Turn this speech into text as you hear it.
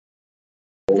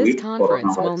COVID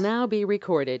conference will coronavirus. now be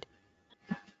recorded.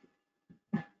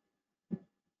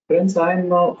 Friends, I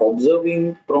am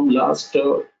observing from last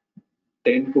 10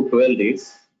 to 12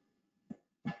 days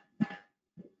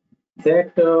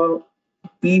that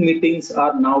e-meetings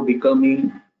are now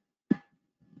becoming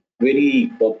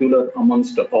very popular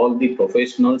amongst all the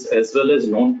professionals as well as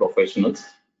non-professionals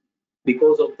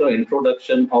because of the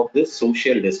introduction of this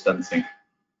social distancing.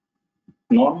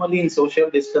 Normally in social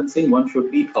distancing, one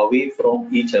should be away from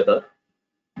each other,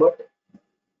 but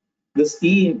this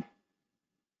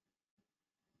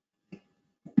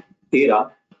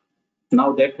era,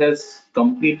 now that has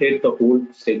completed the whole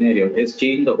scenario, has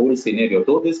changed the whole scenario.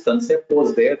 Though this concept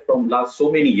was there from last so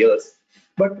many years,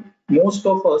 but most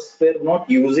of us were not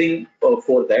using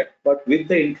for that. But with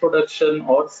the introduction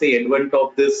or say advent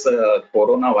of this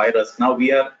coronavirus, now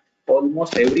we are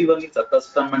almost everyone is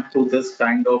accustomed to this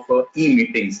kind of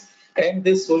e-meetings. And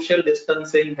this social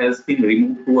distancing has been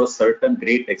removed to a certain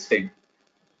great extent.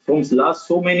 From last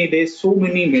so many days, so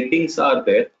many meetings are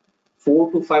there.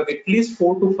 4 to 5, at least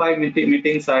 4 to 5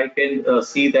 meetings. I can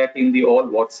see that in the all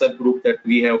WhatsApp group that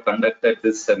we have conducted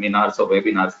this seminars or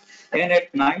webinars. And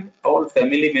at night, all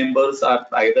family members are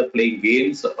either playing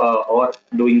games or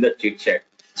doing the chit chat.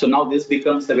 So now this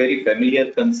becomes a very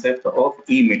familiar concept of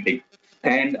e-meeting.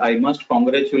 And I must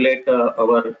congratulate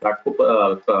our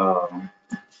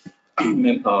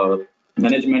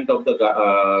management of the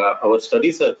our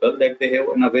study circle that they have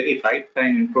in a very right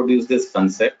time introduced this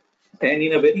concept, and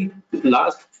in a very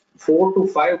last 4 to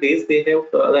 5 days they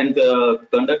have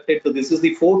conducted. So this is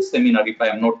the fourth seminar, if I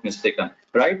am not mistaken,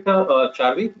 right,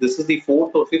 Charvi? This is the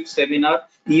fourth or fifth seminar,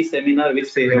 e-seminar,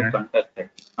 which they have conducted.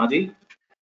 Haji?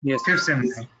 Yes, fifth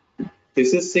seminar.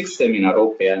 This is sixth seminar.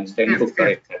 Okay, I'm standing to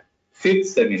correct that. Fifth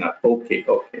seminar. Okay,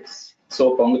 okay.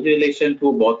 So congratulations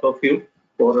to both of you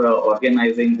for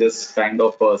organizing this kind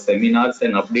of seminars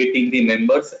and updating the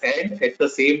members, and at the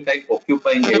same time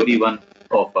occupying every one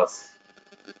of us.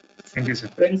 Thank you, sir.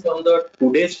 Friends, on the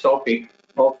today's topic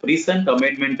of recent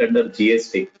amendment under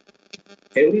GST,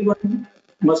 everyone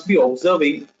must be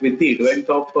observing with the advent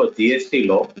of GST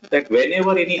law that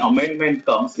whenever any amendment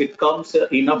comes, it comes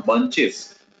in a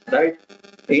bunches, right?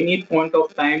 Any point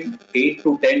of time, 8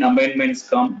 to 10 amendments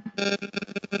come.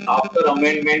 After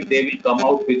amendment, they will come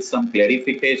out with some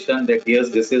clarification that yes,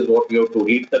 this is what we have to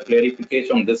read the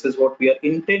clarification, this is what we are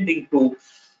intending to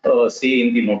see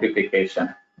in the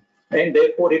notification. And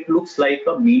therefore, it looks like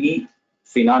a mini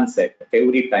finance act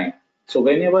every time. So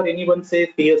whenever anyone says,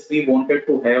 yes, we wanted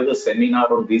to have the seminar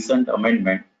on recent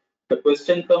amendment, the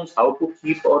question comes how to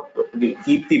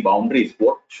keep the boundaries,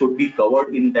 what should be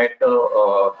covered in that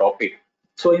topic.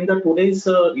 So in the today's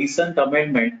recent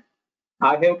amendment,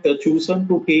 I have chosen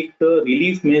to take the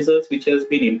relief measures which has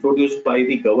been introduced by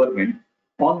the government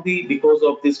on the because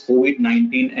of this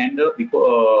COVID-19 and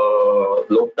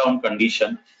lockdown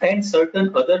condition, and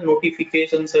certain other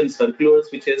notifications and circulars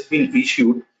which has been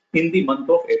issued in the month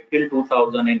of April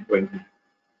 2020.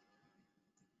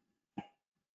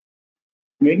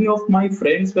 Many of my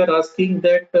friends were asking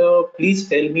that please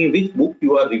tell me which book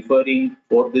you are referring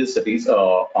for these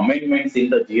amendments in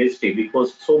the GST,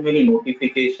 because so many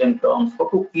notification comes, how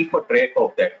to keep a track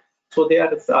of that. So they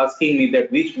are asking me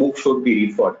that which book should be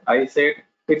referred. I said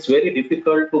it's very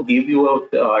difficult to give you an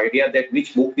idea that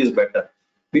which book is better,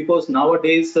 because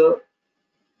nowadays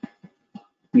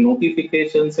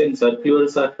notifications and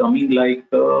circulars are coming like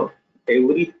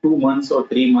every 2 months or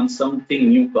 3 months something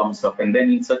new comes up, and then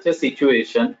in such a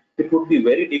situation it would be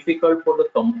very difficult for the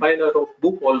compiler of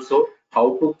book also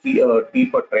how to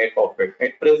keep a track of it.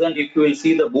 At present, if you will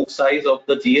see the book size of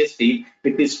the GST,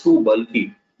 it is too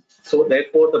bulky. So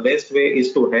therefore, the best way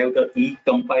is to have the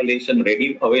e-compilation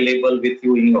ready available with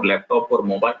you in your laptop or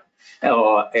mobile.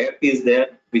 App is there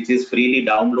which is freely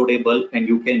downloadable, and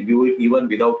you can view it even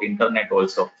without internet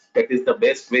also. That is the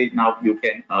best way now you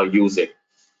can use it.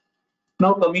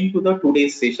 Now coming to the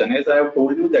today's session, as I have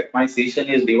told you that my session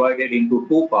is divided into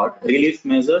two parts, relief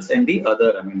measures and the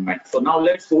other amendments. So now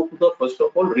let's go to the first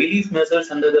of all relief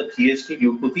measures under the GST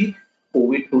due to the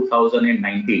COVID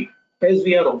 2019. As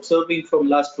we are observing from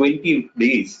last 20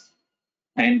 days,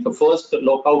 and the first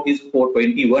lockout is for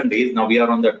 21 days. Now we are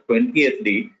on the 20th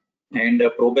day, and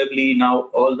probably now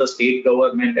all the state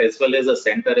government as well as the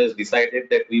center has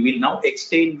decided that we will now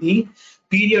extend the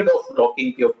period of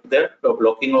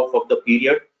blocking off of the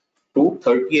period to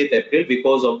 30th April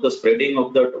because of the spreading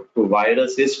of the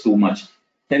virus is too much,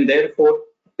 and therefore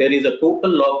there is a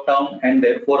total lockdown, and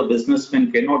therefore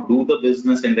businessmen cannot do the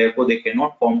business, and therefore they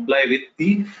cannot comply with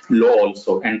the law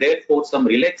also, and therefore some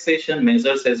relaxation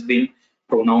measures has been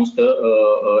pronounced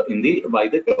by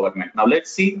the government. Now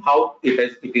let's see how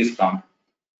it is come.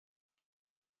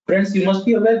 Friends, you must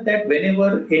be aware that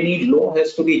whenever any law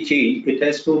has to be changed, it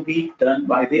has to be done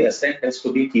by the assent has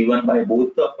to be given by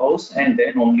both the house, and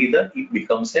then only the it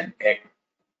becomes an act.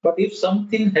 But if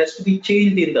something has to be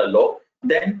changed in the law,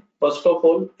 then first of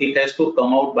all, it has to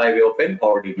come out by way of an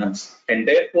ordinance. And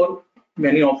therefore,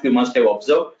 many of you must have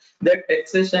observed that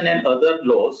taxation and other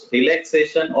laws,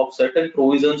 relaxation of certain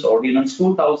provisions, Ordinance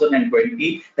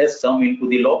 2020 has come into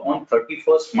the law on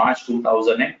 31st March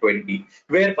 2020,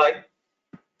 whereby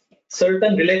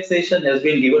certain relaxation has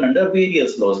been given under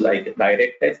various laws like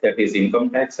direct tax, that is Income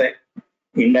Tax Act,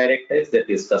 indirect tax, that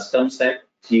is Customs Act,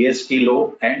 GST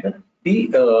law, and the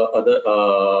other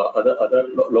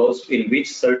laws in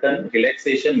which certain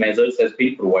relaxation measures has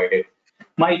been provided.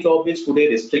 My job is today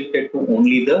restricted to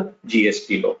only the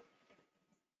GST law.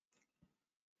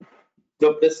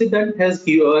 The president has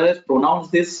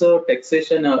pronounced this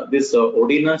taxation, this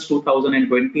ordinance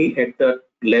 2020 at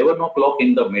 11 o'clock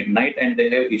in the midnight, and they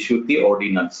have issued the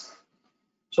ordinance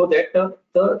so that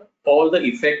all the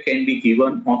effect can be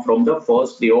given on from the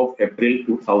first day of April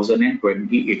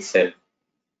 2020 itself.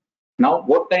 Now,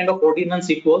 what kind of ordinance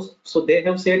it was? So they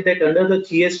have said that under the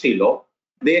GST law,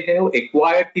 they have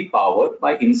acquired the power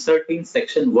by inserting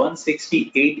section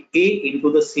 168A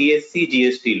into the CSC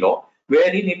GST law,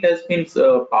 wherein it has been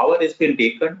power has been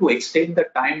taken to extend the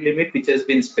time limit which has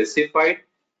been specified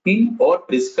in or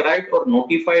prescribed or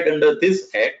notified under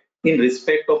this act in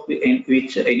respect of in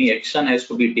which any action has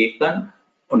to be taken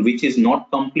on which is not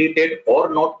completed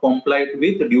or not complied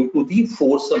with due to the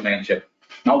force measure.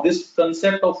 Now, this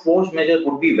concept of force measure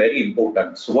would be very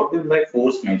important. So, what do you mean by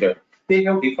force measure? They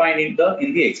have defined in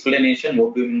the explanation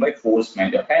what do you mean by force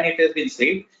measure, and it has been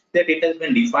said that it has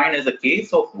been defined as a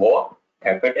case of war,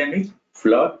 epidemic,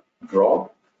 flood,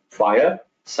 drought, fire,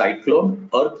 cyclone,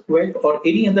 earthquake, or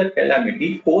any other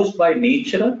calamity caused by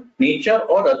nature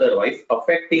or otherwise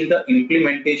affecting the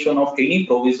implementation of any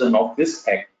provision of this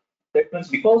act. That means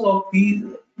because of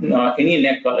the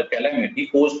any calamity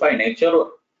caused by nature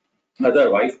or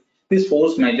otherwise, this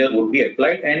force measure would be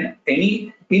applied, and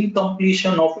any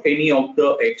incompletion of any of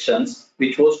the actions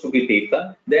which was to be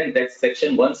taken, then that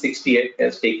section 168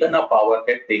 has taken a power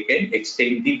that they can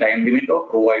extend the time limit or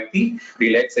provide the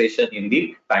relaxation in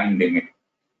the time limit.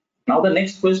 Now, the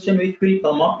next question which will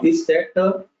come up is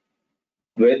that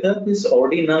whether this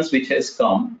ordinance which has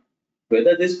come,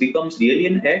 whether this becomes really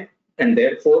an act, and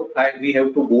therefore we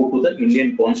have to go to the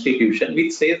Indian Constitution,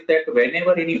 which says that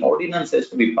whenever any ordinance has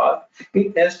to be passed,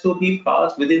 it has to be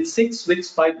passed within 6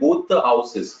 weeks by both the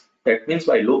houses. That means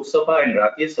by Lok Sabha and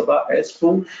Rajya Sabha has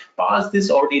to pass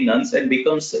this ordinance and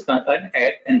becomes an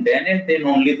act, and then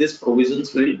only these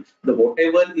provisions will, the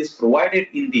whatever is provided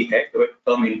in the act will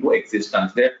come into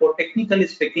existence. Therefore, technically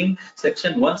speaking,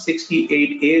 section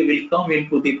 168A will come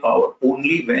into the power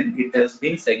only when it has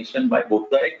been sanctioned by both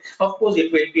the act. Of course,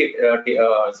 it will be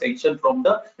sanctioned from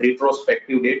the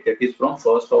retrospective date, that is from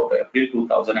 1st of April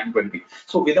 2020.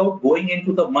 So without going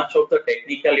into the much of the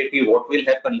technicality, what will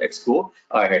happen? Let's go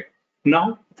ahead.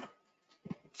 Now,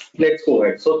 let's go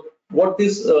ahead. So, what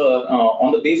this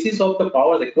on the basis of the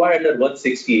powers acquired under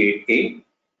 168A,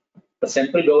 the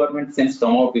central government since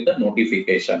come out with a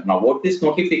notification. Now, what this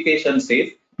notification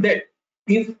says that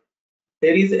if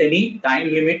there is any time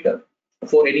limit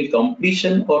for any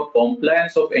completion or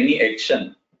compliance of any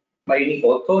action by any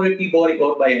authority body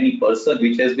or by any person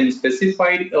which has been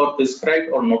specified or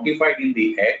prescribed or notified in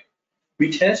the act,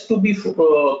 which has to be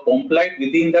complied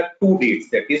within the 2 dates,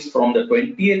 that is from the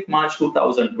 20th March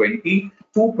 2020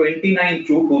 to 29th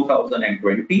June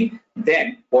 2020,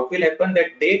 then what will happen,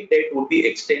 that date would be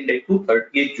extended to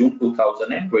 30th June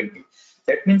 2020.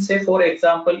 That means, say for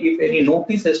example, if any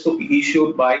notice has to be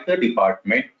issued by the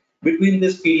department between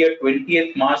this period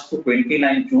 20th March to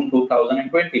 29th June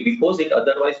 2020, because it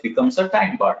otherwise becomes a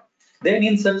time bar, then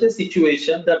in such a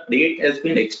situation the date has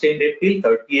been extended till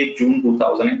 30th June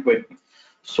 2020.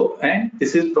 So, and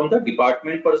this is from the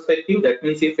department perspective. That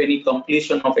means if any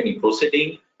completion of any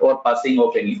proceeding or passing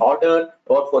of any order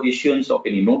or for issuance of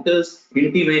any notice,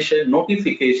 intimation,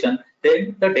 notification,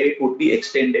 then the date would be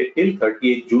extended till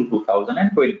 30th June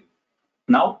 2020.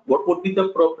 Now, what would be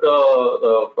the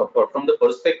from the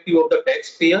perspective of the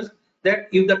taxpayers, that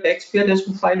if the taxpayer has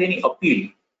to file any appeal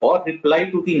or reply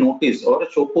to the notice or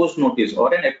a show cause notice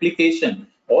or an application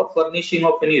or furnishing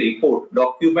of any report,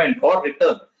 document or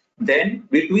return, then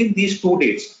between these 2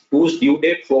 dates, whose due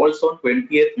date falls on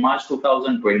 20th March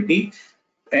 2020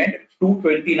 and to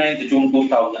 29th June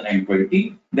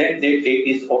 2020, then the date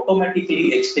is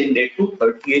automatically extended to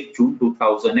 30th June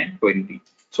 2020.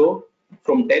 So,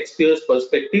 from taxpayers'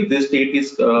 perspective, this date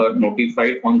is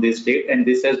notified on this date, and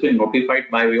this has been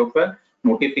notified by way of a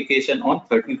notification on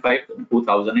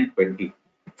 35/2020.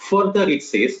 Further, it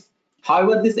says,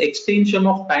 however, this extension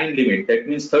of time limit, that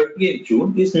means 30th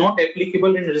June, is not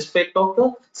applicable in respect of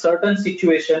the certain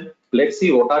situation. Let's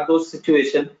see what are those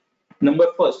situations. Number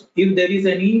first, if there is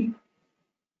any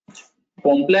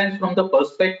compliance from the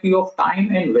perspective of time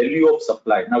and value of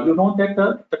supply. Now you know that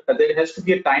there has to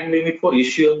be a time limit for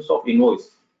issuance of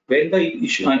invoice. When the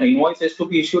invoice has to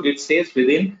be issued, it says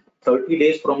within 30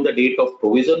 days from the date of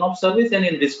provision of service, and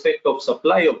in respect of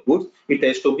supply of goods, it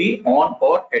has to be on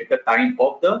or at the time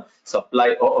of the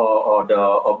supply or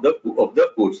the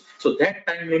goods. So that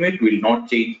time limit will not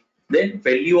change. Then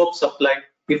value of supply.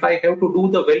 If I have to do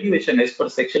the valuation as per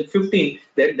section 15,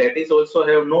 then that is also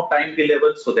have no time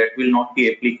level, so that will not be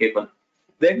applicable.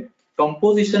 Then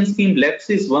composition scheme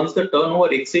lapses once the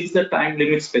turnover exceeds the time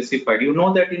limit specified. You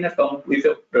know that in a if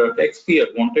a taxpayer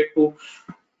wanted to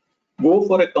go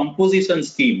for a composition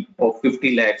scheme of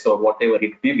 50 lakhs or whatever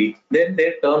it may be, then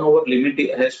their turnover limit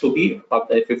has to be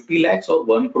 50 lakhs or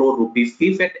 1 crore rupees.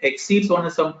 If it exceeds on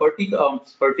some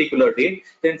particular date,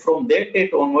 then from that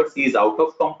date onwards, he is out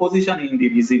of composition and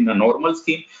he is in a normal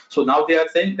scheme. So now they are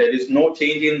saying there is no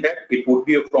change in that. It would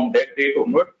be from that date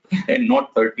onward and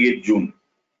not 30th June.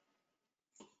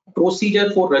 Procedure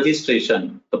for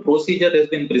registration. The procedure has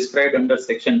been prescribed under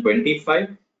section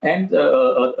 25 and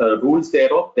rules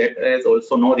thereof that has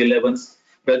also no relevance.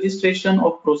 Registration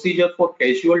of procedure for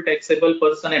casual taxable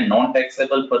person and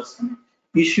non-taxable person.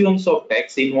 Issuance of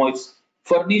tax invoice.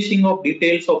 Furnishing of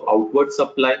details of outward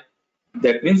supply.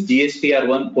 That means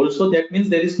GSTR1. Also, that means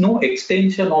there is no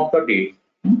extension of the date.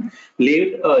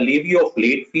 Levy of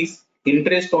late fees.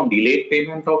 Interest on delayed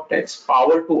payment of tax.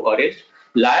 Power to arrest.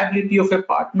 Liability of a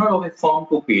partner of a firm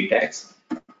to pay tax.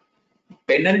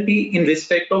 Penalty in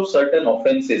respect of certain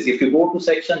offences. If you go to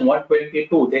section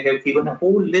 122, they have given a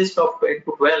whole list of 10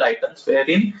 to 12 items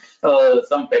wherein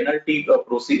some penalty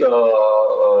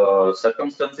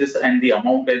circumstances and the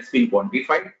amount has been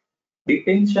quantified.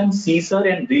 Detention, seizure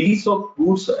and release of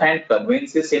goods and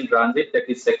conveyances in transit, that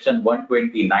is section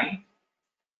 129.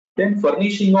 Then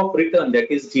furnishing of return,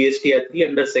 that is GSTR 3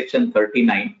 under section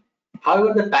 39.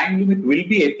 However, the time limit will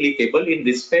be applicable in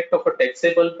respect of a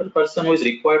taxable person who is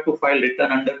required to file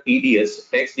return under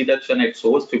TDS, tax deduction at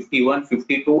source 51,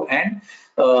 52 and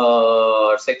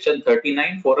section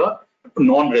 39 for a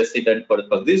non-resident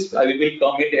purpose. This I will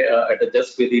come at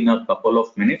just within a couple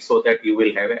of minutes so that you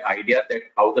will have an idea that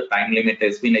how the time limit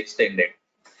has been extended.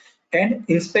 And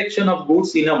inspection of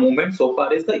goods in a moment so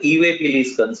far as the e-way bill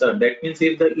is concerned. That means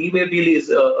if the e-way bill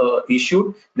is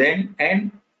issued, then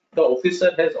and the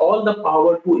officer has all the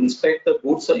power to inspect the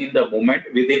goods in the moment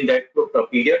within that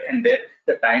period, and then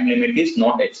the time limit is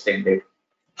not extended.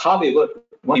 However,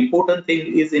 one important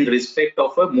thing is in respect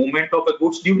of a movement of a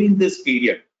goods during this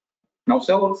period. Now,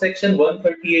 so section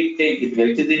 138,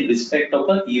 which is in respect of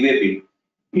the e-way bill,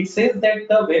 it says that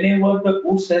whenever the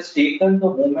goods has taken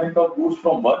the movement of goods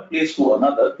from one place to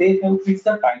another, they have fixed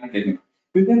the time limit.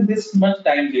 Within this much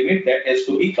time limit, that has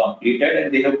to be completed,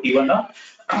 and they have given a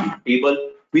table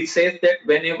which says that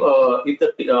whenever if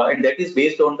the and that is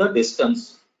based on the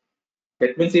distance.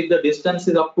 That means if the distance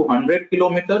is up to 100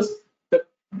 kilometers, the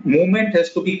movement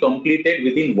has to be completed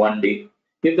within 1 day.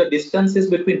 If the distance is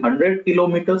between 100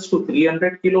 kilometers to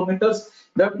 300 kilometers,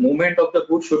 the movement of the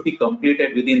goods should be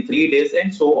completed within 3 days,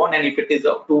 and so on. And if it is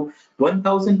up to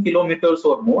 1000 kilometers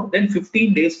or more, then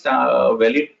 15 days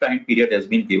valid time period has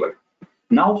been given.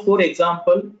 Now, for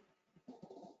example,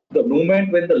 the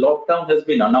moment when the lockdown has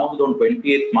been announced on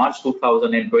 20th March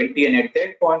 2020, and at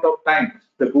that point of time,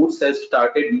 the goods has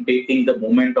started taking the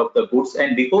movement of the goods,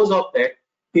 and because of that,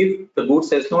 if the goods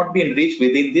has not been reached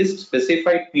within this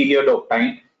specified period of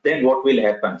time, then what will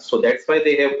happen? So that's why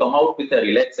they have come out with a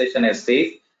relaxation as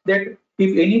says that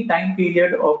if any time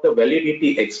period of the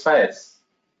validity expires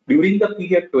during the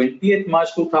period 20th March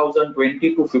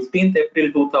 2020 to 15th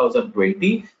April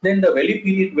 2020, then the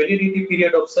validity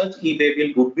period of such e-way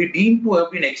bill would be deemed to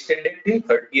have been extended till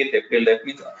 30th April. That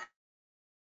means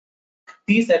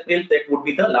 30th April, that would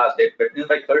be the last date. That means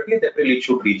by 30th April it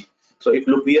should reach. So if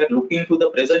we are looking to the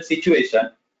present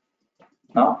situation,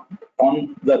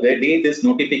 on the day this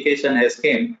notification has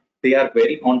came, they are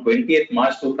very on 20th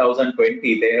March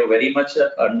 2020. They have very much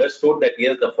understood that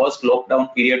yes, the first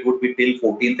lockdown period would be till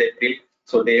 14th April.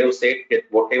 So they have said that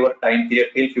whatever time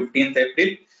period till 15th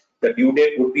April, the due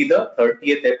date would be the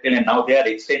 30th April, and now they are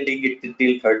extending it till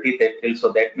 30th April.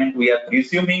 So that means we are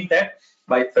presuming that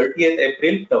by 30th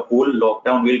April, the whole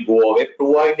lockdown will go away,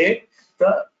 provided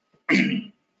the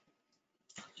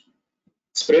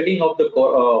spreading of the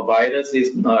virus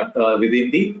is not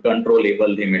within the controllable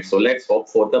limit. So let's hope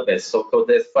for the best. So,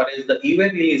 as far as the e-way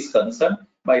is concerned,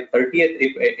 by 30th,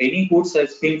 if any goods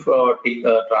has been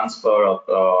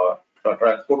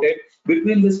transported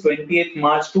between this 20th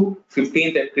March to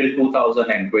 15th April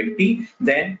 2020,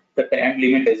 then the time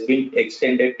limit has been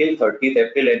extended till 30th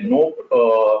April and no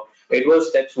adverse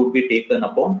steps would be taken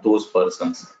upon those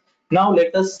persons. Now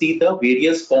let us see the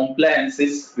various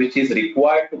compliances which is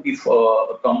required to be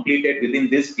completed within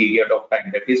this period of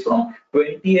time, that is from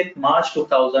 20th March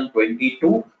 2020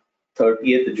 to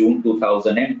 30th June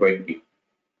 2020.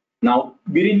 Now,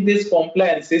 during these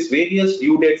compliances, various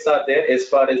due dates are there as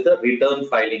far as the return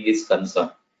filing is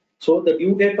concerned. So, the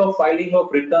due date of filing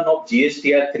of return of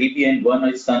GSTR 3B and 1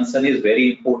 is concerned is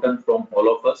very important from all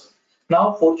of us.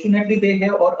 Now, fortunately, they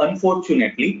have, or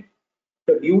unfortunately,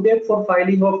 the due date for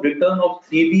filing of return of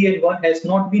 3B and 1 has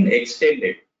not been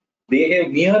extended. They have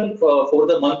mere for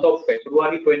the month of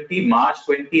February 20, March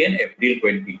 20, and April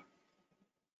 20.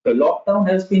 The lockdown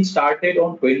has been started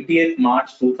on 20th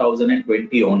March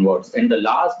 2020 onwards, and the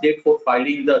last date for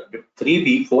filing the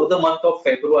 3B for the month of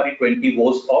February 20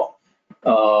 was of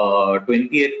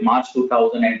 20th March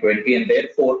 2020, and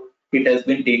therefore it has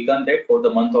been taken that for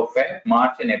the month of Feb,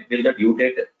 March, and April, the due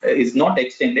date is not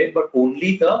extended, but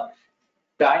only the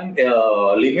time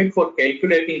limit for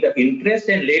calculating the interest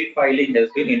and late filing has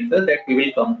been entered, that we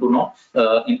will come to know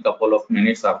in a couple of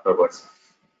minutes afterwards.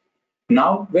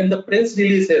 Now, when the press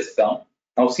release has come,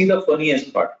 now see the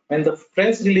funniest part. When the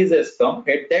press release has come,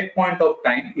 at that point of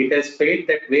time, it has said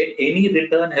that when any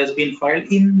return has been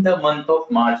filed in the month of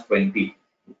March 20.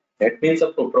 That means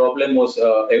the problem was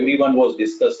everyone was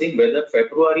discussing whether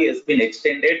February has been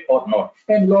extended or not.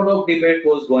 And a lot of debate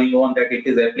was going on that it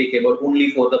is applicable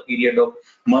only for the period of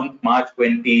month March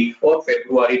 20 or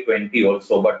February 20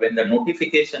 also. But when the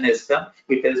notification has come,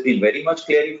 it has been very much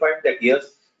clarified that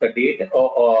yes, the date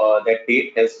that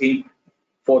date has been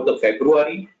for the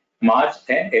February, March,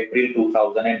 and April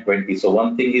 2020. So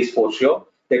one thing is for sure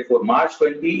that for March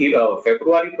 20,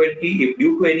 February 20, if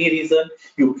due to any reason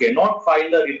you cannot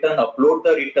file the return, upload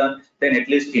the return, then at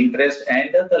least interest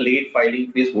and the late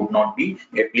filing fees would not be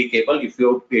applicable if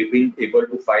you have been able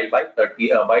to file by 30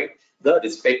 by the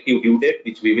respective due date,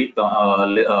 which we will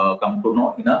come to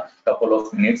know in a couple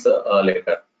of minutes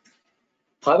later.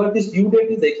 However, this due date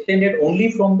is extended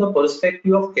only from the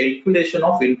perspective of calculation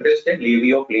of interest and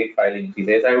levy of late filing fees.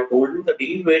 As I have told you, the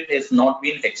due date has not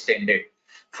been extended.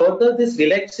 Further, this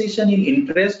relaxation in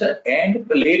interest and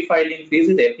late filing fees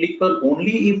is applicable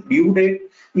only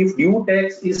if due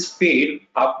tax is paid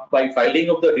up by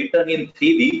filing of the return in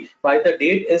 3B by the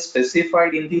date as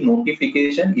specified in the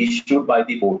notification issued by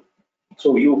the board.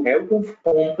 So you have to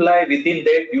comply within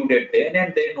that due date, then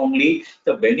and then only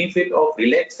the benefit of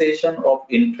relaxation of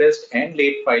interest and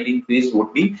late filing fees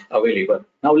would be available.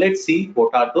 Now let's see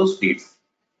what are those fees.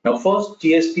 Now first,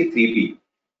 GST 3B.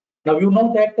 Now you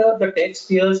know that the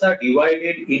taxpayers are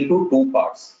divided into two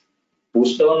parts,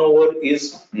 whose turnover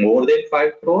is more than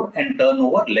 5 crore and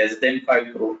turnover less than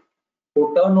 5 crore.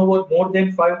 For turnover more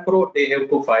than 5 crore, they have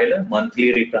to file a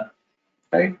monthly return,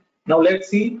 right? Now let's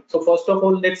see. So first of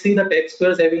all, let's see the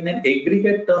taxpayers having an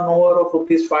aggregate turnover of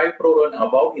rupees 5 crore and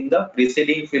above in the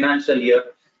preceding financial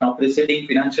year. Now preceding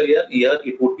financial year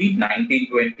it would be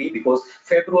 1920 because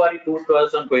February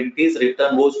 2020's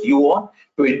return was due on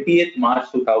 20th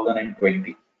March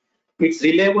 2020. Its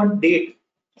relevant date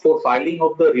for filing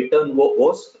of the return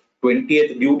was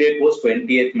 20th, due date was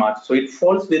 20th March. So it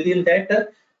falls within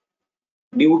that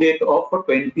due date of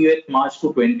 20th March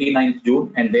to 29th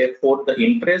June, and therefore the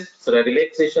interest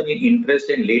relaxation in interest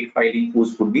and late filing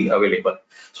fees would be available.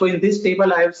 So in this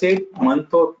table I have said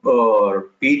month or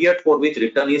period for which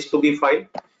return is to be filed,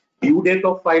 due date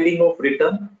of filing of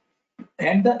return,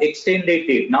 and the extended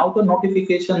date. Now the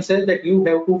notification says that you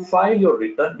have to file your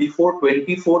return before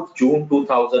 24th June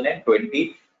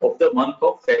 2020 of the month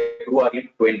of February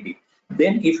 20.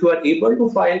 Then if you are able to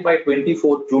file by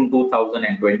 24th June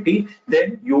 2020,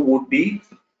 then you would be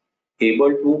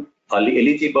able to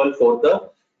eligible for the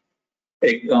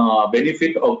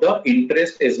benefit of the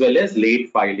interest as well as late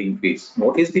filing fees.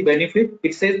 What is the benefit?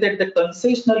 It says that the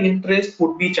concessional interest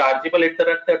would be chargeable at the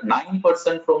rate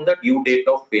 9% from the due date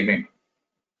of payment.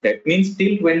 That means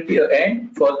till 20,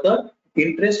 and further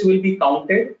interest will be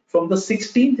counted from the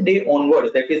 16th day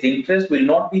onwards. That is, interest will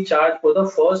not be charged for the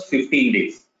first 15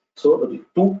 days. So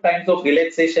two kinds of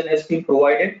relaxation has been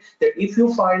provided, that if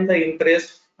you file the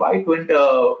interest by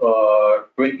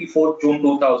 24th June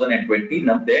 2020,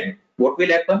 then what will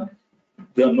happen?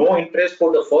 There are no interest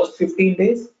for the first 15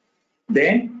 days.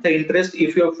 Then the interest,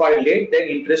 if you have filed late, then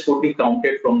interest would be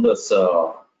counted from the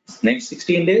next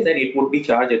 16 days, and it would be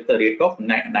charged at the rate of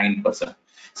 9%.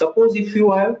 Suppose if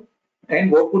you have,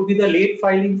 and what would be the late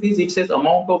filing fees? It says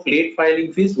amount of late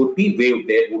filing fees would be waived.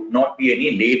 There would not be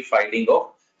any late filing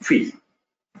of fees.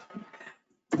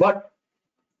 But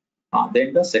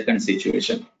then the second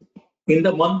situation. In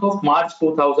the month of March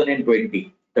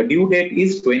 2020, the due date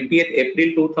is 20th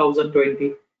April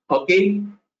 2020.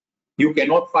 Again, you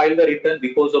cannot file the return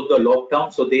because of the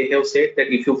lockdown. So they have said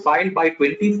that if you file by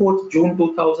 24th June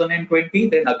 2020,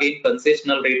 then again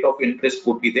concessional rate of interest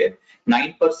would be there,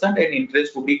 9%, and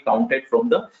interest would be counted from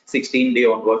the 16 day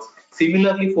onwards.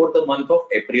 Similarly for the month of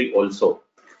April also.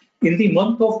 In the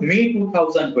month of May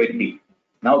 2020,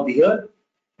 now here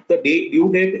the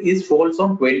due date is falls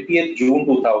on 20th June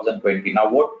 2020. Now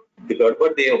what the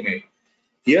garbage they have made?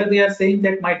 Here they are saying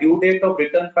that my due date of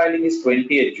return filing is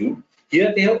 20th June.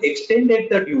 Here they have extended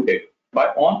the due date by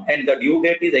on, and the due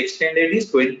date is extended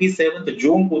is 27th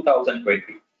June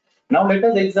 2020. Now let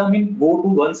us examine, go to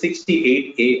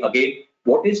 168A again.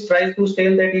 What is tries to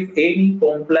tell that if any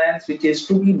compliance which is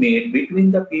to be made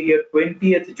between the period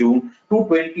 20th June to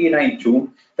 29th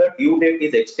June, the due date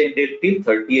is extended till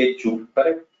 30th June.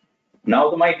 Correct?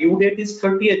 Now my due date is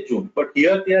 30th June, but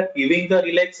here they are giving the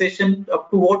relaxation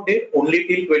up to what date? Only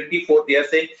till 24th. They are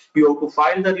saying you have to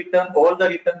file the return, all the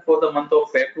return for the month of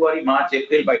February, March,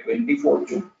 April by 24th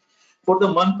June. For the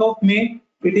month of May,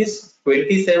 it is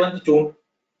 27th June.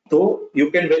 So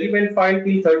you can very well file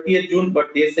till 30th June,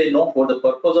 but they say no, for the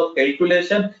purpose of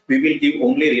calculation, we will give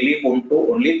only relief onto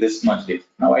only this much date.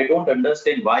 Now I don't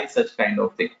understand why such kind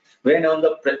of thing. When on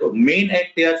the main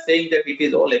act they are saying that it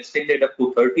is all extended up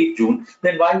to 30th June,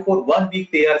 then why for 1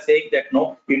 week they are saying that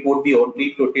no, it would be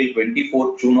only till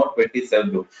 24th June or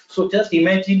 27th June. So just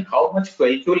imagine how much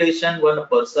calculation one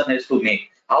person has to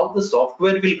make, how the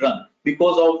software will run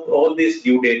because of all this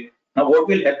due date. Now what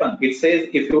will happen? It says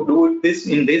if you do this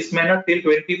in this manner till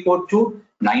 24th June,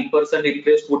 9%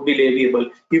 interest would be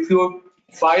leviable. If you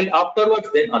file afterwards,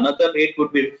 then another rate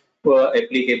would be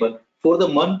applicable. For the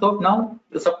month of now,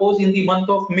 suppose in the month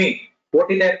of May, what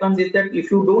it happens is that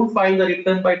if you don't file the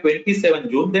return by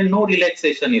 27 June, then no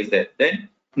relaxation is there. Then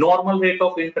normal rate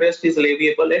of interest is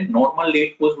leviable and normal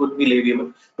late fees would be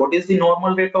leviable. What is the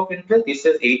normal rate of interest? It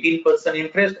says 18%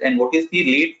 interest. And what is the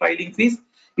late filing fees?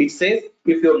 It says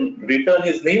if your return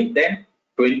is nil, then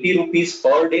 20 rupees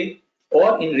per day,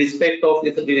 or in respect of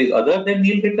if it is other than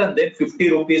nil return, then 50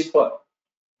 rupees per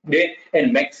day,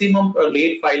 and maximum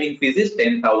late filing fees is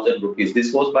 10,000 rupees.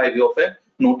 This was by way of a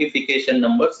notification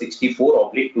number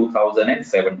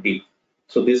 64/2017.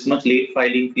 So this much late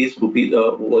filing fees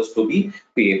was to be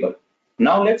payable.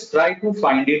 Now let's try to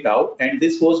find it out, and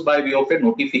this was by way of a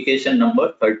notification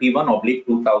number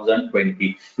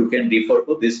 31/2020. You can refer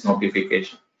to this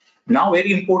notification. Now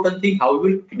very important thing, how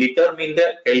we will determine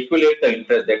the calculate the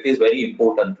interest. That is very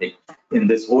important thing in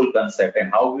this whole concept,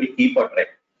 and how we will keep a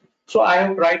track. So I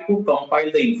have tried to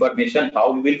compile the information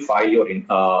how you will file your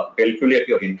calculate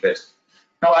your interest.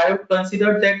 Now I have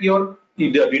considered that your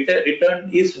return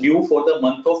is due for the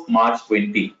month of March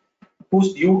 20,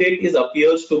 whose due date is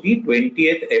appears to be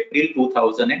 20th April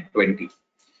 2020.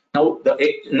 Now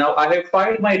I have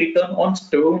filed my return on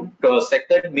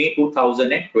 2nd May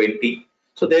 2020.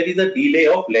 So there is a delay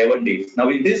of 11 days. Now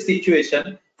in this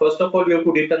situation, first of all, you have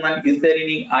to determine is there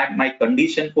any my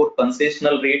condition for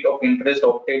concessional rate of interest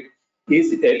opted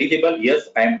is eligible. Yes,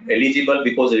 I am eligible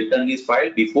because return is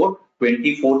filed before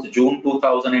 24th June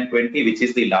 2020, which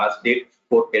is the last date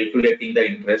for calculating the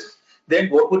interest. Then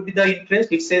what would be the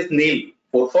interest? It says nil.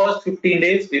 For first 15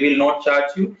 days, we will not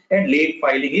charge you, and late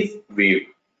filing is waived.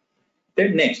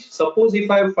 Then next, suppose if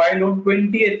I have filed on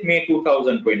 20th May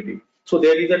 2020, so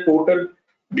there is a total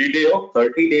delay of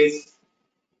 30 days.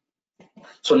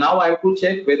 So now I have to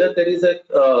check whether there is a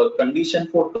condition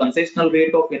for concessional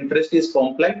rate of interest is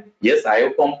complied. Yes, I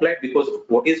have complied because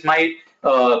what is my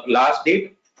last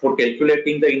date for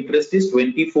calculating the interest is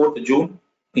 24th June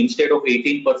instead of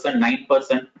 18%,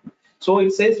 9%. So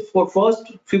it says for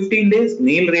first 15 days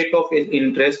nil rate of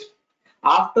interest.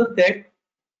 After that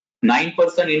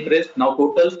 9% interest. Now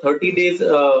total 30 days.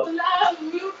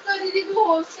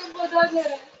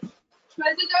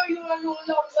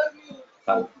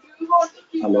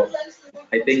 Hello.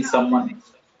 I think someone.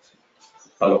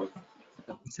 Hello.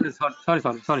 Sorry,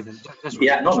 sir.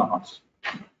 Yeah, no.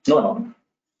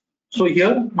 So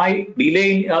here my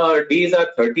delay days are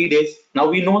 30 days. Now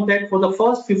we know that for the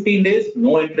first 15 days,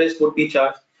 no interest would be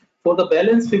charged. For the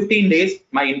balance 15 days,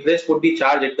 my interest would be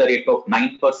charged at the rate of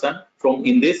 9% from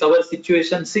in this our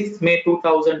situation 6th May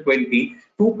 2020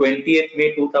 to 20th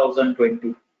May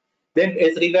 2020. Then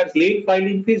as regards late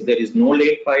filing fees, there is no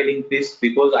late filing fees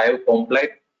because I have complied.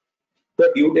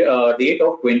 the date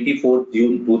of 24th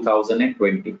June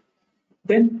 2020.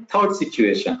 Then third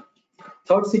situation.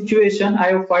 Third situation,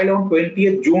 I have filed on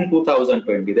 20th June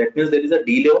 2020. That means there is a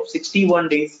delay of 61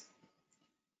 days.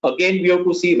 Again, we have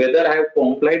to see whether I have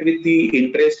complied with the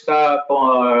interest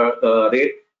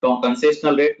rate,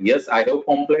 concessional rate. Yes, I have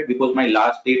complied because my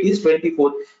last date is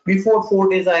 24th. Before 4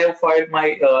 days, I have filed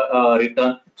my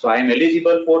return. So I am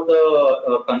eligible for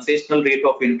the concessional rate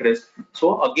of interest.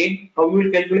 So again, how you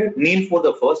will calculate? Nil for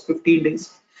the first 15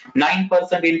 days.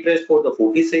 9% interest for the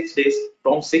 46 days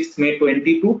from 6th May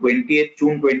 20 to 20th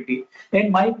June 20.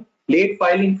 And my late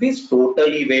filing fees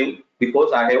totally waived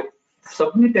because I have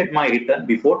submitted my return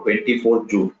before 24th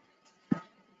June.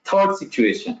 Third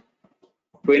situation,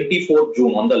 24th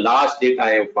June on the last date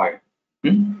I have filed.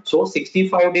 So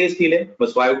 65 days delay, but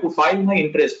so I have to file my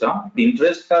interest. The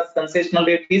interest concessional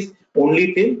rate is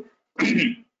only till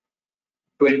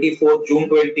 24th June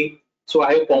 20. So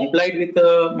I have complied with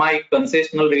my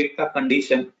concessional rate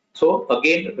condition. So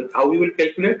again, how we will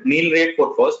calculate? Nil rate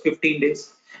for first 15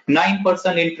 days,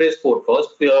 9% interest for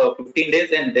first 15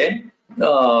 days, and then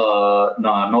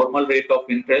normal rate of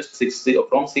interest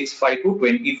from 6/5 to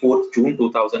 24th June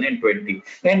 2020.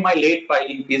 And my late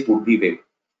filing fees would be waived.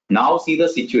 Now see the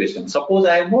situation. Suppose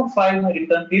I have not filed my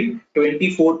return till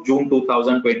 24th June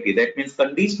 2020. That means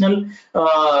conditional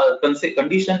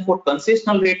condition for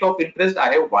concessional rate of interest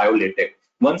I have violated.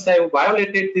 Once I have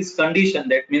violated this condition,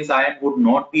 that means I would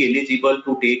not be eligible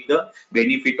to take the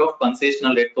benefit of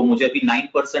concessional rate. तो मुझे अभी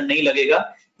 9% नहीं लगेगा,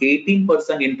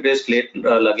 18% interest rate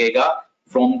लगेगा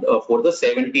from for the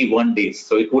 71 days.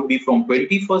 So it would be from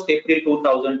 21st April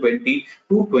 2020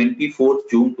 to 24th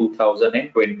June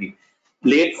 2020.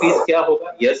 Late fees क्या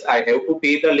होगा? Yes, I have to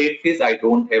pay the late fees. I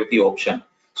don't have the option.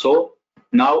 So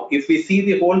now, if we see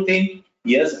the whole thing,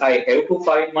 yes, I have to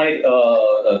file my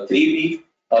 3B.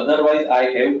 Otherwise, I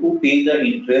have to pay the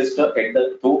interest at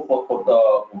the for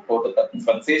the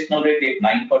concessional rate at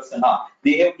 9%.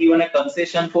 They have given a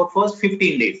concession for first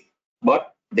 15 days,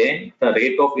 but then the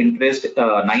rate of interest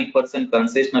 9%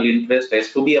 concessional interest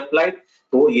has to be applied.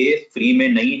 तो ये free में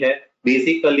नहीं है.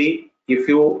 Basically, if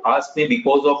you ask me,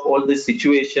 because of all this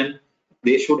situation,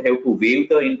 they should have to waive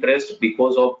the interest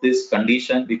because of this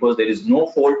condition, because there is no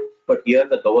fault. But here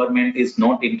the government is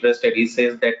not interested. He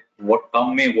says that what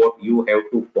come may, what you have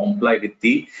to comply with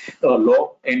the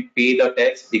law and pay the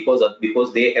tax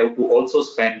because they have to also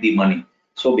spend the money.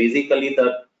 So basically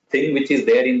the thing which is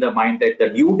there in the mind that the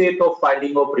due date of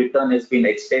filing of return has been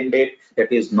extended,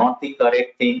 that is not the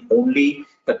correct thing. Only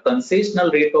the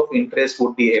concessional rate of interest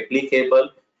would be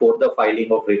applicable for the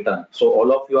filing of return. So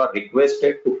all of you are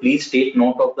requested to please take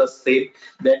note of the same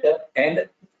and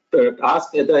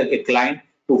ask the client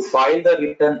to file the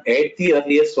return at the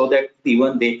earliest so that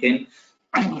even they can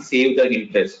save the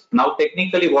interest. Now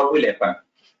technically what will happen?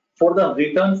 For the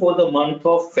return for the month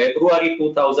of February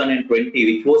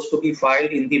 2020, which was to be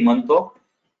filed in the month of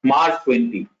March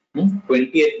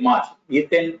 20th March, you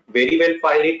can very well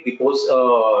file it because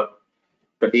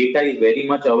the data is very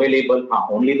much available.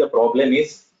 Only the problem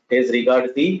is as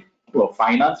regards the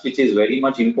finance, which is very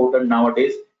much important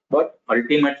nowadays. But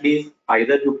ultimately,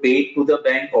 either you pay it to the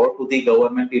bank or to the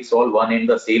government, it's all one and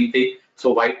the same thing. So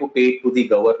why to pay it to the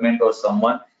government or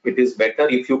someone? It is better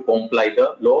if you comply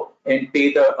the law and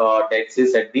pay the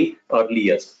taxes at the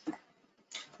earliest.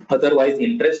 Otherwise,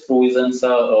 interest provisions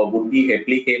would be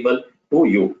applicable to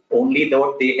you. Only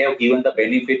though they have given the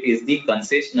benefit is the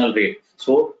concessional rate.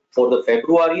 So for the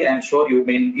February, I'm sure you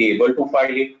may be able to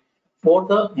file it. For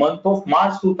the month of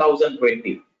March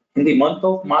 2020, in the month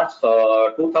of March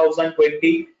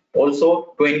 2020,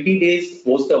 also 20 days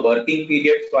was the working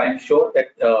period. So I'm sure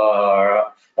that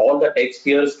all the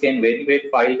taxpayers can very well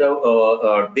file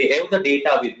the, they have the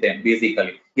data with them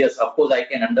basically. Yes, of course, I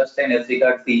can understand as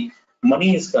regards the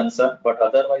money is concerned, but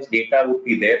otherwise data would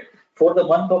be there. For the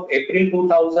month of April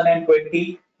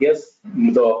 2020, yes,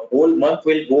 the whole month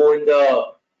will go in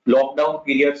the lockdown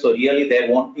period, so really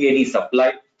there won't be any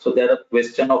supply. So there a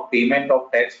question of payment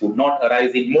of tax would not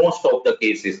arise in most of the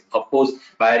cases. Of course,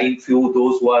 barring few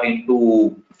those who are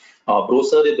into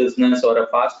grocery business or a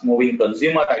fast moving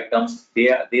consumer items,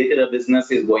 their business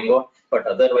is going on, but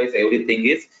otherwise everything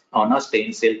is on a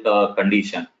standstill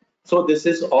condition. So this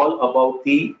is all about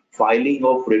the filing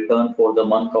of return for the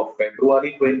month of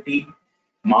February 20,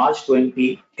 March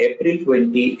 20, April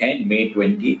 20, and May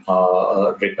 20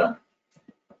 return.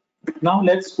 Now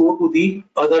let's go to the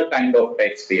other kind of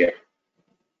taxpayer.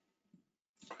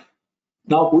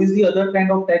 Now, who is the other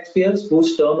kind of taxpayers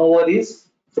whose turnover is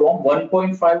from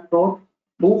 1.5 crore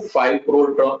to 5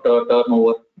 crore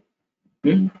turnover?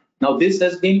 Now this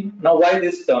has been, now why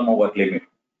this turnover limit?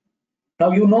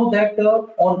 Now you know that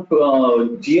on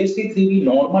GST 3B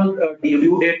normal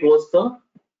due date was the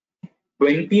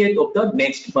 20th of the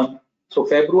next month. So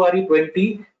February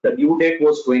 20, the due date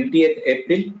was 20th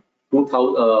April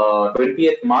 2000,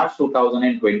 20th March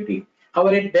 2020.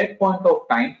 However, at that point of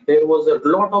time, there was a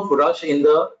lot of rush in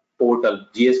the portal,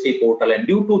 GST portal, and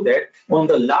due to that, on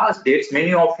the last dates,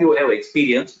 many of you have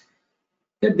experienced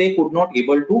that they could not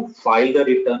able to file the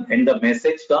return, and the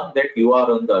message come that you are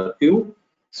on the queue.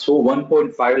 So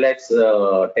 1.5 lakhs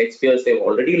taxpayers have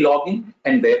already logged in,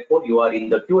 and therefore you are in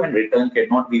the queue and return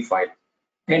cannot be filed.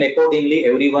 And accordingly,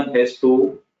 everyone has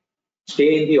to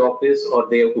stay in the office or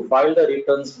they have to file the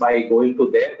returns by going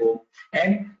to their home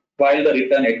and file the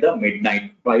return at the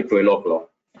midnight by 12 o'clock.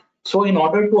 So in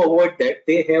order to avoid that,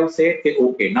 they have said,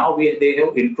 okay, now they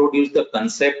have introduced the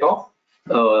concept of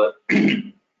uh,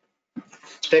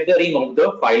 staggering of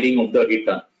the filing of the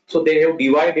return. So they have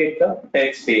divided the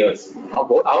taxpayers.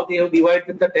 How they have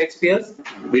divided the taxpayers?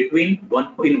 Between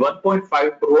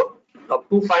 1.5 crore up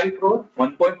to 5 crore,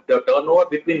 the turnover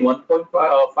between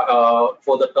 1.5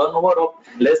 for the turnover of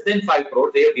less than 5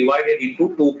 crore, they are divided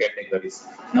into two categories.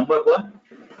 Number one,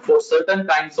 for certain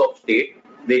kinds of state,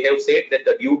 they have said that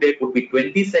the due date would be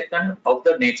 22nd of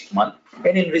the next month,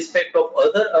 and in respect of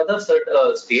other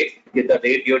states,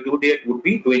 your due date would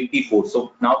be 24.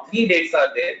 So now three dates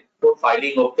are there for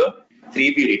filing of the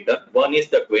 3B return. One is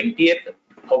the 20th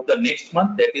of the next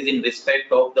month, that is in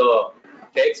respect of the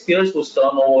taxpayers whose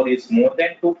turnover is more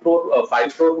than 2 crore,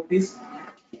 5 crore rupees.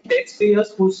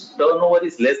 Taxpayers whose turnover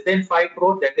is less than 5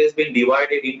 crore, that has been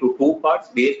divided into two parts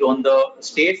based on the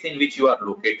states in which you are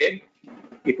located.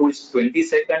 It was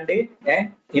 22nd day,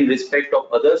 and in respect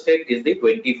of other state is the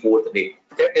 24th day.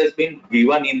 That has been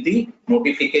given in the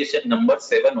notification number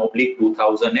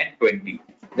 7/2020.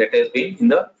 That has been in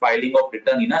the filing of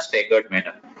return in a staggered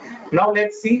manner. Now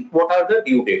let's see what are the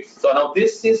due dates. So now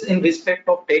this is in respect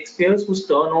of taxpayers whose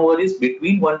turnover is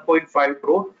between 1.5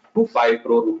 crore to 5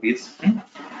 crore rupees.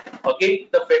 Again,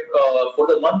 for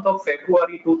the month of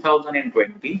February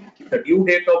 2020, the due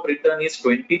date of return is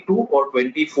 22 or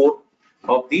 24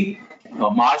 of the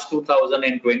March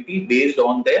 2020, based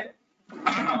on their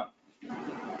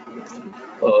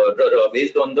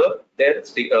based on their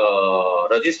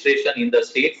registration in the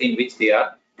states in which they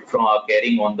are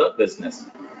carrying on the business.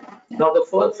 Now, the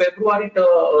first February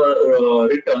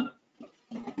return,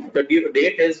 the due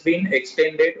date has been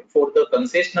extended for the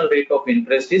concessional rate of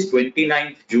interest is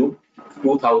 29th June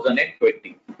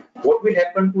 2020. What will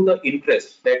happen to the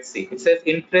interest? Let's see. It says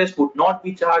interest would not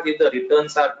be charged if the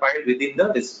returns are filed within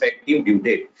the respective due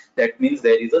date. That means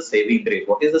there is a saving grace.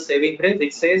 What is the saving grace?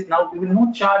 It says now we will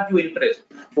not charge you interest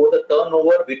for the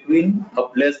turnover between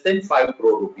less than 5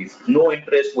 crore rupees. No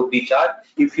interest would be charged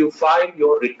if you file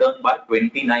your return by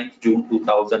 29th June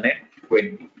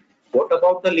 2020. What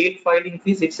about the late filing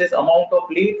fees? It says amount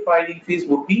of late filing fees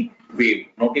would be waived.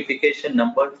 Notification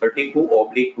number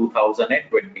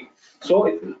 32/2020. So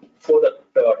for the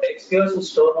taxpayers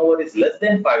whose turnover is less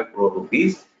than 5 crore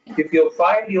rupees, if you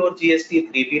file your GST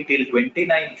 3B till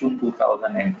 29 June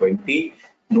 2020,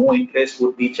 no interest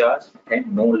would be charged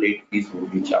and no late fees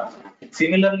would be charged.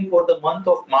 Similarly, for the month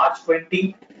of March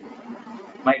 20,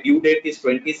 my due date is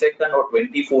 22nd or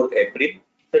 24th April.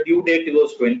 The due date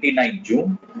was 29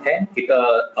 June, and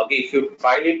again, if you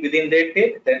file it within that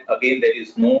date, then again there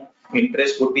is no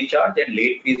interest would be charged and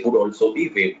late fees would also be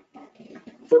waived.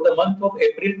 For the month of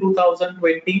April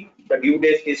 2020, the due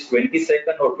date is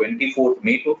 22nd or 24th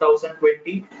May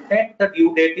 2020, and the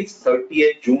due date is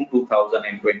 30th June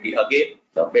 2020. Again,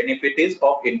 the benefit is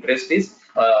of interest is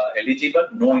eligible,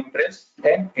 no interest,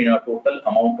 and in a total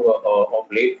amount of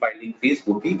late filing fees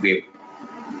would be waived.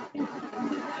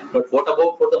 But what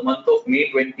about for the month of May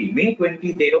 20? May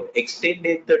 20, they have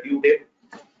extended the due date,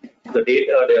 the date,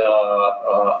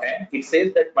 and it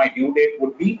says that my due date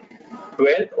would be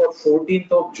 12th or 14th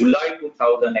of July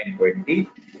 2020.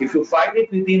 If you file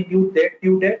it within due date,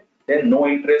 then no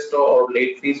interest or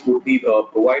late fees would be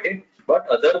provided. But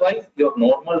otherwise, your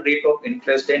normal rate of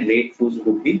interest and late fees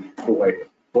would be provided.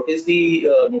 What is the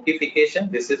notification?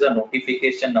 This is a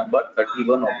notification number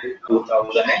 31 of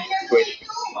 2020.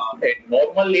 And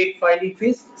normal late filing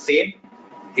fees, same.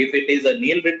 If it is a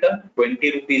nil return,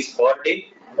 20 rupees per day,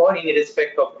 or in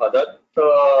respect of other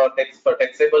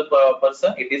taxable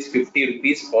person, it is 50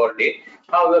 rupees per day.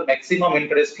 However, maximum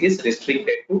interest is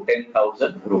restricted to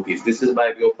 10,000 rupees. This is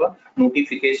by way of a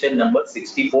notification number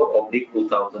 64 of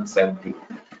 2017.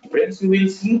 Friends, you will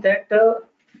see that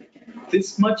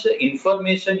this much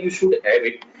information you should have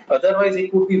it. Otherwise,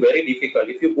 it would be very difficult.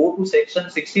 If you go to section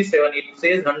 67, it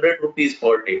says 100 rupees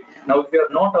per day. Now, if you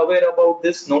are not aware about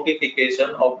this notification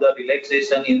of the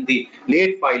relaxation in the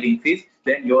late filing fees,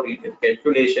 then your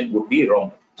calculation would be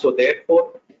wrong. So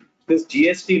therefore, this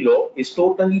GST law is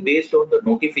totally based on the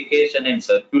notification and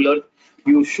circular.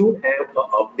 You should have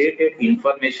updated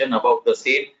information about the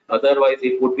same. Otherwise,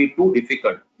 it would be too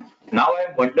difficult. Now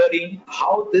I'm wondering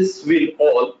how this will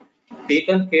all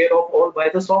taken care of all by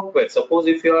the software. Suppose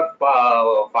if you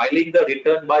are filing the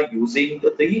return by using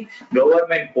the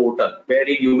government portal,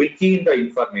 wherein you will key in the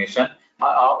information.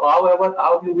 However,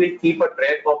 how you will keep a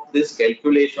track of this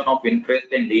calculation of interest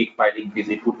and late filing fees?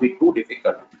 It would be too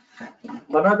difficult.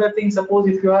 Another thing, suppose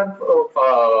if you are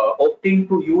opting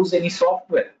to use any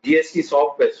software, GST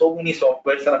software, so many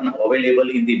softwares are now available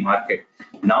in the market.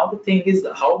 Now the thing is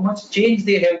how much change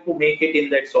they have to make it in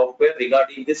that software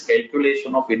regarding this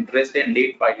calculation of interest and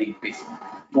late filing fees.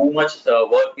 Too much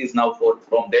work is now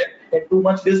from there, and too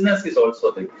much business is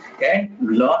also there.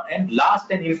 And last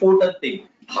and important thing,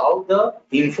 how the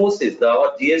Infosys,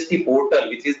 our GST portal,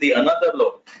 which is the another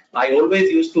law. I always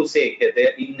used to say that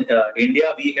there in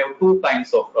India we have two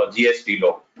kinds of GST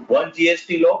law. One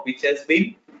GST law which has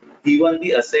been given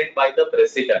the assent by the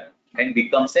president and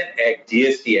becomes an act,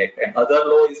 GST Act, and other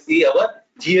law is the our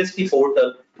GST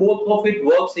portal. Both of it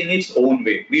works in its own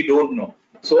way. We don't know.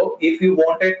 So if you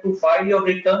wanted to file your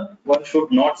return, one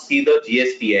should not see the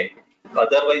GST Act.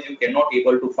 Otherwise, you cannot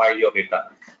able to file your return.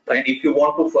 And if you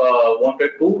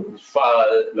wanted to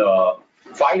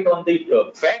fight on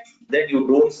the facts, then you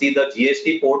don't see the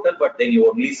GST portal, but then you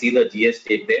only see the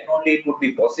GST. Then only it would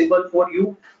be possible for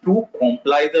you to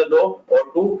comply the law or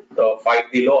to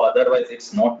fight the law. Otherwise,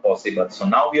 it's not possible. So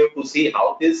now we have to see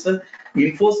how this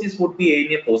Infosys would be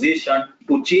in a position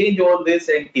to change all this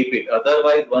and keep it.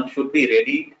 Otherwise, one should be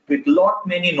ready with lot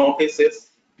many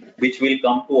notices which will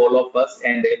come to all of us,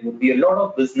 and there would be a lot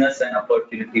of business and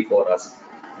opportunity for us.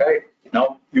 Right.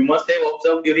 Now, you must have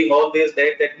observed during all this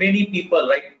that many people,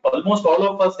 like almost all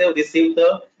of us, have received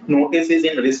the notices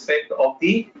in respect of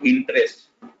the interest,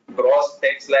 gross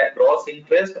tax, gross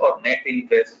interest or net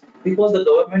interest, because the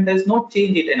government has not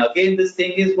changed it. And again, this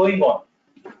thing is going on.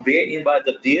 By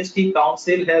the GST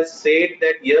Council has said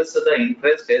that yes, the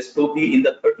interest has to be in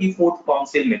the 34th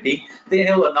Council meeting. They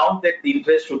have announced that the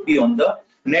interest should be on the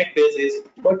net basis,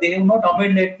 but they have not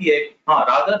amended the act.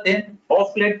 Rather than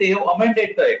off late, they have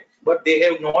amended the act, but they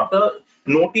have not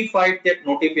notified that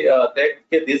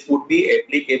this would be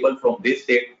applicable from this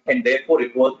date, and therefore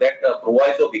it was that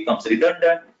proviso becomes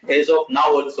redundant. As of now,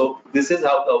 also this is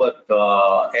how our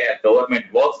government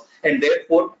works, and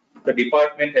therefore the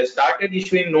department has started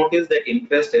issuing notice that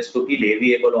interest has to be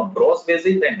leviable on gross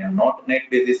basis and not net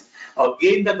basis.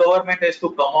 Again, the government has to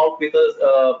come out with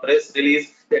a press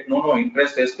release that no,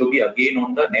 interest has to be again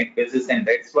on the net basis, and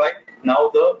that's why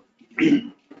now the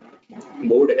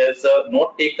board has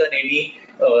not taken any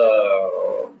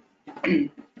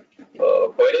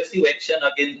coercive action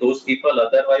against those people.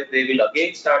 Otherwise, they will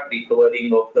again start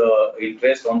recovering of the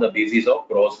interest on the basis of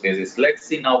gross basis. Let's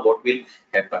see now what will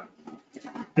happen.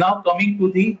 Now coming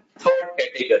to the third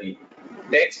category,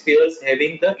 taxpayers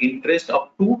having the interest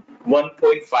up to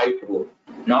 1.5 crore.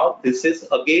 Now this is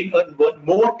again one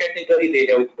more category they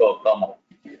have come out.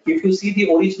 If you see the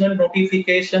original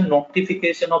notification of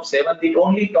 7th, it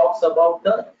only talks about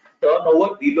the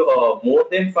turnover below more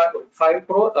than 5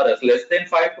 crore or less than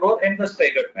 5 crore and the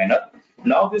staggered manner.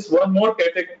 Now this one more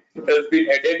category has been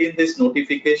added in this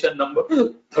notification number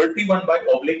 31 by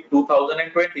oblique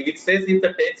 2020, which says if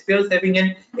the taxpayers having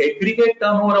an aggregate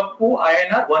turnover up to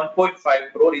INR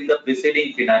 1.5 crore in the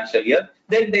preceding financial year,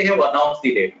 then they have announced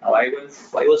the date. Now I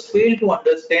was failed to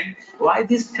understand why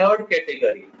this third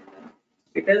category.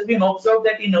 It has been observed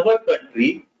that in our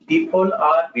country, people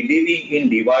are believing in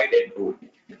divide and rule.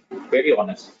 Very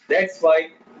honest. That's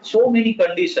why so many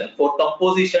conditions for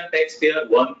composition taxpayer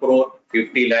 1 crore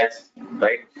 50 lakhs,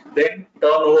 right? Then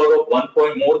turnover of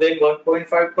more than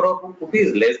 1.5 crore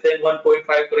rupees, less than 1.5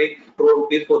 crore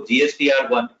rupees for GSTR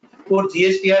 1. For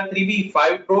GSTR 3B,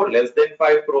 5 crore, less than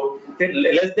 5 crore. Then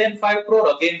less than 5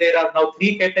 crore, again there are now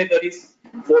three categories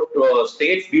for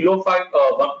states below 5,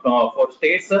 for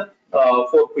states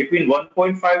for between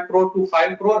 1.5 crore to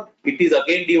 5 crore, it is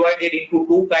again divided into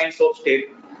two kinds of states.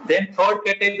 Then third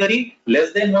category,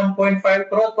 less than 1.5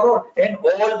 crore and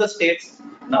all the states.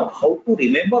 Now, how to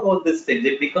remember all these things?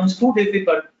 It becomes too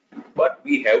difficult. But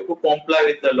we have to comply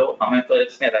with the law. हमें तो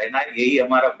इसमें रहना है, यही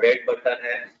हमारा bread butter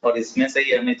है और इसमें से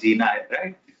ही हमें जीना है,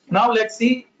 right? Now let's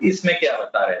see इसमें क्या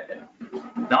बता रहे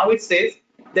हैं. Now it says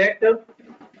that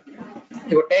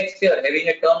your taxpayer having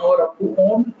a turnover up to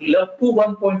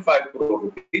 1.5 crore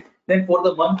rupees, Then for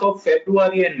the month of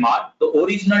February and March, the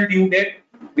original due date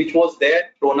which was there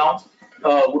pronounced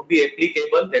would be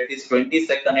applicable, that is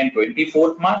 22nd and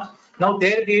 24th March. Now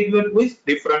their date was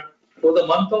different. For the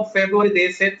month of February,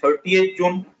 they said 30th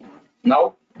June.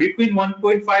 Now between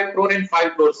 1.5 crore and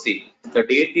 5 crore, see, the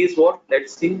date is what?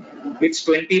 Let's see, it's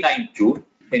 29th June,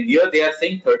 and here they are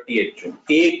saying 30th June.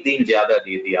 एक दिन ज़्यादा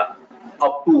दे दिया,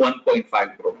 up to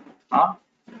 1.5 crore. हाँ?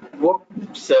 What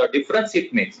difference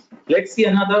it makes? Let's see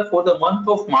another. For the month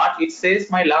of March, it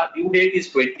says my last due date is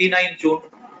 29th June,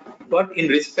 but in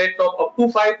respect of up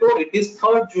to 5 crore, it is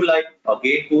 3rd July.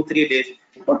 Again, 2-3 days.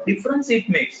 What difference it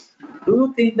makes? Do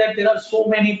you think that there are so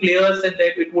many players and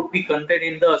that it would be contained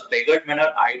in the staggered manner?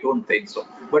 I don't think so.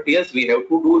 But yes, we have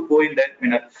to do it go in that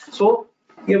manner. So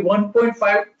ये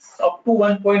 1.5 up to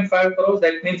 1.5 crore,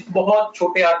 that means बहुत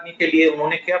छोटे आदमी के लिए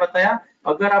उन्होंने क्या बताया,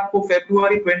 अगर आपको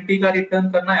February 20 का रिटर्न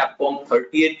करना है, आपको हम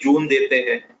 30th जून देते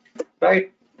हैं, राइट?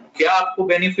 क्या आपको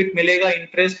बेनिफिट मिलेगा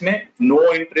इंटरेस्ट में?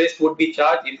 No interest would be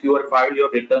charge if you are file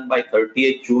your return bye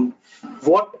 30th June.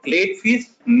 What late fees?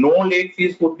 No late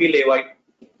fees would be levied.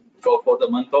 So for the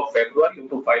month of February, you have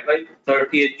to file by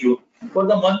 30th June. For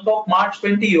the month of March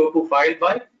 20, you have to file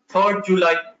by 3rd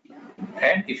July.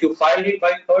 And if you file it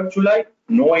by 3rd July,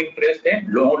 no interest and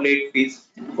no late fees.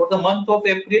 For the month of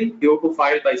April, you have to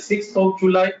file by 6th of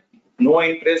July, no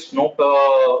interest, no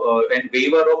and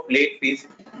waiver of late fees.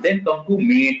 Then come to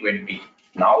May 20.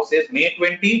 Now says May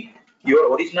 20, your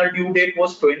original due date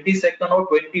was 22nd or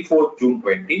 24th June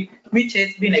 20, which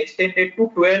has been extended to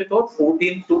 12th or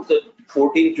 14th June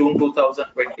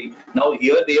 2020. Now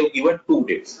here they have given 2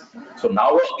 dates. So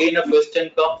now again a question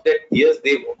comes that yes,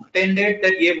 they extended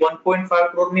that ये 1.5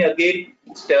 crore में again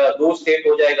दो state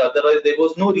हो जाएगा. Otherwise there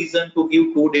was no reason to give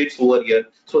 2 dates over here.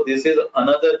 So this is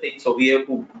another thing. So we have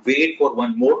to wait for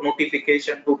one more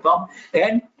notification to come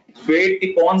and wait कि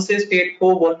कौन से state को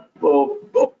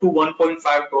up to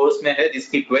 1.5 crores में है,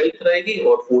 जिसकी 12th रहेगी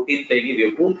और 14th रहेगी. We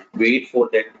have to wait for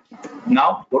that.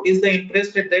 Now, what is the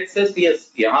interest rate? That says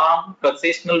yes, यहाँ हम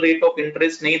concessional rate of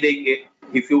interest नहीं देंगे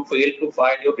if you fail to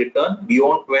file your return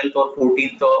beyond 12th or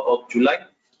 14th of July.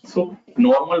 So,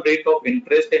 normal rate of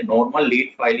interest and normal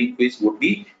late filing fees would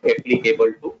be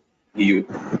applicable to you.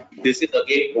 This is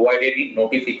again provided in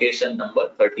notification number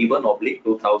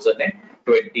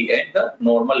 31/2020, and the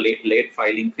normal late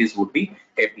filing fees would be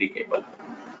applicable.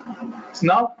 So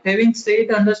now, having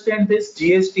said, understand this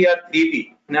GSTR 3B.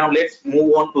 Now let's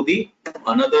move on to the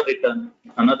another return.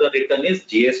 Another return is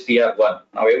GSTR 1.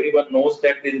 Now everyone knows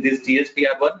that in this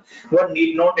GSTR 1, one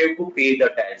need not have to pay the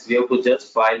tax. We have to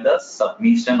just file the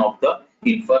submission of the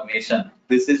information.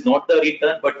 This is not the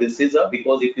return, but this is a,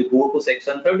 because if you go to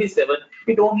section 37,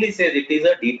 it only says it is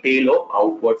a detail of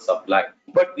outward supply.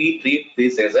 But we treat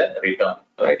this as a return.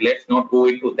 Right? Let's not go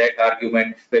into that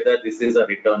argument whether this is a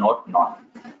return or not.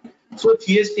 So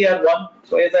GSTR 1,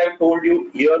 so as I have told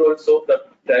you, here also the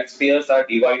taxpayers are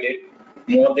divided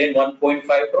more than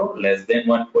 1.5 crore, less than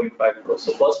 1.5 crore.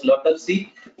 So first let us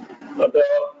see,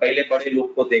 पहले बड़े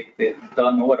लोग को देखते हैं,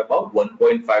 turnover about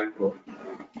 1.5 crore.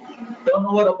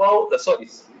 Turnover about, sorry,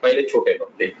 पहले छोटे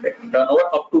लोग देखते हैं, turnover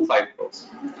up to 5 crores.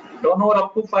 Turnover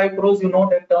up to 5 crores, you know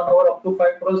that turnover up to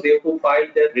 5 crores, they have to file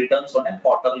their returns on a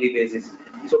quarterly basis.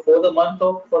 So for the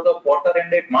quarter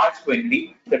ended March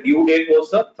 20, the due date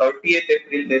was the 30th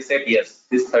April. They said yes,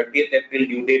 this 30th April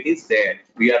due date is there.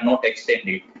 We are not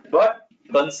extending. But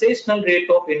concessional rate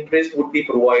of interest would be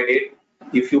provided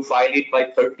if you file it by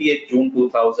 30th June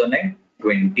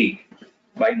 2020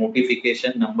 by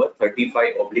notification number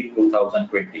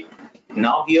 35/2020.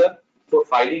 Now here, for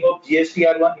filing of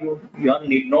GSTR1, you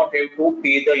need not have to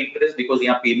pay the interest because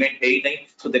यहाँ payment है ही नहीं,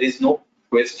 so there is no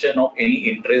question of any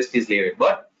interest is levied.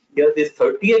 But here this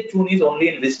 30th June is only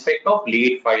in respect of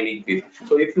late filing fee.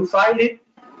 So if you file it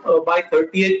by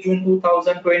 30th June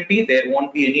 2020, there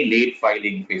won't be any late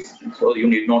filing fees. So you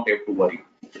need not have to worry.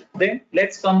 Then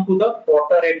let's come to the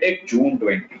quarter ended June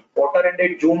 20. Quarter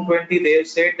ended June 20, they have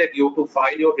said that you have to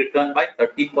file your return by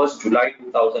 31st July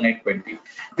 2020.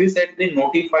 This has been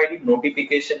notified in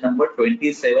notification number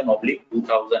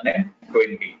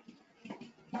 27/2020.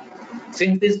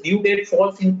 Since this due date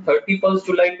falls in 31st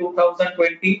July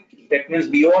 2020, that means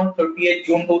beyond 30th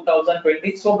June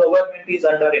 2020, so government is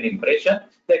under an impression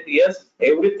that yes,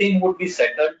 everything would be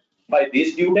settled by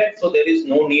this due date, so there is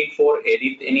no need for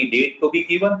any date to be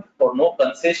given or no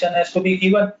concession has to be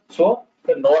given. So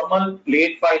the normal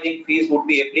late filing fees would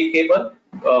be applicable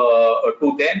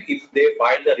to them if they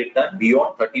file the return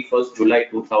beyond 31st July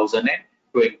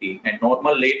 2020. And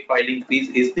normal late filing fees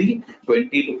is the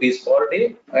 20 rupees per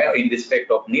day in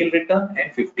respect of nil return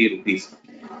and 50 rupees.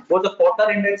 For the quarter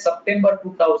ended September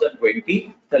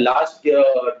 2020, the last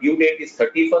due date is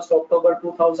 31st October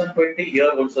 2020.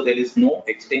 Here also there is no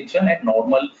extension and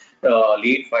normal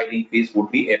late filing fees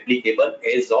would be applicable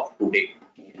as of today.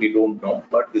 We don't know,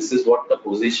 but this is what the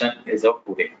position is of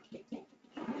today.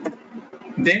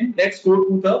 Then let's go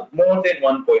to the more than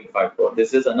 1.5 crore.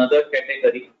 This is another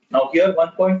category. Now here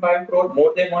 1.5 crore,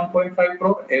 more than 1.5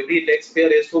 crore, every taxpayer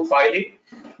has to file it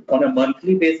on a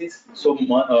monthly basis. So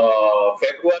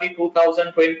February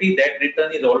 2020, that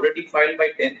return is already filed by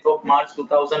 10th of March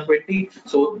 2020.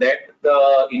 So that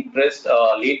the interest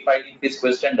late filing fees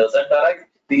question doesn't arise.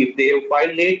 If they have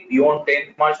filed late beyond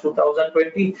 10th March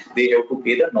 2020, they have to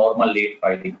pay the normal late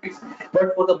filing fees.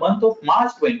 But for the month of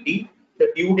March 20, the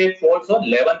due date falls on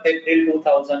 11th April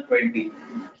 2020.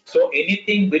 So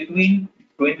anything between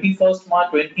 21st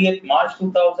March, 20th March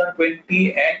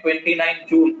 2020 and 29th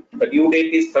June, the due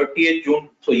date is 30th June.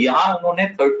 So यहाँ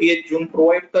उन्होंने 30th June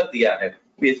provide कर दिया है,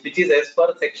 which is as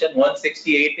per section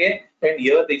 168A, and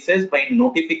here this says by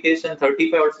notification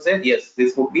 35 also says yes,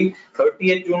 this would be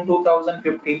 30th June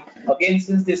 2050. Again,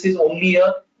 since this is only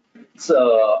a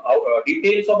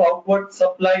details of outward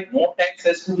supply, no tax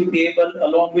has to be payable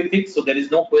along with it, so there is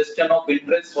no question of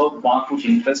interest, so वहाँ कुछ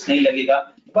interest नहीं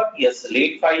लगेगा. But yes,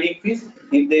 late filing fees,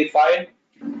 if they file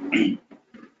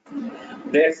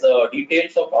there's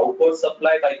details of outward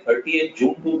supply by 30th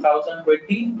June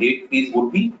 2020, late fees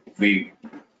would be waived.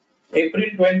 April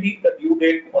 20, the due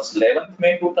date was 11th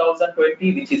May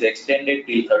 2020, which is extended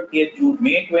till 30th June.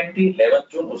 May 20, 11th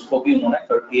June, उसको भी उन्होंने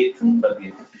 30th June कर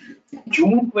दिया.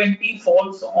 June 20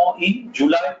 falls in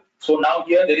July. So now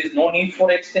here there is no need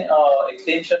for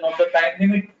extension of the time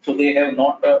limit. So they have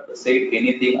not said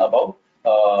anything about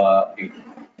it.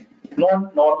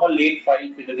 Non-normal late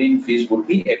filing fees would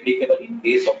be applicable in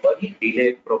case of a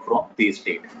delay from this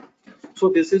date. So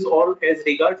this is all as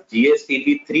regards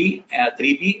GSTB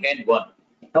 3B and 1.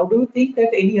 Now, do you think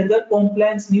that any other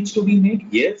compliance needs to be made?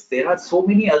 Yes, there are so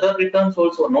many other returns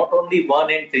also, not only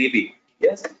 1 and 3B.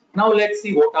 Yes. Now let's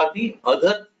see what are the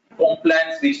other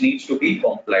compliance which needs to be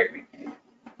complied with.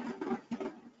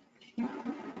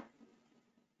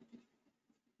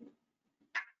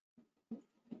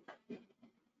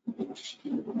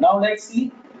 Now let's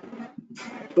see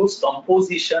those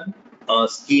composition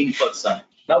scheme person.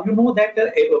 Now you know that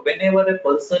whenever a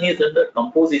person is under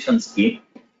composition scheme,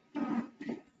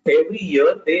 every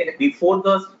year they before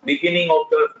the beginning of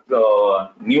the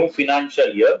new financial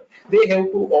year, they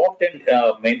have to opt and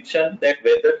mention that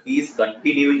whether he is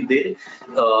continuing the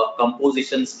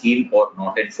composition scheme or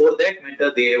not, and for that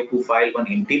matter they have to file one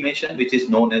intimation which is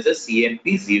known as a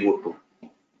CMP 02.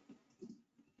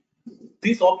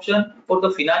 This option for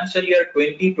the financial year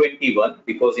 2021,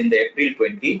 because in the April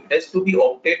 20 has to be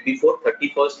opted before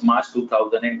 31st March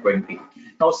 2020.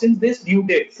 Now since this due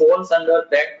date falls under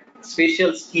that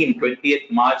special scheme 20th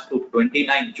March to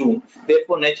 29th June,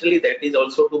 therefore naturally that is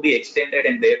also to be extended,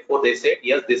 and therefore they said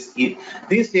yes, this scheme,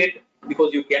 this date,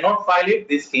 because you cannot file it,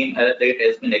 this scheme date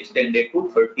has been extended to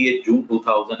 30th June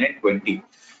 2020.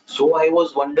 So I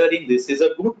was wondering, this is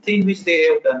a good thing which they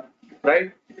have done,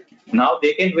 right? Now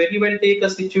they can very well take a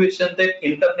situation that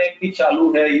internet bhi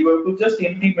chalu hai, you have to just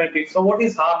implement it. So what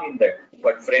is harm in that?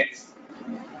 But friends,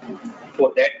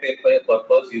 for that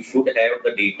purpose, you should have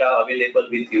the data available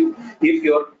with you. If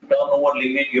your turnover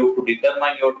limit, you have to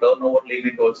determine your turnover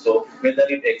limit also, whether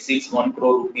it exceeds 1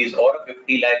 crore rupees or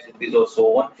 50 lakhs rupees or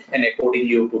so on, and accordingly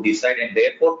you have to decide, and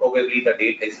therefore probably the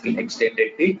date has been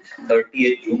extended till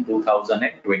 30th June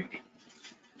 2020.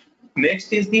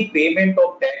 Next is the payment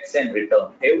of tax and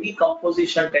return. Every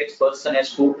composition tax person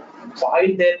has to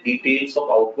file their details of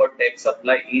outward tax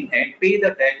supply in and pay the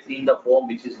tax in the form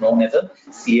which is known as a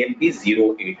CMP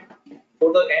 08.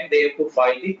 For the end, they have to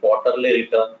file the quarterly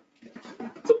return.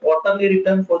 So quarterly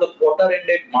return for the quarter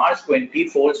ended March 20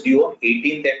 falls due on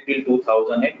 18th April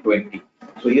 2020.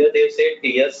 So here they said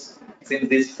yes, since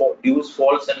this dues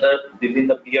falls under within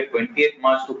the period 20th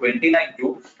March to 29th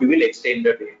June, we will extend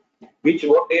the date.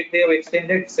 What date they have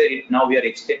extended? Say now we are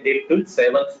extended till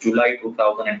 7th July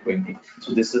 2020.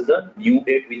 So this is the new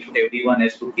date which everyone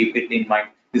has to keep it in mind.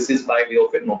 This is by way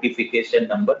of a notification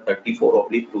number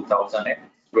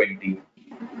 34/2020.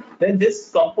 Then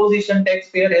this composition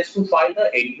taxpayer has to file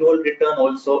the annual return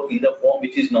also in the form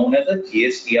which is known as a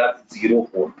GSTR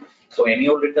 04. So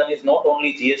annual return is not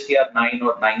only GSTR 9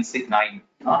 or 969.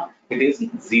 It is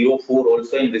 04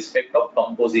 also in respect of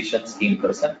composition scheme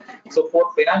person. So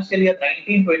for financial year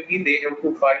 1920, they have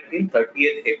to file till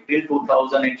 30th April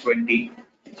 2020.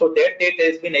 So that date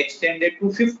has been extended to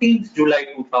 15th July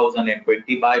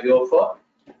 2020 by way of a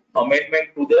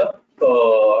amendment to the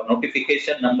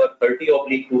notification number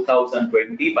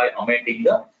 30/2020 by amending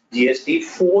the GST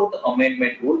fourth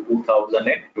amendment rule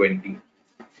 2020.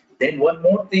 Then one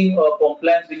more thing,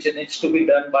 compliance which needs to be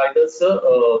done by this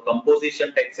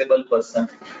composition taxable person.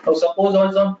 Now suppose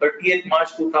also on 30th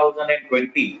March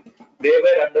 2020, they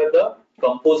were under the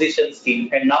composition scheme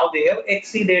and now they have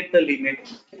exceeded the limit,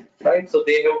 right? So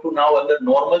they have to now under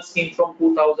normal scheme from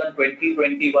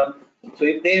 2020-21. So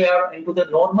if they are into the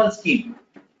normal scheme,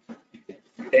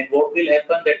 then what will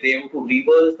happen that they have to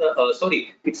reverse the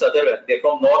sorry, it's other way. They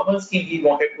from normal scheme he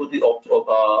wanted to the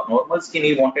normal scheme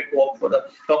he wanted to opt for the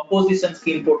composition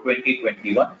scheme for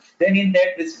 2021. Then in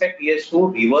that respect he has to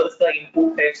reverse the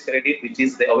input tax credit which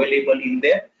is available in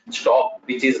their stock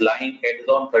which is lying as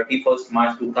on 31st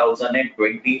March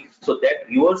 2020. So that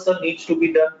reversal needs to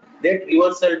be done. That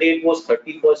reversal date was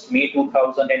 31st May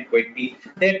 2020.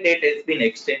 That date has been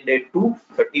extended to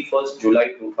 31st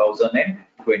July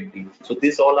 2020. So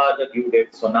these all are the due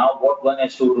dates. So now what one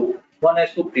has to do? One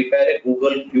has to prepare a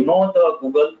Google, you know the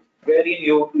Google wherein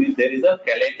there is a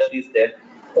calendar is there.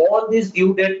 All this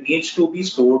due date needs to be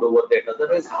stored over there.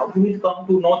 Otherwise, how do we come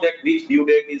to know that which due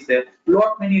date is there?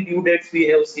 Lot many due dates we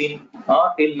have seen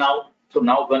till now. So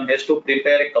now one has to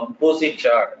prepare a composite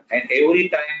chart, and every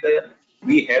time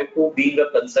we have to, being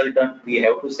a consultant, we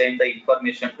have to send the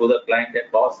information to the client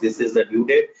that boss, this is the due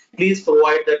date. Please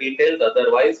provide the details.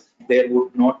 Otherwise, there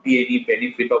would not be any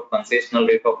benefit of concessional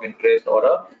rate of interest or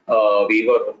a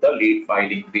waiver of the late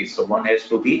filing fees. So one has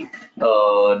to be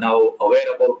now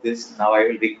aware about this. Now I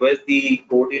will request the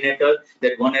coordinator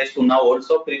that one has to now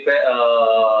also prepare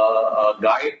a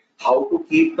guide how to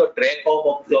keep the track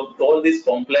of all this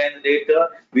compliance data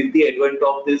with the advent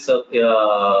of this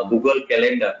Google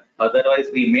Calendar. Otherwise,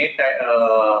 we may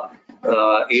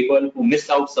able to miss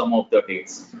out some of the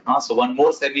dates. So one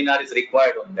more seminar is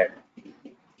required on that.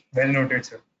 Well noted,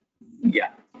 sir. Yeah.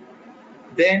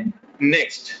 Then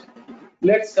next,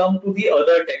 let's come to the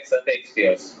other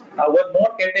taxpayers. Now, one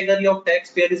more category of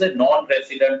taxpayer is a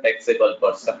non-resident taxable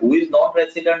person. Who is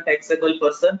non-resident taxable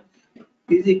person?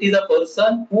 It is a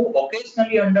person who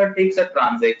occasionally undertakes a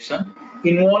transaction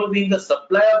involving the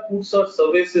supply of goods or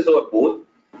services or both,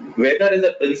 whether as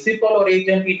a principal or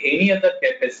agent in any other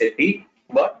capacity,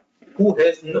 but who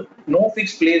has no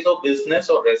fixed place of business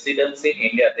or residence in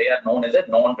India. They are known as a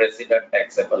non-resident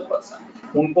taxable person.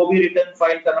 उनको भी return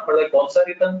file करना पड़ता है. कौन सा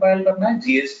return file करना है?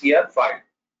 GSTR file.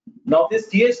 Now this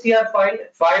GSTR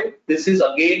file, this is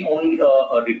again only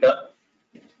a return.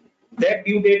 That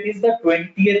due date is the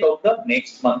 20th of the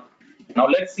next month. Now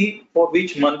let's see for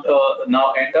which month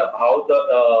now and how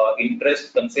the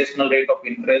interest, concessional rate of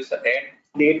interest and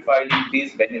late filing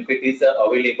fees benefit is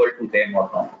available to them or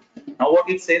not. Now what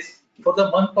it says, for the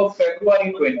month of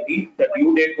February 20, the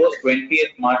due date was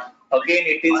 20th March. Again,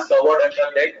 it is covered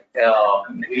under that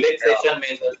relaxation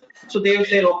measures. So they will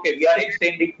say, okay, we are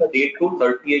extending the date to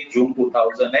 30th June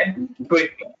 2020.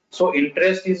 So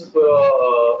interest is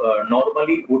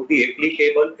normally would be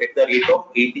applicable at the rate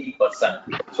of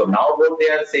 18%. So now what they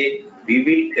are saying,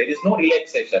 there is no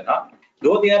relaxation.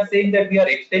 Though they are saying that we are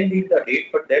extending the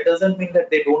date, but that doesn't mean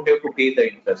that they don't have to pay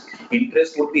the interest.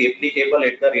 Interest would be applicable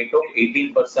at the rate of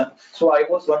 18%. So I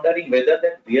was wondering whether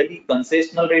that really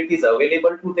concessional rate is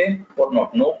available to them or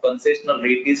not. No, concessional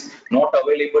rate is not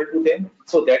available to them.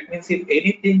 So that means if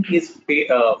anything is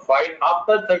filed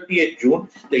after 30th June,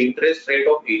 the interest rate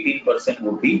of 18%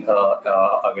 would be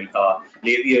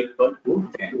leviable to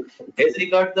them. As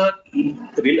regards the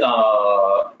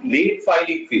late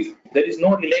filing fees, there is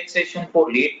no relaxation for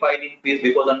late filing fees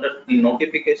because under the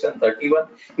notification 31,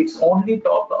 it's only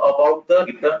talk about the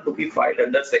return to be filed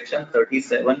under section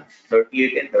 37,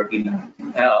 38 and 39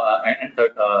 and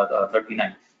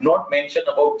 39. Not mentioned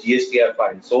about GSTR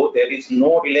file. So there is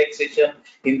no relaxation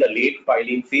in the late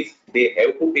filing fees. They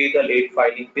have to pay the late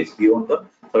filing fees beyond the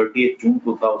 30th June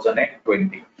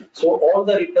 2020. So all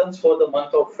the returns for the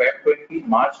month of Feb 20,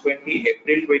 March 20,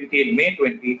 April 20 and May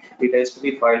 20, it has to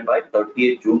be filed by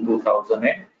 30th June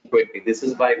 2020. This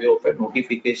is by way of a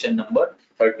notification number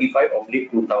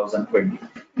 35/2020.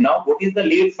 Now what is the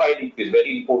late filing fees?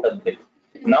 Very important thing.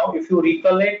 Now if you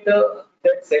recollect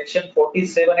that section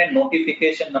 47 and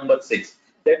notification number 6,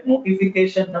 that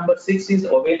notification number 6 is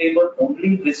available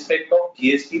only in respect of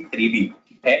GST 3B.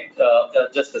 And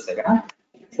just a second.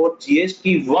 For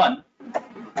GST 1,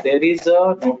 there is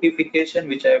a notification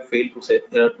which I have failed to say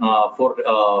for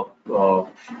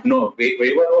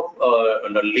waiver of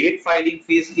late filing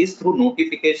fees is through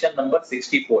notification number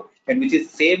 64, and which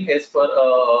is same as for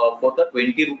the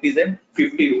 20 rupees and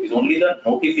 50 rupees. Only the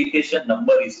notification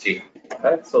number is changed.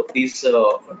 Right? So please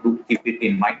do keep it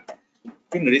in mind.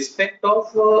 In respect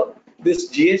of this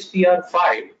GSTR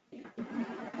 5,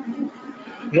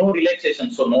 no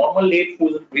relaxation. So normal late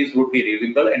fees would be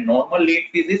reasonable, and normal late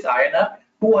fees is INR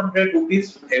 200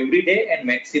 rupees every day and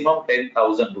maximum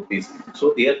 10,000 rupees.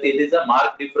 So there is a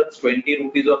marked difference, 20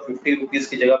 rupees or 50 rupees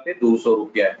की जगह पे 200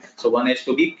 रुपया है. So one has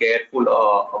to be careful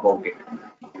about it.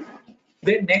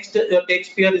 Then next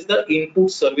taxpayer is the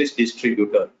input service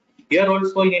distributor. Here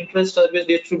also in interest service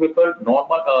distributor,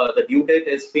 normal the due date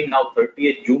has been now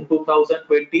 30th June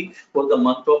 2020 for the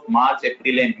month of March,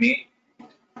 April and May.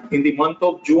 In the month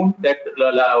of June, that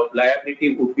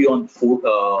liability would be on foot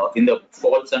in the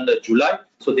falls under July,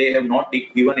 so they have not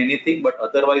given anything. But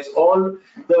otherwise, all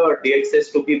the dates has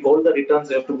to be, all the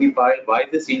returns have to be filed by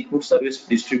this input service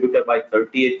distributor by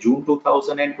 30th June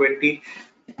 2020.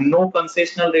 No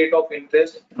concessional rate of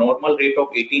interest, normal rate of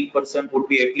 18% would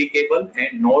be applicable,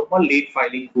 and normal late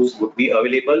filing fees would be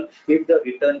available if the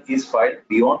return is filed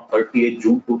beyond 30th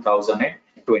June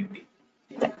 2020.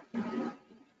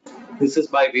 This is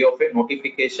by way of a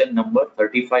notification number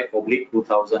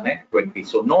 35/2020.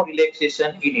 So no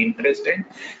relaxation in interest and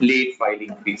late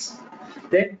filing fees.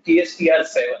 Then GSTR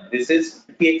 7. This is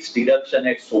tax deduction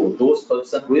at source. Those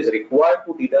person who is required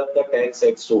to deduct the tax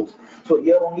at source. So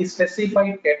here only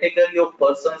specified category of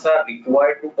persons are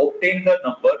required to obtain the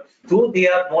number, though they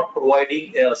are not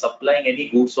providing, supplying any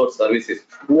goods or services.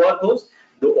 Who are those?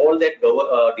 All that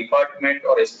department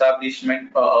or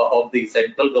establishment of the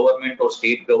central government or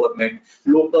state government,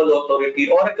 local authority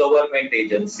or a government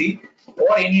agency,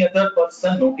 or any other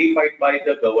person notified by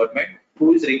the government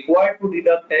who is required to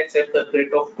deduct tax at the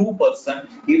rate of 2%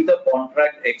 if the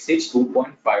contract exceeds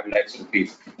 2.5 lakhs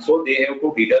rupees. So they have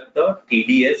to deduct the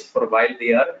TDS for while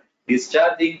they are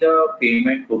discharging the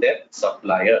payment to their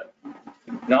supplier.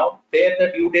 Now, there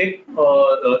the due date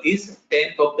is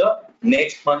 10th of the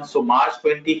next month. So March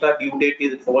 20 ka due date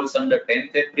is falls under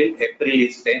 10th April, April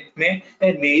is 10th May,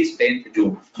 and May is 10th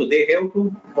June. So they have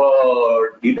to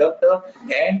deduct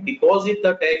and deposit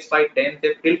the tax by 10th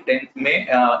April, 10th May,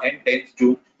 and 10th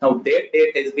June. Now that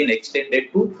date has been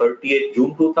extended to 30th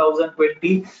June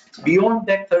 2020. Beyond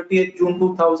that 30th June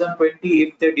 2020,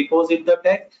 if they deposit the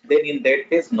tax, then in that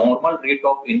case, normal rate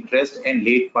of interest and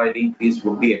late filing fees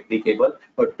would be applicable.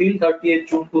 But till 30th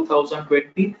June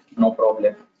 2020, no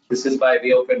problem. This is by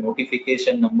way of a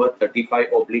notification number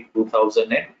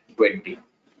 35/2020.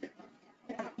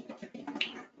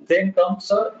 Then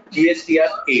comes a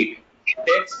GSTR 8,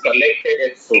 tax collected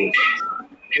at source.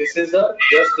 This is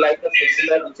just like a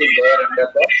similar which is there under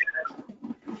the.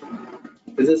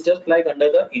 This is just like under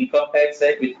the Income Tax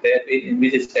Act, which there in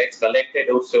which is tax collected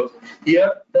also.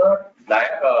 Here the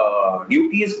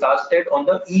duty is casted on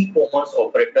the e-commerce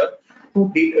operator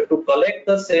to collect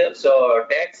the sales,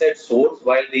 tax at source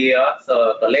while they are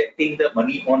collecting the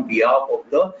money on behalf of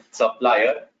the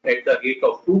supplier at the rate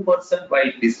of 2%.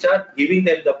 While giving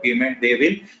them the payment, they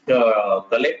will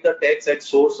collect the tax at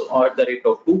source or at the rate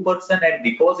of 2% and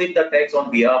deposit the tax on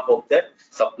behalf of that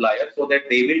supplier, so that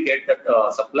they will get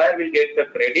the supplier will get the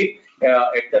credit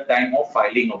at the time of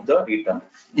filing of the return.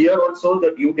 Here also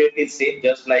the due date is same,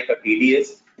 just like a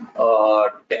TDS.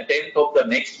 10th of the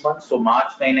next month, so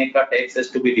March महीने का tax has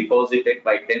to be deposited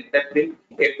by 10th April,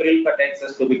 April का tax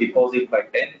has to be deposited by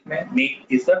 10th May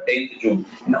is the 10th June,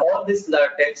 and all this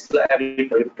tax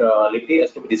liability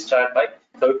has to be discharged by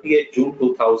 30th June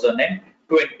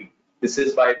 2020. This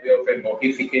is by way of a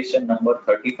notification number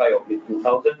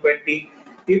 35/2020.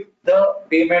 If the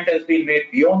payment has been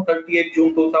made beyond 30th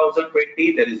June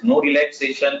 2020, there is no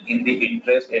relaxation in the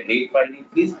interest and late filing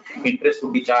fees. Interest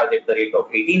will be charged at the rate of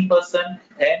 18%,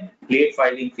 and late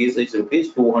filing fees is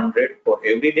rupees 200 for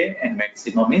every day, and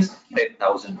maximum is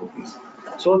 10,000 rupees.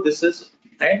 So this is,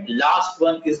 and last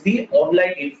one is the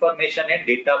online information and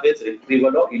database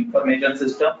retrieval of information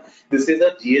system. This is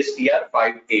a GSTR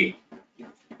 5A.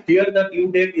 Here the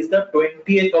due date is the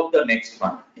 20th of the next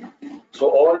month. So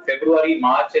all February,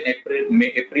 March and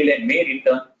April and May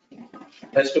return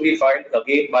has to be filed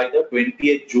again by the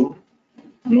 20th June.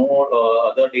 No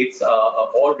other dates,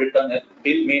 all return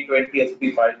till May 20 has to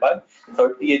be filed by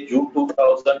 30th June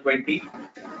 2020.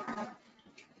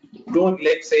 No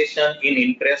relaxation in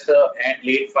interest and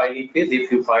late filing fees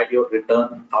if you file your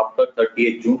return after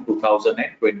 30th June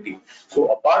 2020.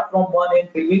 So apart from 1 and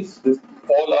 3 weeks, this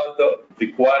all are the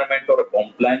requirement or a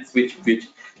compliance which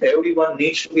everyone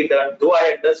needs to be done. Though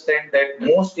I understand that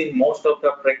most of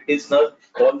the practitioners,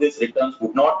 all these returns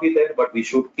would not be there, but we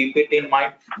should keep it in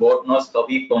mind. God knows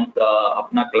कभी कौन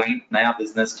अपना client नया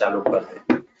business चालू कर दे.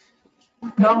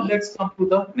 Now let's come to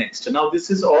the next. Now this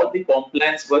is all the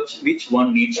compliance which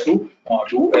one needs to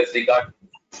do as regard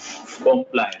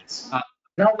compliance.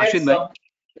 Now let's Ashit bhai.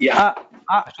 yeah.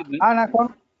 Ashit bhai.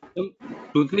 So,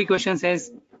 2-3 questions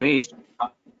has raised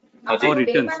Ajay, for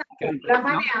returns. Can you try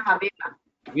now?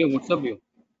 We have WhatsApp you.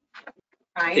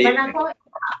 एक minute.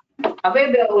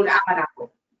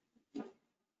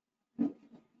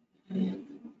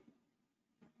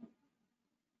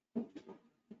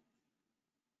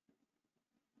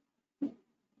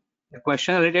 The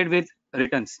question related with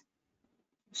returns.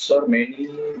 Sir, many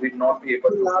will not be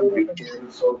able to do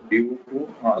details of due to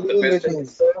the question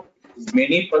is,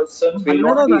 many persons will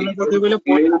not be able to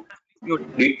give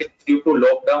Mute. details due to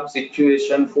lockdown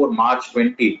situation for March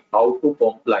 20. How to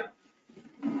comply?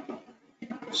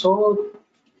 So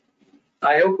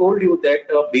I have told you that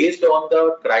based on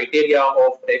the criteria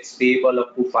of tax payable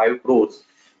up to 5 crores,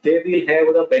 they will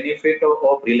have the benefit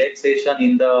of relaxation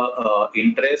in the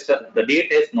interest. The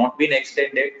date has not been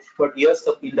extended, but yes,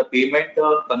 in the payment,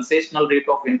 concessional rate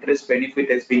of interest benefit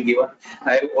has been given.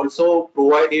 I have also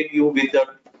provided you with the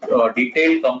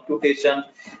detailed computation,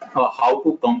 how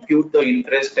to compute the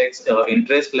interest tax,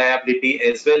 interest liability,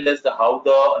 as well as the how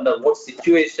the under what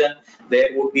situation there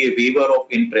would be a waiver of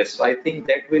interest. So I think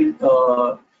that will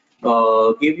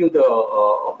give you the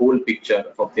whole picture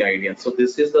of the idea. So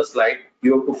this is the slide.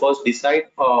 You have to first decide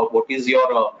what is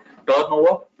your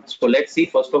turnover. So let's see,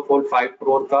 first of all, 5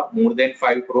 crore ka, more than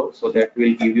 5 crore. So that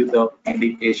will give you the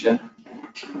indication.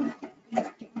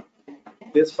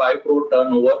 This 5 crore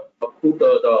turnover up to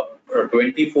the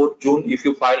 24th June, if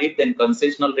you file it, then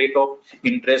concessional rate of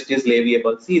interest is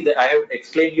leviable. See, I have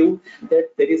explained you that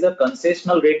there is a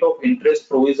concessional rate of interest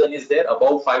provision is there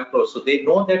above 5 crores. So they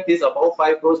know that this above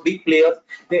 5 crores, big players,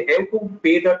 they have to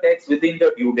pay the tax within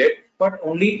the due date, but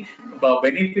only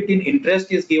benefit in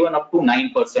interest is given up to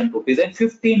 9% rupees, and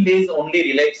 15 days only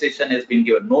relaxation has been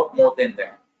given, not more than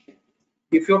that.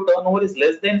 If your turnover is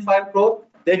less than 5 crore,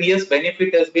 then yes,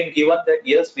 benefit has been given that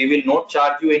yes, we will not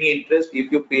charge you any interest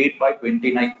if you pay it by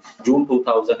 29 June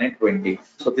 2020.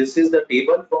 So this is the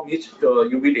table from which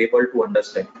you will able to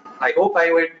understand. I hope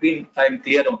I'm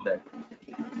clear on that.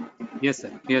 Yes,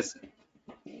 sir. Yes, sir.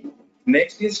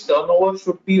 Next is turnover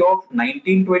should be of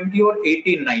 1920 or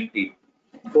 1890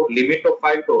 for limit of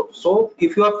 5 crores. So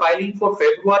if you are filing for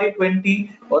February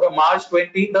 20 or a March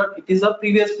 20, that it is a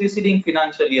previous preceding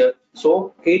financial year.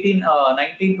 So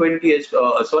 1920 is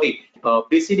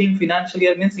preceding financial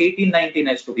year means 1819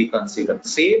 has to be considered.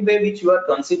 Same way which you are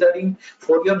considering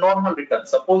for your normal return.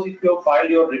 Suppose if you have filed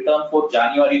your return for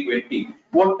January 20,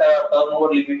 what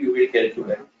turnover limit you will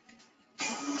calculate?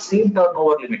 Same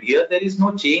turnover limit. Here there is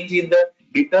no change in the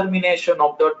determination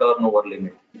of the turnover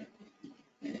limit.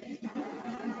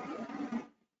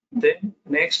 Then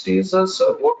next is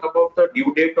what about the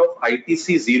due date of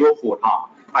ITC 04?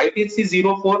 ITC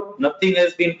 04, nothing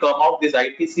has been come out. This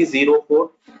ITC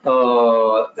 04,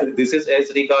 this is as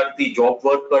regard the job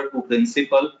worker to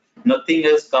principal. Nothing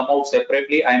has come out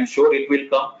separately. I am sure it will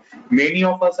come. Many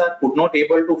of us could not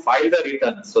able to file the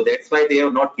return, so that's why they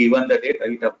have not given the date.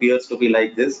 It appears to be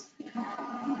like this.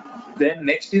 Then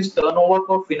next is turnover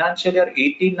for financial year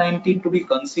 18-19 to be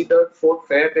considered for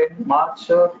Feb and March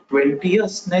 20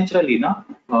 years naturally, na?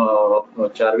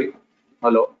 Charvik,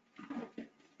 hello.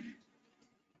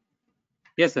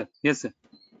 Yes, sir. Yes, sir.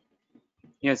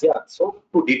 Yes. Yeah, so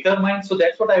to determine, so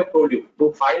that's what I have told you.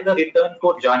 To file the return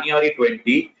for January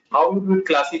 20, how you will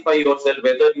classify yourself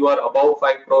whether you are above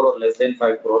 5 crore or less than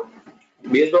 5 crore?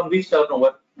 Based on which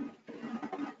turnover?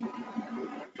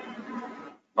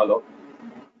 Hello.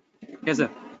 Yes, sir.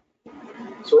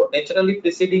 So naturally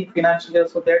preceding financial year,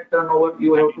 so that turnover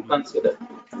you have to consider,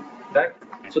 right?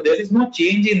 So there is no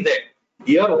change in that.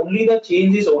 Here only the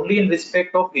change is only in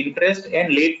respect of interest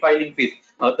and late filing fees.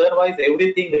 Otherwise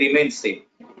everything remains same.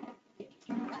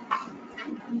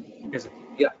 Yes, sir.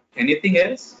 Yeah. Anything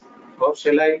else, or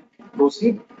shall I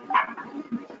proceed?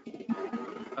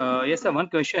 Yes, sir. One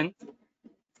question.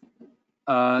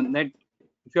 That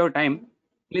if you have time,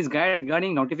 please guide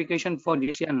regarding notification for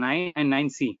GST 9 and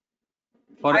 9C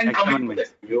for I am action coming to that.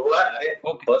 amendments.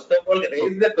 Okay. First of all, raise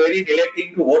Okay. the query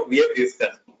relating to what we have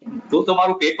discussed. તું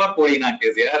તમારું paper ફોડી નાખે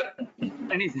છે યાર.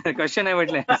 Any question I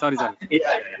would like. Sorry, sorry.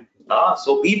 Yeah. So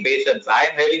be patient. I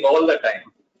am having all the time.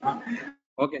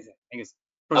 Okay, sir. Thank you, sir.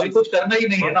 अभी Proceed, कुछ sir. करना ही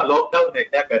नहीं है ना, लॉकडाउन है,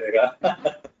 क्या करेगा?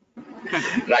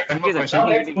 Right. One Okay, more sir. question. Now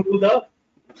let's Continue. go to the.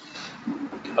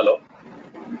 Hello.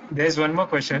 There's one more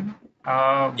question.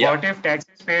 Yeah. What if tax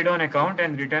is paid on account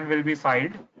and return will be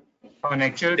filed on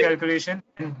actual calculation?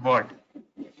 And what?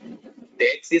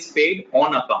 Tax is paid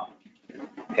on account.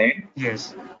 And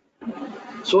Yes.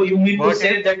 so you mean to What say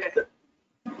if that.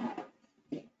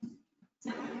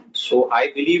 So I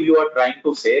believe you are trying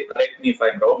to say, correct me if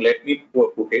I'm wrong, let me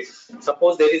put it.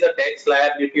 Suppose there is a tax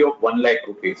liability of 1 lakh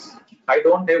rupees. I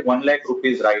don't have 1 lakh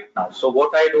rupees right now. So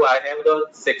what I do, I have the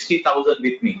 60,000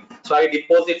 with me. So I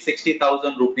deposit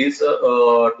 60,000 rupees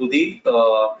to the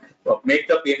make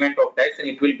the payment of tax, and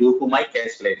it will go to my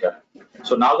cash ledger.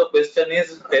 So now the question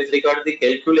is as regards the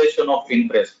calculation of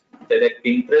interest. That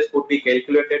interest would be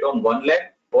calculated on 1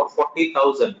 lakh or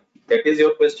 40,000. That is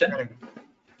your question? Correct.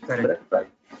 Correct. Right.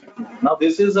 Now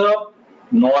this is a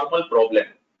normal problem.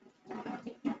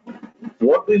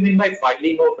 What do you mean by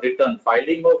filing of return?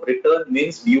 Filing of return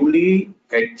means duly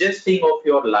adjusting of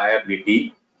your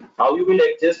liability. How you will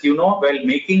adjust? While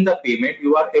making the payment,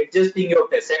 you are adjusting your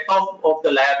set off of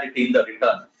the liability in the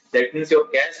return. That means your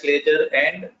cash ledger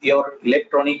and your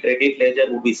electronic credit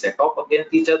ledger will be set off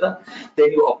against each other.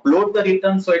 Then you upload the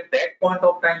return. So at that point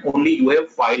of time, only you have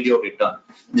filed your return.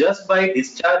 Just by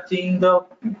discharging the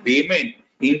payment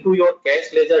into your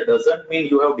cash ledger doesn't mean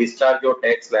you have discharged your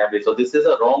tax liability. So this is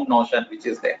a wrong notion which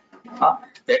is there.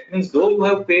 That means though you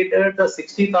have paid the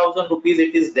 60,000 rupees,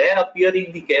 it is there appearing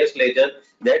in the cash ledger.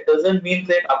 That doesn't mean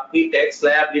that आपकी tax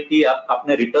liability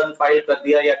आपने return file कर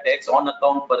दिया या tax on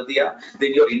account कर दिया,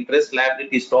 then your interest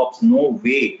liability stops. No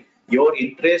way. Your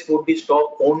interest would be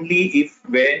stopped only if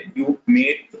when you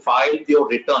filed your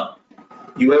return.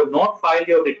 You have not filed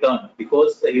your return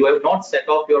because you have not set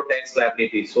off your tax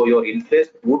liability. So your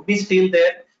interest would be still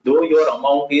there, though your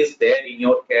amount is there in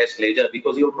your cash ledger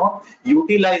because you have not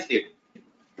utilized it.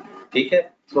 Okay?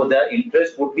 So the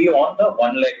interest would be on the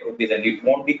 1 lakh rupees and it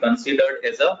won't be considered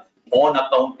as a on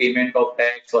account payment of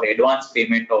tax or advance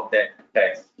payment of that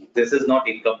tax. This is not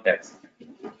income tax.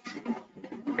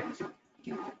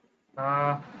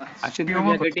 Ashit, we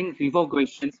are getting 3-4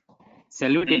 questions.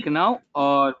 Shall we take now,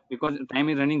 or because time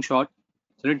is running short,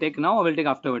 shall we take now or we'll take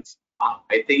afterwards?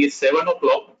 I think it's 7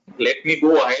 o'clock. Let me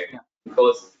go ahead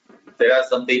because there are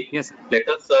something. Yes. Let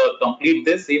us complete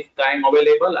this. If time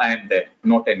available, I am there.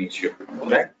 Not an issue.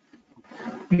 Right?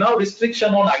 Now,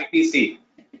 restriction on ITC.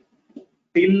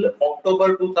 Till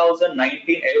October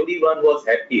 2019, everyone was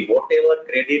happy. Whatever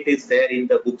credit is there in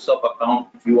the books of account,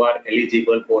 you are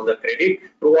eligible for the credit,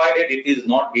 provided it is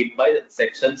not hit by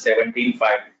Section 17.5.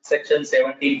 Section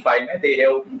 17.5, they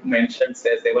have mentioned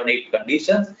 7-8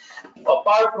 conditions.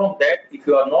 Apart from that, if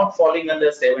you are not falling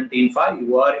under 17.5,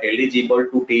 you are eligible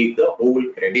to take the whole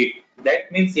credit.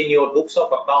 That means in your books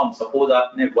of account, suppose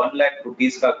आपने 1 lakh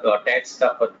rupees का tax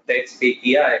pay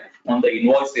किया है on the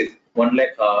invoices, 1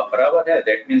 lakh बराबर है.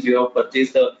 That means you have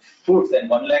purchased the goods and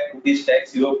 1 lakh rupees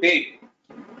tax you have paid.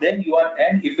 Then you are,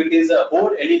 and if it is a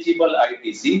whole eligible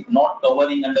ITC not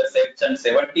covering under Section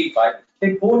 75,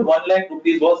 the whole 1 lakh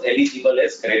rupees was eligible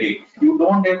as credit. You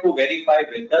don't have to verify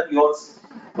whether your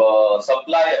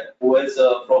supplier who has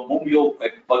from whom you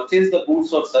purchased the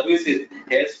goods or services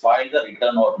has filed the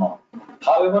return or not.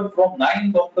 However, from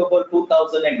 9th October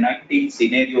 2019,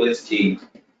 scenario has changed.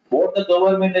 What the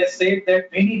government has said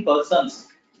that many persons,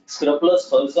 scrupulous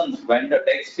persons, when the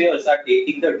taxpayers are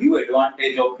taking the due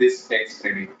advantage of this tax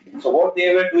credit. So what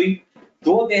they were doing,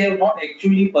 though they have not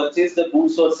actually purchased the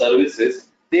goods or services,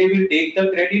 they will take the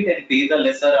credit and pay the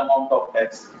lesser amount of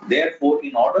tax. Therefore,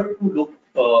 in order to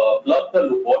plug the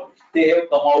loophole, they have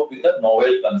come out with a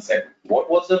novel concept. What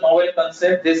was the novel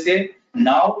concept? They say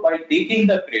now by taking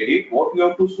the credit, what you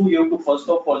have to do, you have to first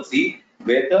of all see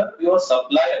whether your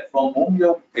supplier from whom you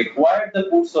have acquired the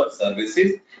goods or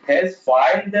services has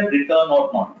filed the return or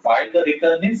not. Filed the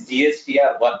return means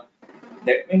GSTR 1.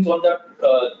 That means on the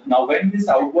now when this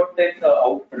outward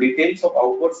details of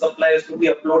outward supply is to be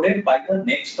uploaded by the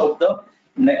next of the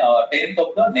 10th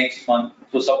of the next month.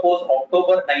 So suppose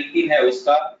October 19 है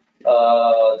उसका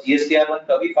GSTR 1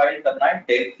 कभी file करना है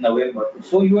 10th November.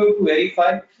 So you have to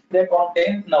verify that on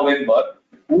 10th November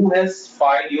who has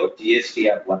filed your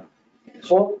GSTR 1.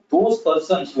 So those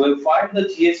persons who have filed the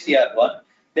GSTR 1,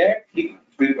 that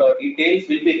details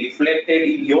will be reflected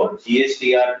in your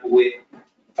GSTR 2.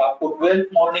 आपको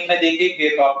 12th morning में देखेंगे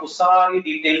तो आपको सारी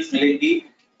details मिलेंगी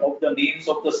of the names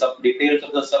of the details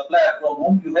of the supplier from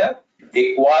whom you have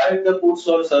acquired the goods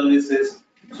or services.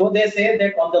 So they say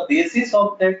that on the basis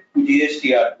of that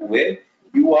GSTR 2,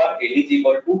 you are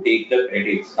eligible to take the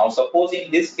credits. Now suppose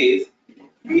in this case,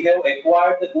 we have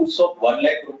acquired the goods of 1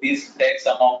 lakh rupees tax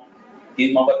amount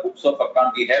in our books of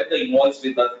account. We have the invoice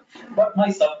with us, but my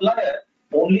supplier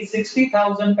only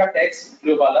 60,000 ka tax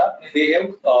wala, they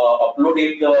have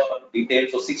uploaded the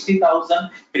details. So 60,000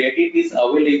 credit is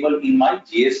available in my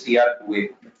GSTR 2.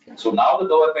 So now the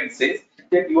government says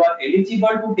that you are eligible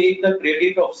to take the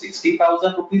credit of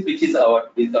 60,000 rupees, which is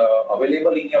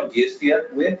available in your GSTR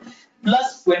 2,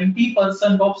 plus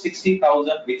 20% of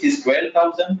 60,000, which is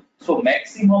 12,000. So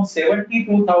maximum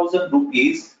 72,000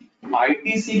 rupees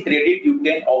ITC credit, you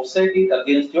can offset it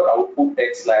against your output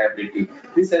tax liability.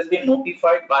 This has been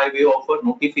notified by way of a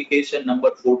notification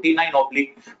number 49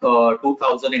 oblique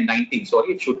 2019.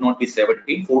 Sorry, it should not be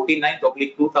 17. 49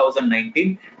 oblique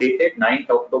 2019, dated 9th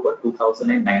October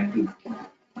 2019.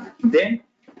 Then,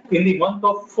 in the month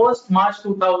of 1st March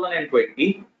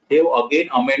 2020, they have again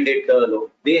amended the law.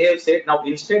 They have said now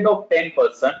instead of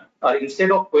 10% or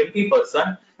instead of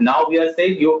 20%, now we are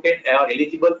saying you are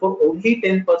eligible for only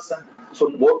 10%. So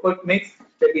what makes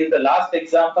that in the last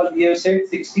example we have said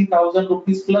 60,000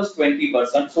 rupees plus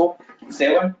 20%. So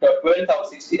 60,000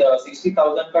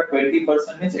 for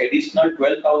 20% means additional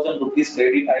 12,000 rupees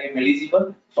credit I am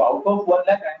eligible. So out of 1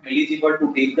 lakh I am eligible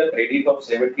to take the credit of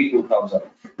 72,000.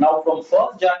 Now from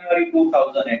 1st January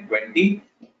 2020,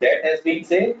 that has been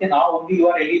said that now only you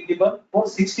are eligible for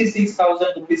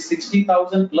 66,000 rupees,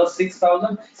 60,000 plus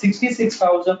 6,000,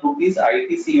 66,000 rupees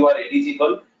ITC you are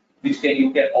eligible, which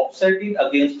you can offset it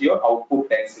against your output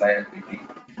tax liability.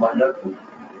 Wonderful.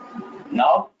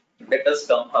 Now let us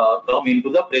come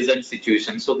into the present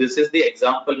situation. So this is the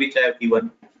example which I have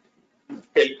given.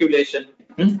 Calculation.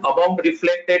 Amount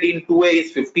reflected in 2A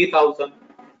is 50,000.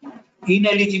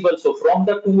 Ineligible. So from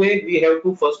the 2A, we have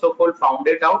to first of all found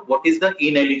it out what is the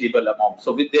ineligible amount.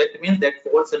 So with that means that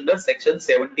falls under section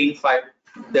 17(5).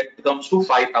 That comes to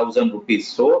 5,000 rupees.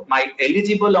 So my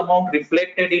eligible amount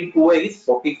reflected in 2A is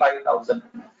 45,000.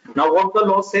 Now what the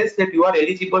law says that you are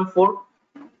eligible for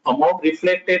amount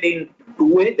reflected in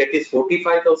 2A, that is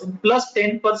 45,000 plus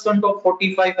 10% of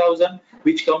 45,000,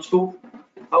 which comes to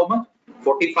how much?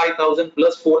 45,000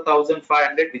 plus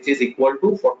 4,500, which is equal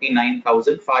to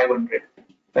 49,500,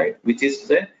 right? Which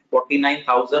is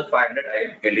 49,500 I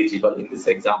am eligible in this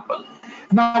example.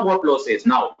 Now what law says?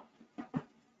 Now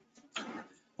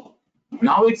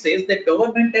it says that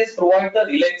government has provided the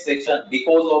relaxation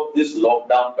because of this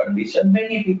lockdown condition.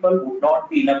 Many people would not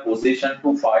be in a position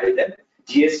to file their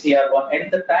GSTR1,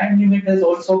 and the time limit has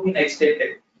also been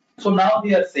extended. So now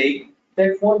they are saying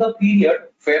that for the period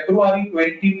February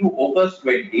 20 to August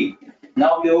 20,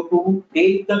 now you have to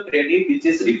take the credit which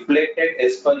is reflected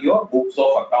as per your books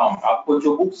of account. आपको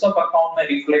जो books of account में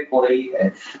reflect हो रही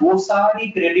है, वो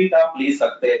सारी credit आप ले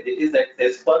सकते हैं. That is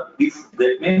as per if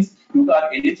that means you are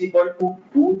eligible to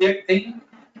do that thing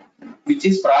which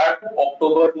is prior to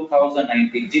October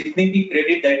 2019. जितनी भी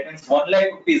credit, that means 1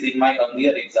 lakh rupees in my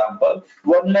earlier example,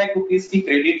 1 lakh rupees की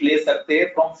credit ले सकते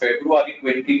हैं from February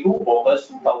 20 to August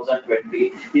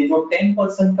 2020. ये जो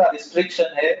 10% का restriction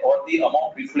है और the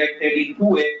amount reflected in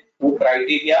 2A, वो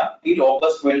criteria till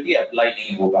August 20 apply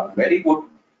नहीं होगा.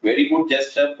 Very good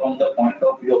gesture from the point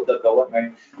of view of the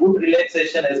government. Good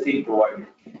relaxation has been provided.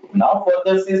 Now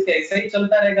further says कि ऐसा ही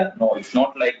चलता रहेगा? No, it's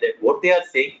not like that. What they are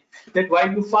saying that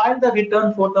while you file the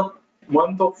return for the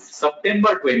month of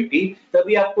September 20,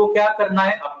 तभी आपको क्या करना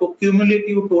है? आपको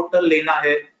cumulative total लेना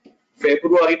है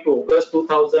February to August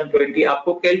 2020.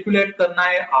 आपको कैलकुलेट करना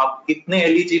है आप कितने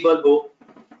एलिजिबल हो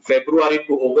February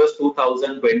to August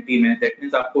 2020 में. That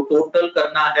means आपको टोटल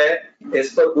करना है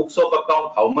as per books of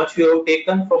account how much you have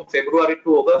taken from February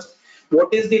to August.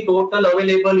 What is the total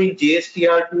available in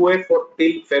GSTR2A for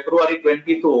till February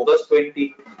 20 to August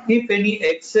 20? If any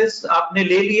excess आपने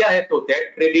ले लिया है तो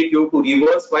that credit you to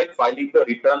reverse while filing the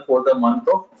return for the month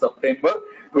of September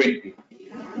 20.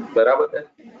 बराबर है?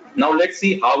 Now let's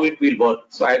see how it will work.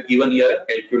 So I have given here a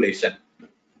calculation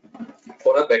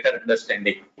for a better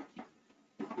understanding.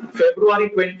 February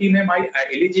 20 में my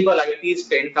eligible IT is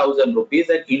 10,000 rupees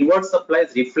and inward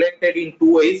supplies reflected in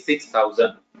 2A is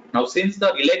 6,000. Now since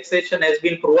the relaxation has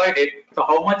been provided, so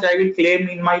how much I will claim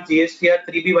in my GSTR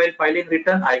 3B while filing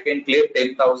return? I can claim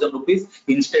 10,000 rupees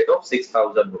instead of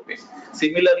 6,000 rupees.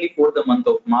 Similarly for the month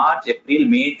of March, April,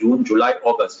 May, June, July,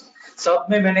 August. सब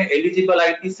में मैंने eligible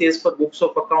IT as per books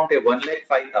of account है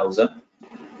 1,05,000.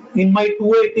 In my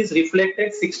 2A it is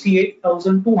reflected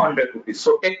 68,200 rupees.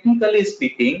 So technically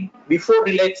speaking, before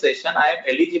relaxation, I am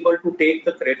eligible to take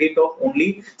the credit of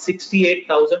only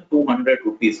 68,200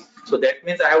 rupees. So that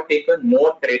means I have taken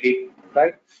more credit,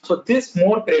 right? So this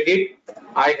more credit,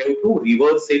 I have to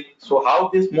reverse it. So how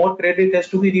this more credit has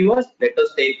to be reversed? Let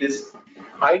us take this.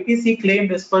 ITC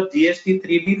claimed as per GST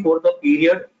 3B for the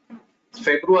period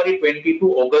February 20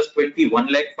 to August 20,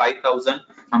 1,05,000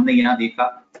 हमने यहाँ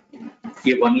देखा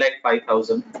ये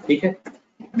 1,05,000 ठीक है.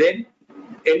 Then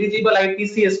eligible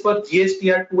ITC as per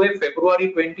GSTR2A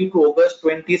February 20 to August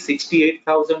 20,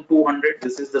 68,200.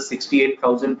 This is the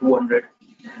 68,200.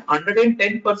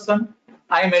 110%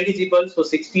 I am eligible, so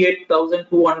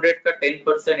 68,200 का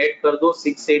 10% add कर दो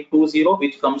 6820,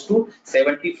 which comes to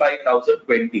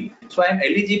 75,020. So I am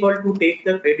eligible to take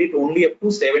the credit only up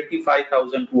to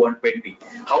 75,220.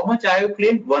 How much I have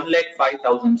claimed?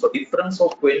 1,05,000. So difference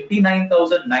of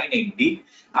 29,980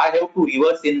 I have to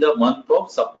reverse in the month of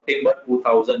September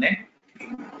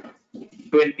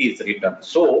 2020 is return.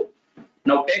 So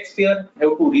now taxpayer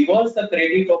have to reverse the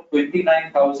credit of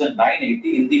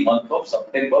 29,980 in the month of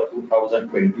September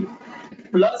 2020.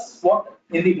 Plus what?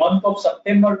 In the month of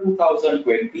September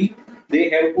 2020, they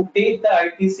have to take the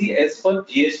ITC as per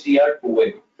GSTR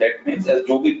 2A. That means as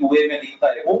जो भी 2A में लिखा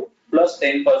है वो plus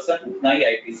 10% उतना ही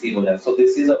ITC हो जाए. So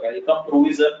this is a welcome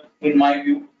provision in my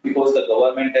view, because the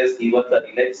government has given the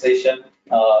relaxation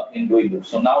in doing it.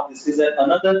 So now this is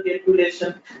another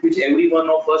calculation which every one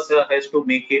of us has to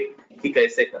make it कि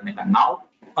कैसे करने का. Now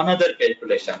another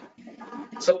calculation.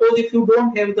 Suppose if you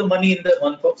don't have the money in the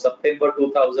month of September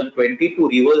 2020 to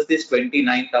reverse this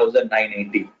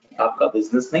 29,980, आपका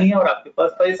business नहीं है और आपके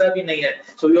पास पैसा भी नहीं है.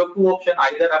 So you have two option.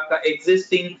 Either आपका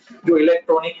existing जो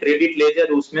इलेक्ट्रॉनिक क्रेडिट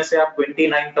लेजर उसमें से आप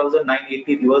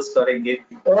 29,980 रिवर्स करेंगे,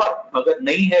 और अगर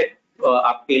नहीं है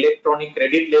आपके इलेक्ट्रॉनिक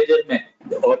क्रेडिट लेजर में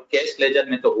और कैश लेजर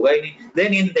में तो होगा ही नहीं,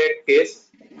 then in that case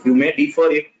you may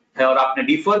defer it. और आपने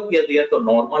डिफर किया दिया तो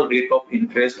normal rate of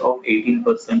interest of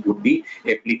 18% would be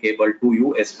applicable to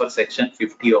you as per section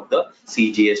 50 of the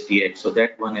CGST Act. So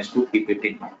that one has to keep it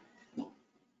in mind.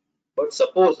 But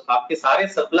suppose आपके सारे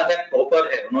supplier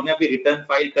proper है, उन्होंने अभी return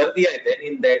file कर दिया है, then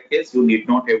in that case you need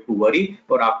not have to worry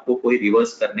और आपको कोई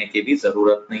रिवर्स करने की भी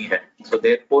जरूरत नहीं है. So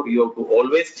therefore you have to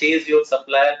always chase your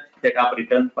supplier that आप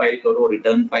रिटर्न फाइल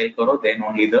करो, then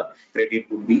only the credit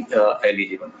would be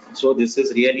eligible. So this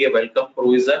is really a welcome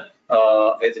provision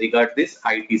as regards this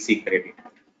ITC credit.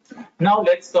 Now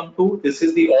let's come to, this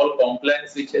is the all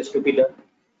compliance which has to be done.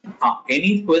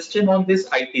 Any question on this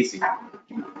ITC?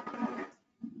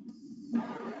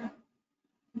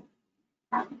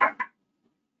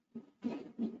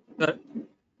 Sir,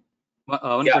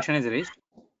 one question is raised.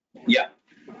 Yeah.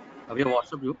 We have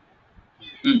WhatsApp you.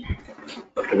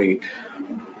 Wait.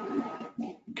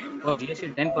 For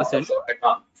GST 10%.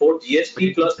 For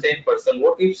GST plus 10%,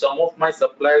 what if some of my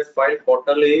suppliers file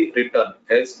quarterly return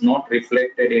has not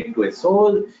reflected into it?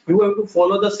 So you have to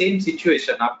follow the same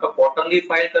situation. आपका quarterly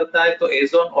file करता है तो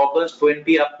as on August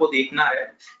 20 आपको देखना है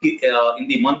कि in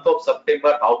the month of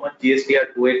September how much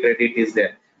GSTR 2A credit is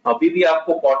there. अभी भी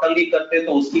आपको क्वार्टरली करते हैं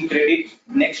तो उसकी क्रेडिट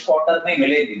नेक्स्ट क्वार्टर में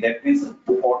मिलेगी. दैट मींस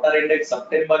क्वार्टर एंडेड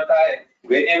सितंबर का है,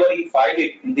 whenever you file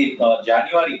it in the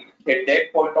January, at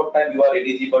that point of time you are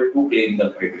eligible to claim the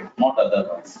credit, not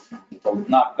otherwise. तो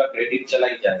उतना आपका क्रेडिट चला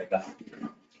ही जाएगा.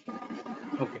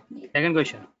 Okay. Second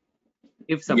question.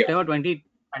 If September 20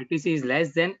 ITC is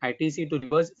less than ITC to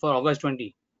reverse for August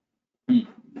 20.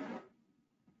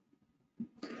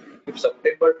 If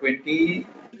September 20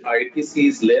 ITC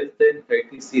is less than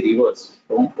ITC reverse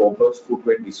from August to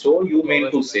 20, so you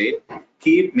mean to say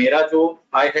कि मेरा जो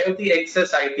I have the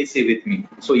excess ITC with me,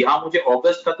 so यहाँ मुझे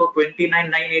अगस्त का तो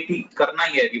 29,980 करना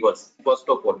ही है reverse first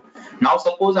of all. Now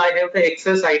suppose I have the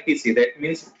excess ITC, that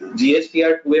means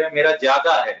GSTR 2A में मेरा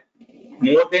ज्यादा है,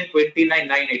 more than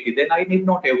 29,980, then I need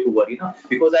not have to worry, na,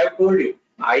 because I have told you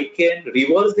I can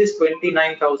reverse this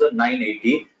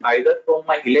 29,980 either from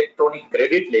my electronic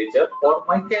credit ledger or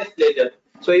my cash ledger.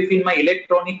 So if in my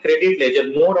electronic credit ledger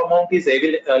more amount is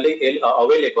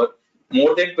available,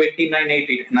 more than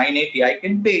 29,980, I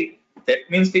can pay. That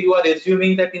means that you are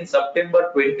assuming that in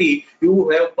September 20 you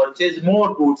have purchased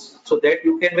more goods, so that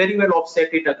you can very well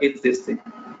offset it against this thing.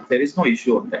 There is no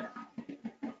issue on that.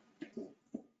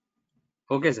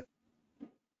 Okay, sir.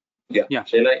 Yeah.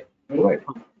 Shall I move ahead?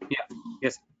 Yeah.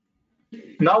 Yes.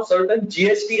 Now certain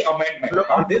GST amendment.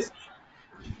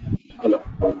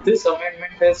 This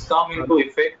amendment has come into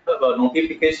effect. The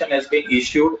notification has been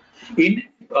issued in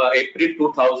April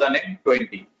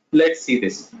 2020. Let's see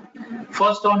this.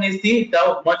 First one is the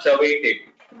much awaited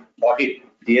audit,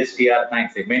 GSTR 9.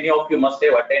 Many of you must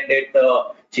have attended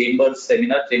the Chamber's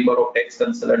seminar, Chamber of Tax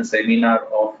Consultants seminar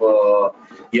of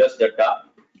Yash Datta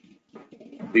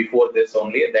before this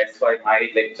only. That's why my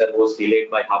lecture was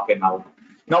delayed by half an hour.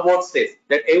 Now what says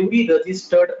that every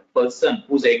registered person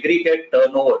whose aggregate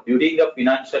turnover during the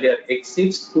financial year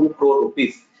exceeds 2 crore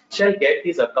rupees shall get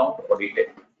his account audited.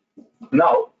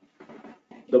 Now,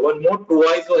 the one more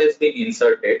proviso has been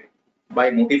inserted by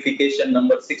notification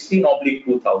number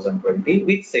 16/2020,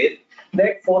 which says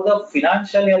that for the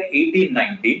financial year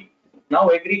 18-19, now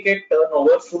aggregate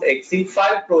turnover should exceed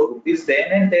 5 crore rupees,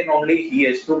 then and then only he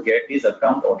has to get his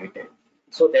account audited.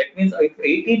 So that means if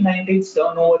 18-19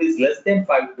 turnover is less than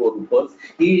 5 crore rupees,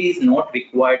 he is not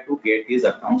required to get his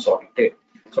accounts audited.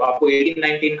 So आपको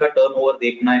 18-19 का turnover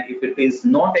देखना है. If it is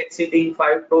not exceeding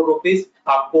 5 crore rupees,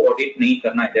 आपको audit नहीं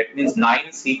करना है. That means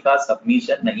 9C का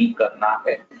submission नहीं करना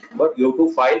है. But you have to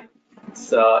file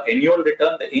annual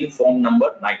return in form number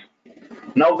 9.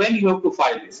 Now, when you have to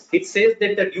file this, it says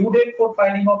that the due date for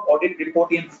filing of audit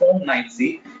report in Form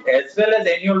 9C as well as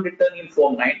annual return in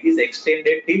Form 9 is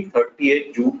extended till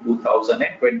 30th June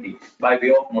 2020 by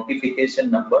way of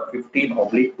notification number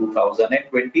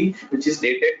 15/2020, which is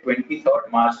dated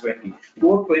 23rd March 20.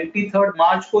 वो 23rd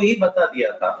March को ही बता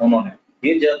दिया था उन्होंने.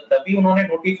 ये जब तभी उन्होंने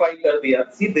notify कर दिया.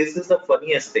 See, this is the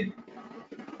funniest thing.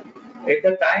 At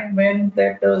the time when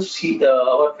that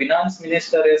our finance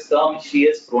minister has come, she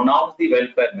has pronounced the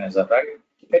welfare measure, right?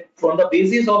 And from the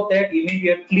basis of that,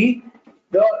 immediately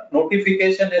the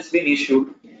notification has been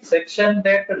issued. Section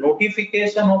that the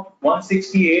notification of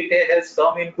 168A has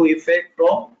come into effect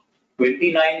from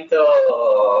 29th,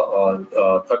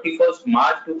 31st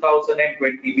March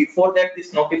 2020. Before that,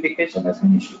 this notification has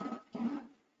been issued.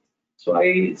 So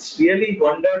I really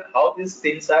wondered how these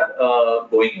things are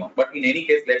going on. But in any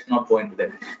case, let's not go into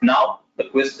that. Now, the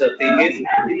thing is,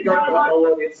 if your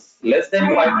turnover is less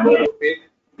than 5 crore rupees,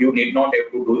 you need not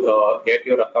have to get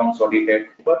your accounts audited,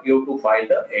 but you have to file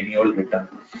the annual return.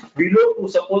 Below,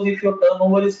 suppose if your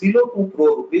turnover is below 2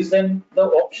 crore rupees, then the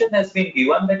option has been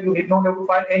given that you need not have to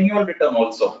file annual return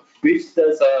also, which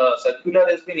the circular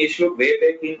has been issued way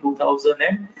back in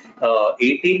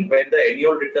 2018 when the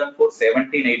annual return for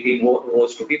 17-18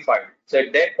 was to be filed. So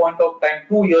at that point of time,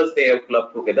 2 years they have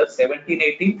clubbed together,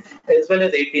 17-18 as well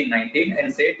as 18-19,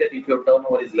 and said that if your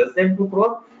turnover is less than 2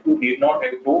 crore, you need not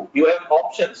have to, you have an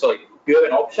option, you have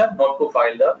an option not to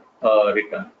file the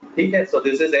return. Okay, so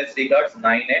this is as regards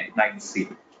 9 and 9C.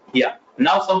 Yeah.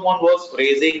 Now someone was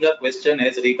raising a question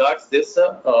as regards this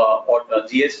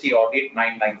GST audit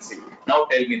 996. Now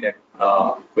tell me that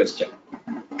question.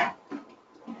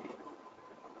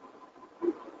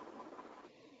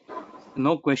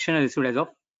 No question is issued as of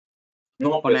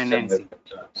No question.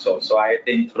 So I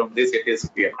think from this it is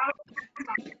clear.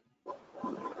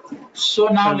 So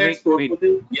now let's go to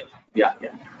the yeah.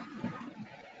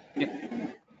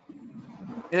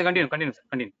 Continue.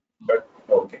 But,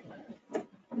 okay.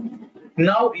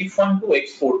 Now refund to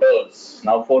exporters.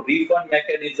 Now for refund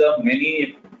mechanism,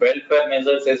 many welfare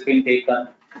measures has been taken.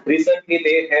 Recently,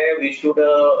 they have issued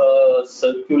a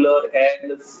circular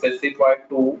and specified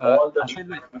to all the. Ashit,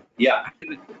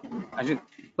 Ashit.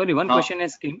 Sorry, one question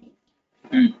has came.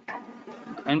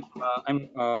 And I'm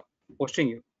posting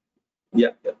you.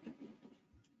 Yeah.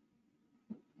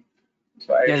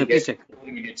 So I will please get check.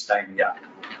 2 minutes time. Yeah.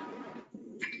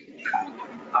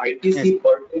 ITC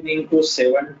pertaining to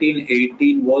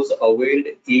 17-18 was availed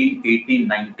in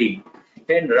 18-19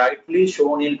 and rightly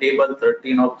shown in table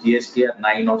 13 of GSTR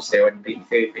 9 of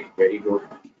 17-18. Very good.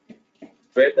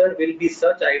 Whether will be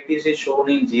such ITC shown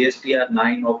in GSTR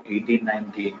 9 of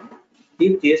 18-19?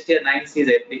 If GSTR 9 is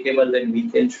applicable, then we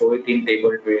can show it in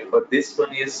table 12. But this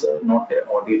one is not an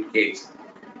audit case.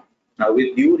 Now,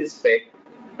 with due respect,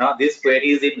 now this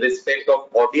query is in respect of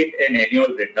audit and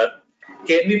annual return.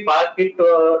 Can we park it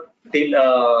till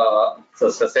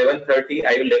 7:30?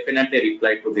 I will definitely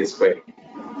reply to this query.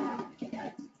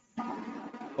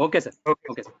 Okay, sir.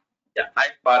 Okay, sir. Yeah,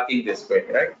 I'm parking this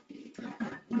query, right?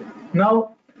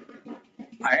 Now,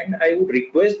 and I would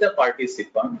request the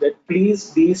participant that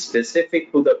please be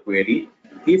specific to the query.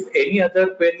 If any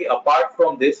other query apart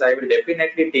from this, I will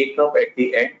definitely take up at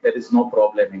the end. There is no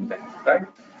problem in that, right?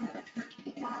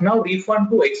 Now, refund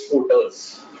to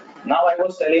exporters. Now, I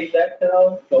was telling that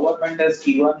government has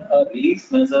given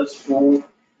relief measures for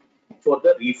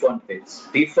the refund things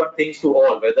to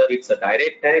all, whether it's a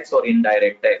direct tax or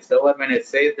indirect tax. Government has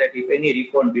said that if any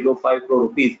refund below 5 crore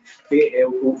rupees, they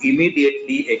have to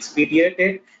immediately expedite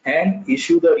it and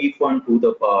issue the refund to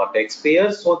the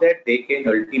taxpayers so that they can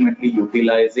ultimately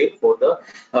utilize it for the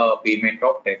payment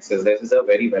of taxes. This is a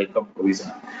very welcome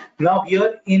provision. Now,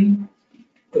 here in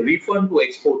refund to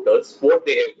exporters, what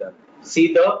they have done?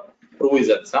 See the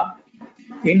provisions.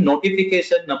 In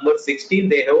notification number 16,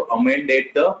 they have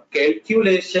amended the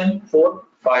calculation for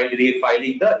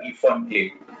refiling the refund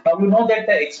claim. Now you know that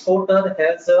the exporter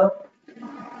has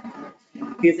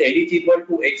is eligible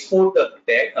to export the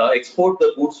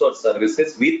goods or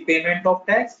services with payment of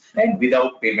tax and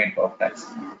without payment of tax.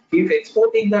 If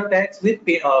exporting the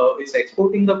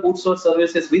goods or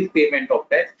services with payment of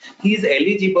tax, he is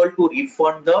eligible to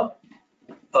refund the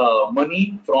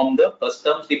money from the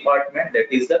customs department,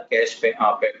 that is the cash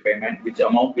payment, which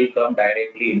amount will come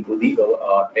directly into the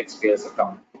taxpayer's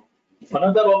account.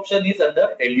 Another option is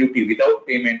under LUT, without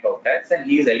payment of tax, and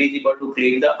he is eligible to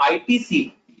claim the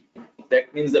ITC.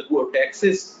 That means the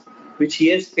taxes which he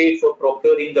has paid for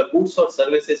procuring the goods or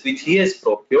services which he has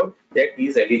procured, that he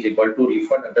is eligible to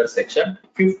refund under section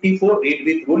 54 read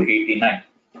with rule 89.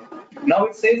 Now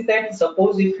it says that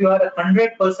suppose if you are a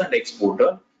 100%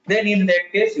 exporter, then in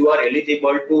that case you are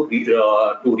eligible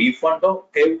to refund of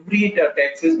every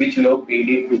taxes which you have paid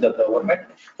it to the government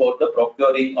for the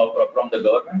procuring of from the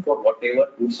government for whatever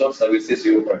goods or services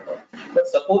you have procured. But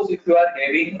suppose if you are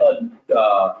having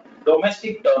a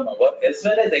domestic turnover as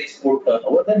well as export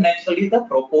turnover, then naturally the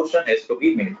proportion has to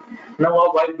be made. Now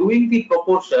while doing the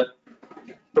proportion,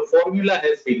 the formula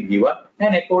has been given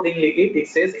and accordingly it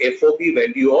says FOB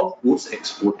value of goods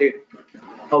exported.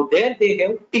 Now there they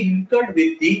have tinkered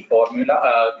with the formula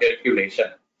calculation.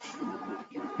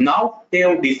 Now they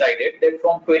have decided that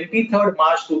from 23rd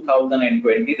March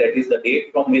 2020, that is the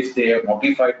date from which they have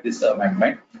modified this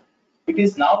amendment, it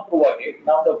is now provided.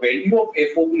 Now the value of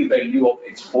FOB value of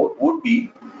export would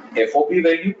be FOB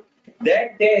value.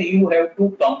 That day you have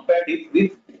to compare it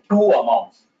with two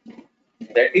amounts.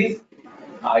 That is,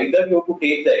 either you have to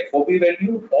take the FOB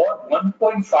value or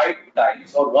 1.5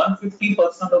 times or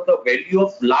 150% of the value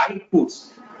of live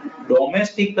goods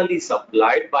domestically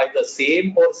supplied by the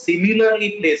same or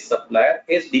similarly placed supplier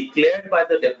as declared by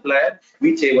the supplier,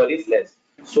 whichever is less.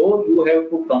 So you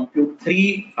have to compute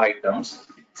three items.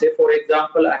 Say for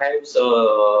example, I have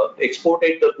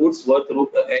exported the goods worth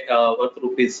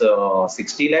rupees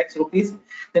 60 lakhs rupees.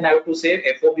 Then I have to say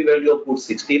FOB value of goods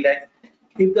 60 lakhs.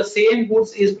 If the same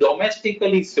goods is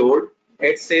domestically sold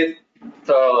at say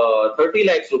 30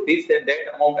 lakhs rupees, then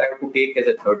that amount I have to take as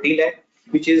a 30 lakh,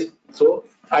 which is, so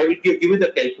I will give you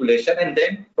the calculation, and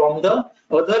then from the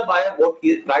other buyer what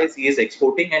price he is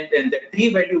exporting, and then the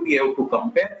three value we have to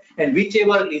compare, and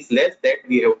whichever is less, that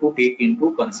we have to take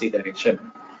into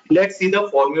consideration. Let's see the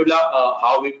formula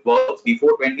how it works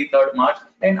before 23rd March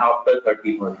and after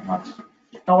 31st March.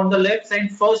 Now on the left side,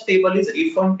 first table is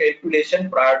refund calculation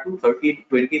prior to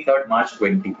 23rd March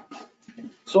 20.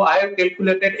 So I have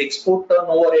calculated export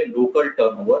turnover and local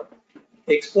turnover.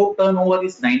 Export turnover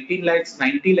is 90 lakhs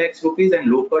rupees and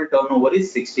local turnover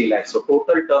is 60 lakhs. So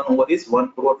total turnover is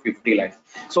 1 crore 50 lakhs.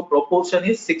 So proportion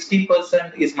is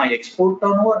 60% is my export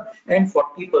turnover and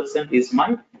 40% is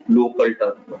my local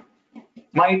turnover.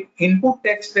 My input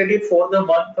tax credit for the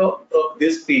month of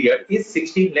this period is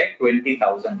 16 lakh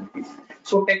 20,000 rupees.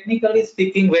 So technically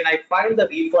speaking, when I file the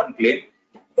refund claim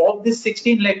of this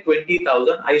 16 lakh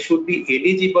 20,000, I should be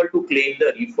eligible to claim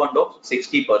the refund of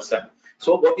 60%.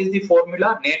 So what is the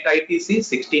formula? Net ITC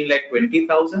 16 lakh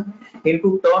 20,000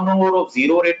 into turnover of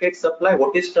zero rated supply.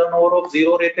 What is turnover of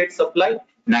zero rated supply?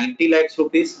 90 lakhs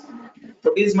rupees.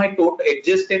 What is my total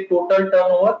adjusted total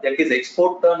turnover? That is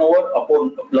export turnover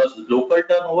upon plus local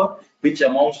turnover, which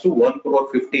amounts to 1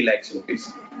 crore 50 lakhs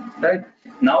rupees. Right?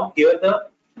 Now here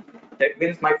that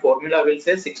means my formula will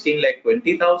say 16 lakh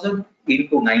 20,000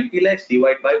 into 90 lakhs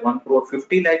divided by 1 crore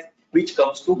 50 lakhs, which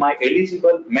comes to my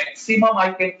eligible maximum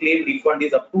I can claim refund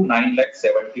is up to 9 lakh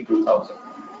 72,000.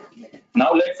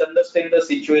 Now let's understand the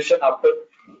situation after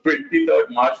 23rd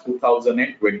March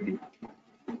 2020.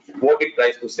 What it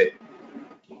tries to say.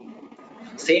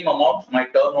 Same amount, my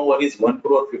turnover is 1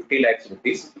 crore 50 lakhs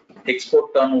rupees,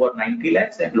 export turnover 90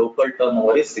 lakhs and local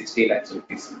turnover is 60 lakhs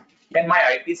rupees. And my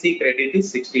ITC credit is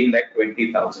 16 lakh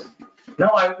 20,000.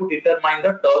 Now I have to determine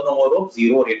the turnover of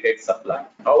zero rated supply.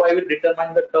 How I will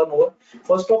determine the turnover?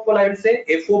 First of all, I will say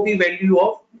FOB value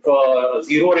of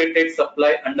zero rated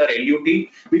supply under LUT,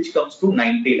 which comes to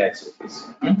 90 lakhs rupees,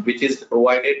 which is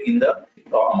provided in the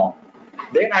amount.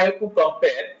 Then I have to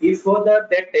compare if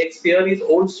that taxpayer is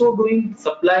also doing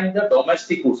supplying the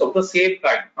domestic goods of the same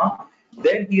kind.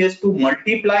 Then he has to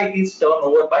multiply his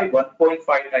turnover by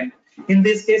 1.5 times. In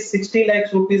this case, 60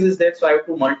 lakhs rupees is there, so I have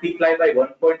to multiply by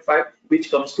 1.5,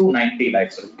 which comes to 90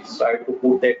 lakhs rupees. So I have to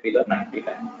put that figure 90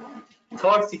 lakhs.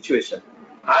 Third situation,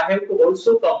 I have to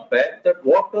also compare that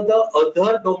what are the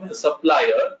other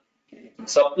supplier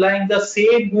supplying the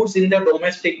same goods in the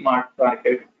domestic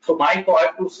market. So I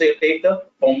have to say take the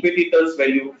competitor's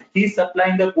value. He is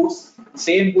supplying the goods,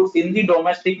 same goods in the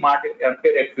domestic market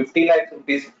at 50 lakhs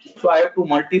rupees. So I have to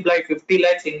multiply 50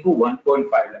 lakhs into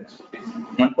 1.5 lakhs rupees,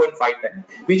 1.5 times,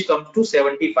 which comes to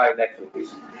 75 lakhs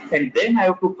rupees. And then I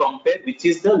have to compare which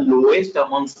is the lowest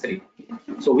amongst three.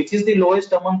 So which is the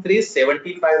lowest among three?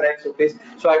 75 lakhs rupees.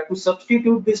 So I have to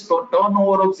substitute this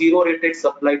turnover of zero rated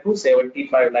supply to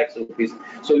 75 lakhs rupees.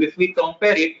 So if we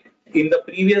compare it in the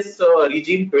previous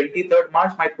regime, 23rd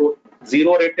March, my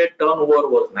zero rated turnover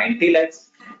was 90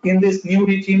 lakhs. In this new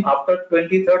regime after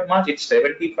 23rd March, it's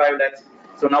 75 lakhs.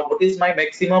 So now what is my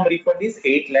maximum refund is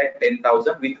 8 lakh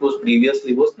 10,000, which was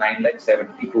previously was 9 lakh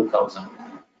 72,000.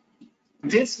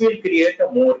 This will create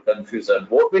a more confusion.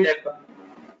 What will happen?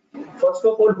 First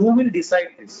of all, who will decide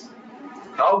this?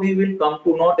 How he will come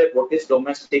to know that what is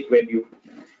domestic value?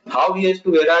 How he has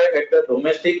to arrive at the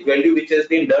domestic value which has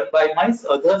been done by my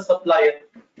other supplier?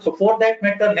 So for that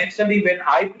matter, naturally, when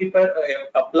I prepare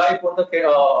apply for the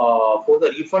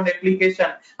refund application,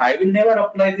 I will never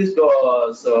apply this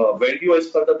value as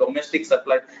per the domestic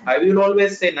supply. I will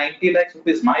always say 90 lakhs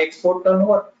rupees my export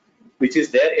turnover, which is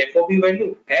their FOB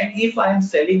value. And if I am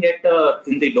selling at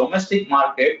in the domestic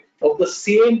market of the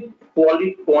same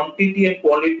quality, quantity and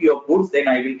quality of goods, then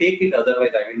I will take it.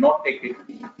 Otherwise, I will not take it.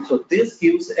 So this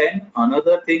gives an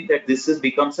another thing that this is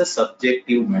becomes a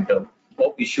subjective matter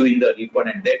of issuing the refund,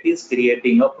 and that is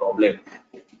creating a problem.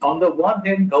 On the one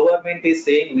hand, government is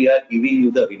saying we are giving you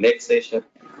the relaxation.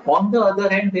 On the other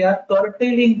hand, they are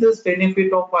curtailing this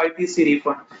benefit of ITC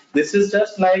refund. This is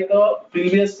just like a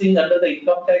previous thing under the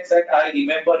Income Tax Act. I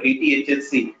remember 80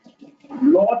 HSC.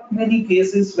 Lot many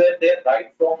cases were there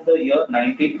right from the year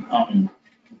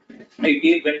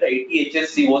 1988 when the 80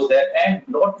 HSC was there, and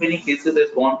not many cases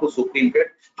has gone to Supreme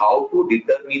Court how to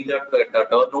determine the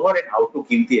turnover and how to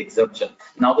give the exemption.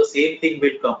 Now the same thing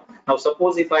will come. Now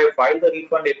suppose if I file the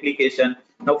refund application,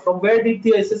 now from where did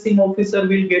the assessing officer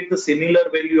will get the similar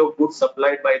value of goods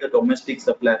supplied by the domestic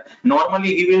supplier?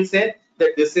 Normally he will say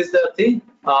that this is the thing,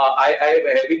 I am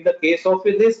having the case of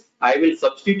this, I will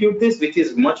substitute this which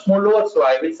is much more lower, so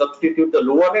I will substitute the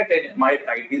lower rate and my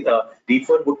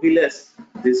refund would be less.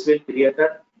 This will create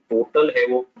a total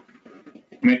havoc.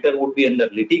 Matter would be under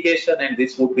litigation, and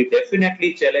this would be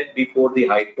definitely challenged before the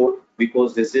High Court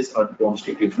because this is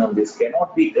unconstitutional. This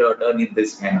cannot be done in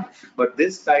this manner. But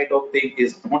this kind of thing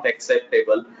is not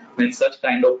acceptable when such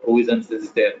kind of provisions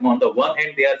is there. On the one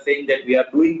hand, they are saying that we are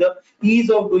doing the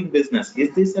ease of doing business.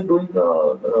 Is this a doing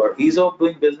the ease of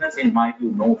doing business? In my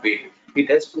view, no way. It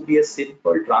has to be a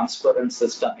simple, transparent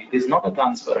system. It is not a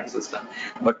transparent system.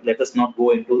 But let us not go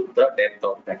into the depth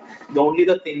of that. The only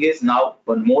the thing is now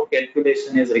one more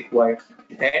calculation is required,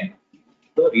 and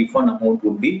the refund amount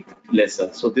would be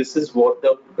lesser. So this is what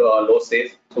the law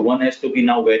says. So one has to be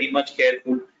now very much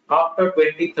careful. After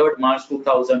 23rd March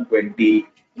 2020,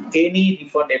 any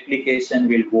refund application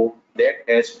will go that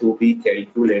has to be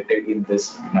calculated in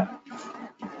this manner.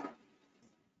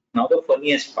 Now the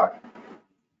funniest part.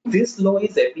 This law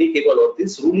is applicable or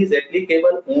this rule is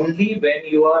applicable only when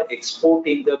you are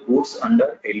exporting the goods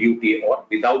under LUT or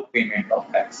without payment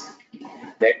of tax.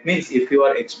 That means if you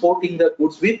are exporting the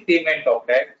goods with payment of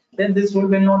tax, then this rule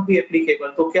will not be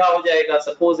applicable. So क्या हो जाएगा?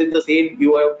 Suppose if the same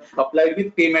you have applied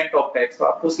with payment of tax, तो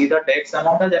आपको सीधा tax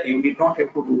amount आ जाए. You did not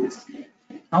have to do this.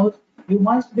 Now you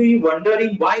must be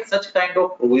wondering why such kind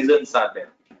of provisions are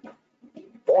there.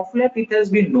 Of late it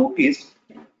has been noticed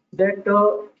that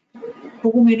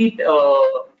too many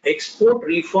export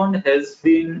refund has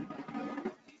been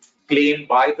claimed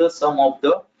by the some of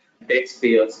the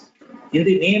taxpayers. In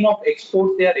the name of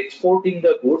export, they are exporting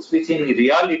the goods, which in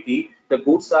reality the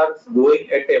goods are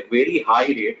going at a very high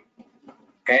rate,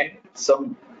 and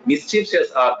some mischiefs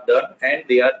are done, and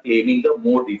they are claiming the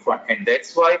more refund. And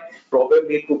that's why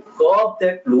probably to curb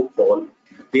that loophole,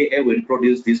 they have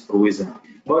introduced this provision.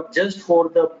 But just for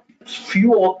the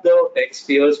few of the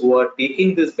taxpayers who are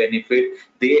taking this benefit,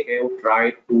 they have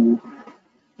tried to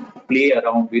play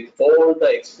around with all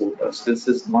the exporters. This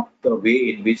is not the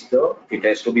way in which it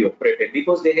has to be operated,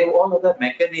 because they have all other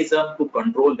mechanism to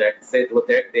control that,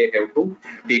 that they have to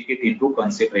take it into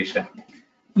consideration.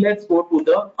 Let's go to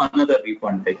the another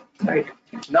refund thing, right?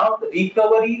 Now the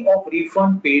recovery of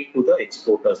refund paid to the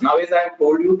exporters. Now, as I have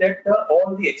told you that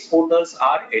all the exporters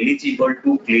are eligible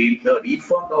to claim the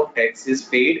refund of taxes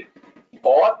paid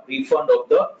or refund of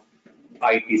the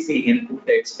ITC input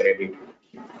tax credit.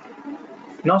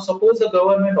 Now, suppose a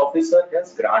government officer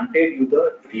has granted you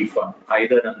the refund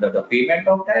either under the payment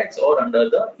of tax or under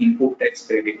the input tax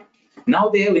credit. Now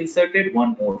they have inserted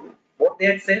one more. What they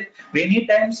had said, many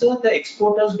times the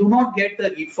exporters do not get the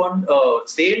refund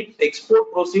sale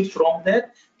export proceeds from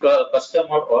their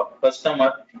customer.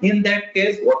 In that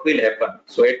case, what will happen?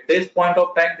 So at this point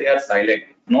of time, they are silent.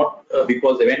 Not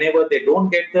because whenever they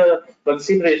don't get the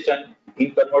consideration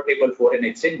in convertible foreign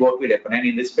exchange, what will happen? And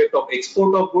in respect of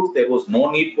export of goods, there was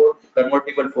no need for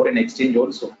convertible foreign exchange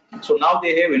also. So now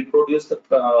they have introduced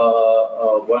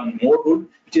one more rule,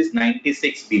 which is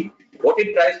 96B. What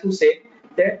it tries to say,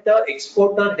 that the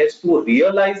exporter has to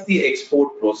realize the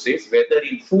export process, whether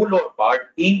in full or part,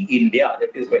 in India.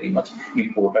 That is very much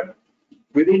important.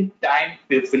 within time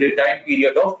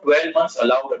period of 12 months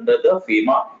allowed under the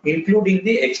FEMA, including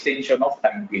the extension of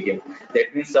time period.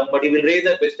 That means somebody will raise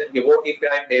a question, okay, what if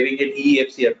I am having an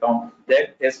EFC account?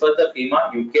 Then as per the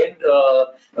FEMA, you can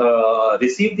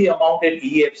receive the amount in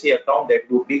EFC account that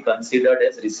would be considered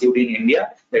as received in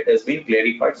India. That has been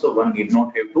clarified, so one need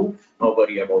not have to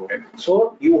worry about it.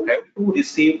 So you have to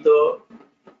receive the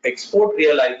export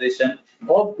realization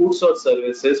of goods or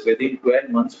services within 12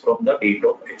 months from the date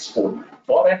of export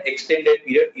for an extended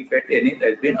period if at any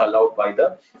has been allowed by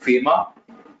the FEMA.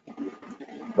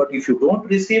 But if you don't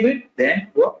receive it, then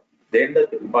what? Then the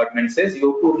department says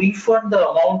you have to refund the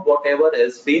amount whatever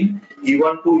has been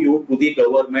given to you to the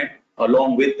government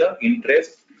along with the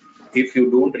interest if you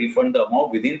don't refund the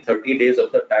amount within 30 days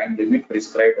of the time limit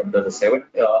prescribed under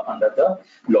the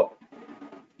law.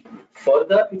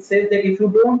 Further, it says that if you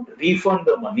don't refund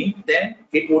the money, then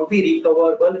it would be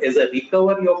recoverable as a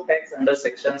recovery of tax under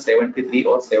section 73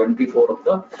 or 74 of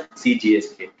the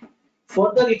CGST.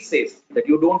 Further, it says that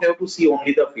you don't have to see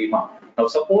only the FEMA. Now,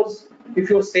 suppose if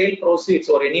your sale proceeds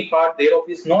or any part thereof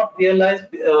is not realized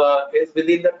is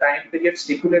within the time period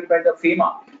stipulated by the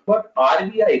FEMA, but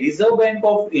RBI, Reserve Bank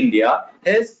of India,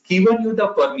 has given you the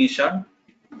permission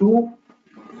to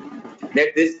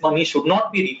that this money should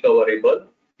not be recoverable,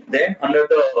 then under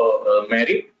the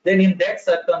merit, then in that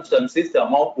circumstances, the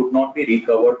amount would not be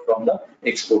recovered from the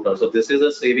exporter. So this is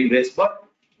a saving risk, but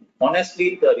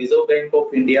honestly, the Reserve Bank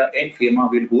of India and FEMA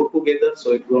will go together,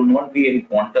 so it will not be any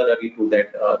contrary to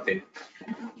that thing.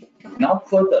 Now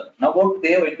further, now what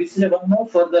they have envisaged one more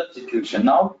further situation.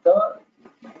 Now the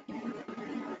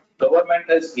government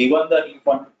has given the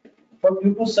refund, but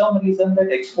due to some reason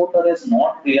that exporter has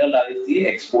not realized the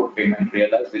export payment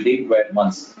realized within 12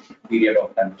 months period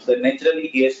of time. So naturally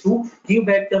he has to give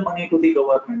back the money to the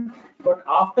government. But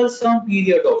after some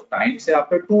period of time, say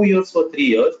after 2 years or 3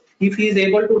 years, if he is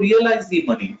able to realize the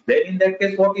money, then in that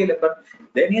case what will happen?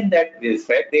 Then in that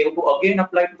respect, they have to again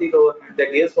apply to the government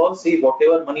that yes, well, see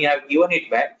whatever money I have given it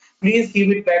back, please give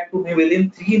it back to me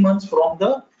within 3 months from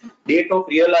the date of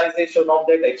realization of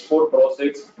that export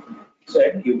proceeds, so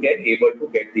that you can able to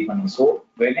get the money. So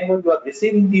whenever you are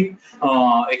receiving the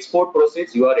export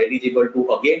proceeds, you are eligible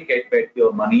to again get back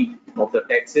your money of the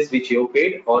taxes which you have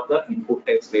paid or the input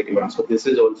tax rate even. So this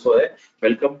is also a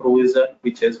welcome provision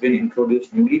which has been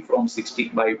introduced newly from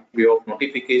 16 by way of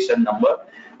notification number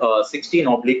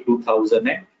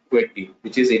 16/2020,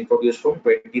 which is introduced from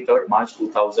 23rd March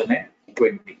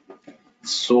 2020.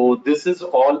 So this is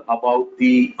all about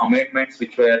the amendments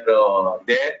which were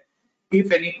there.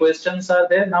 If any questions are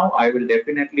there now, I will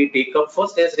definitely take up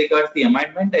first as regards the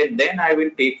amendment, and then I will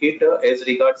take it as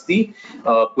regards the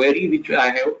query which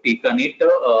I have taken it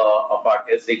apart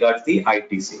as regards the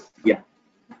ITC. Yeah.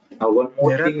 Now one more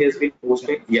There are thing has been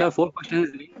posted. Yeah. Sir, 4 questions.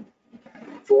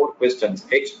 4 questions.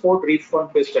 Export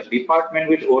refund question. Department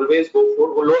will always go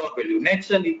for lower value.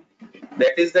 Naturally,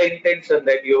 that is the intention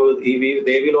that they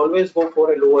will always go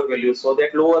for a lower value, so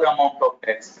that lower amount of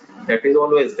tax that is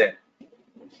always there.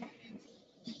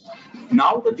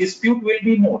 Now the dispute will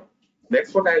be more.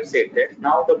 That's what I have said. That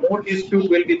now the more dispute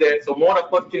will be there, so more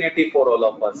opportunity for all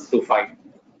of us to fight.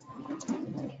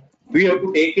 We have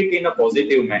to take it in a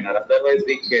positive manner, otherwise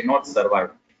we cannot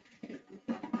survive.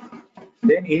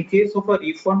 Then in case of a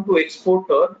refund to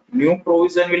exporter, new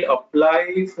provision will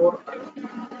apply for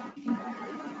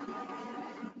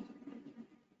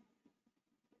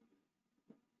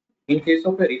in case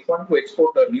of a refund to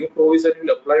exporter, new provision will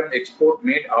apply on export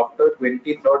made after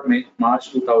 23rd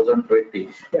March 2020.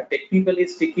 Yeah, technically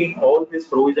speaking, all this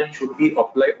provision should be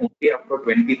applied only after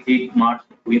 23rd March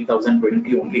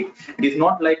 2020 only. It is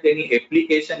not like any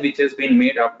application which has been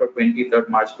made after 23rd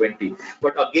March 20.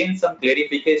 But again, some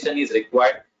clarification is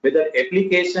required whether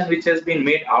application which has been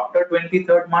made after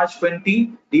 23rd March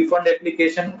 20, refund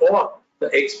application, or the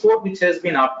export which has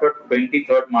been after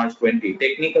 23rd March 20.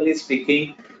 Technically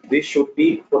speaking, this should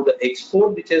be for the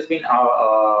export which has been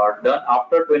done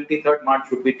after 23rd March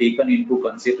should be taken into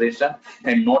consideration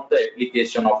and not the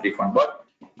application of refund. But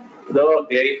the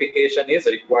verification is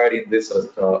required in this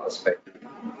aspect.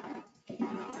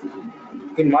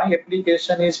 In my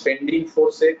application is pending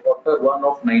for say Q1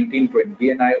 of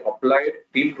 1920 and I applied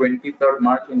till 23rd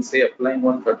March and say applying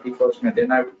on 31st May,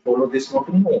 then I will follow this note.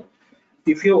 No.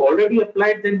 If you already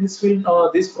applied, then this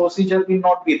procedure will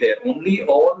not be there. Only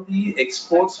all the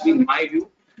exports, in my view,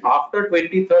 after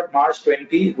 23rd March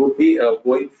 20 would be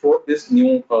going for this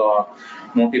new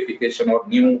notification or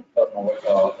new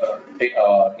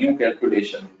new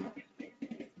calculation.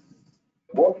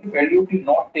 What if value is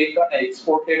not taken and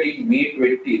exported in May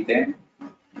 20? Then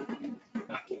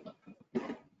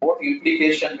what what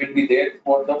implication will be there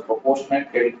for the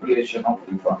proportionate calculation of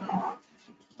refund.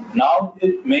 Now,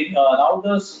 now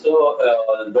the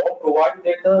law provides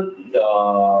that the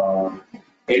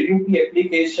LUT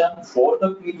application for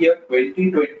the period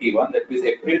 2021, that is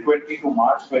April 20 to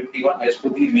March 21, has to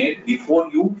be made before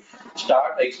you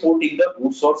start exporting the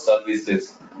goods or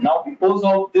services. Now, because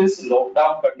of this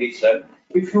lockdown condition,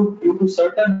 if you, due to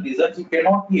certain reasons, you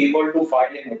cannot be able to file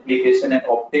an application and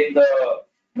obtain the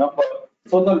number.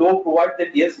 So the law provides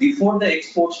that yes, before the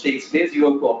export takes place, you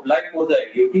have to apply for the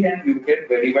LUT and you can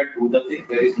very well do the thing.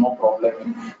 There is no problem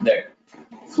in that.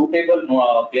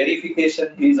 Suitable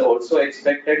clarification is also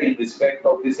expected in respect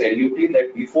of this LUT,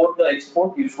 that before the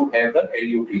export you should have the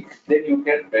LUT. Then you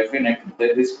can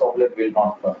definitely, this problem will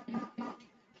not come.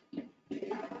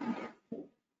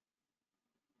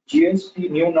 GST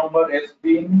new number has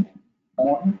been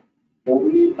on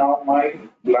only. Now my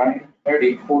client had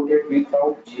imported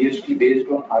without GST based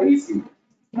on IEC.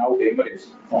 Now damage.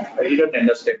 No, I didn't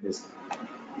understand this.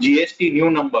 GST new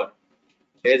number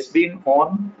has been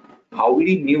on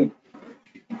Howley new.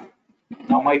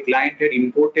 Now my client had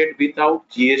imported without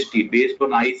GST based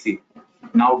on IEC.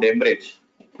 Now damage.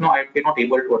 No, I cannot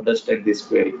able to understand this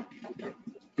query.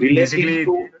 Relating Basically,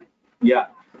 to, yeah.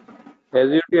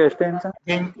 LUT extension.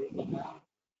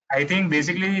 I think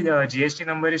basically the GST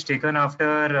number is taken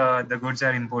after the goods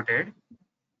are imported,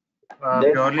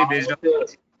 Then purely based on.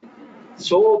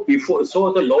 so before,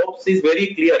 so the laws is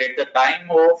very clear at the time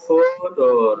of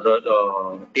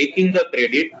taking the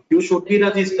credit, you should be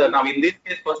registered. Now in this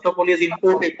case, first of all, he has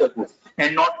imported the goods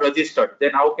and not registered.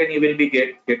 Then how can he will be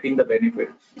getting the benefit?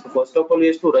 So first of all, he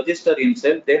has to register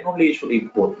himself. Then only he should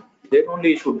import. Then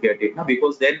only he should get it. Now,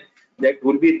 because then that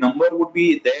would be number would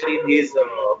be there in his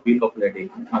bill of lading.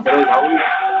 Otherwise, how?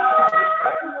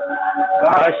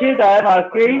 Ashit, I am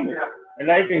asking,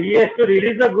 like he has to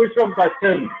release the goods from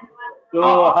customs. So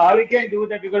how he can do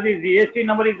that, because his GST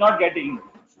number is not getting.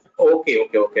 Okay.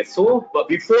 So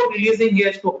before releasing, he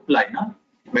has to apply. Na?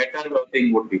 Better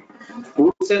thing would be.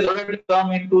 Goods has already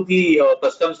come into the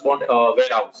customs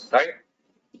warehouse, right?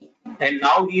 And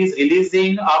now he is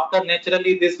releasing after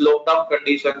naturally this lockdown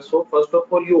condition. So first of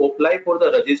all, you apply for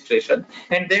the registration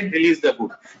and then release the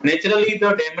goods. Naturally,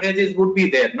 the damages would be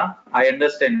there. Na? I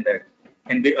understand that.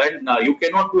 And you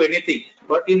cannot do anything.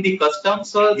 But in the customs,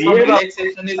 some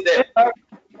relaxation is there.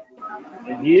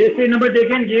 GST number they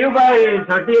can give by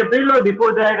 30 April or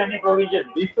before that any provision?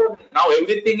 Before, now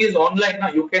everything is online. Now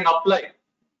you can apply.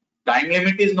 Time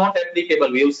limit is not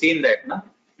applicable. We have seen that. Na?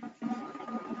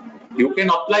 You can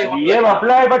apply online. We have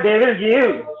applied, but they will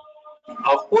give.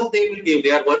 Of course, they will give.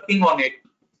 They are working on it.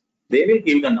 They will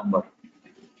give the number.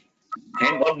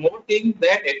 And one more thing,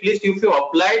 that at least if you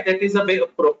applied, that is a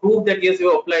proof that yes,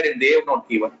 you applied and they have not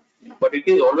given. But it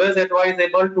is always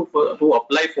advisable to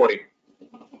apply for it.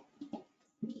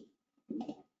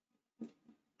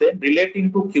 Then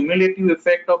relating to cumulative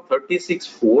effect of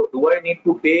 36(4), do I need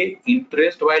to pay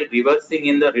interest while reversing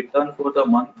in the return for the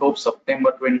month of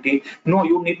September 20? No,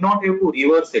 you need not have to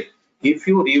reverse it. If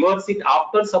you reverse it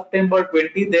after September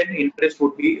 20, then interest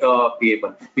would be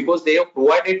payable, because they have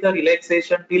provided the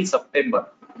relaxation till September.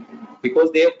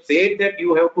 Because they have said that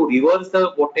you have to reverse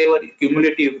the whatever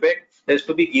cumulative effect has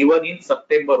to be given in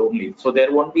September only. So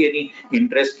there won't be any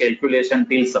interest calculation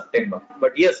till September.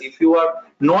 But yes, if you are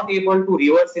not able to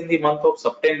reverse in the month of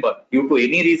September due to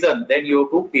any reason, then you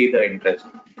have to pay the interest.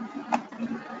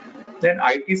 Then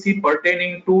ITC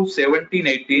pertaining to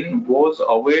 1718 was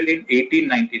availed in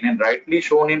 1819 and rightly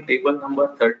shown in table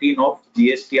number 13 of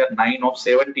GSTR 9 of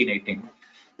 1718.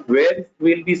 Where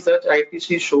will be such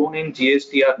ITC shown in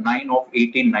GSTR 9 of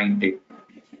 1890?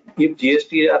 If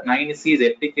GSTR 9C is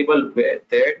applicable,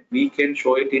 that we can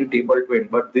show it in table 20,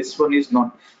 but this one is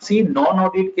not. See,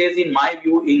 non-audit case, in my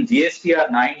view, in GSTR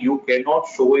 9, you cannot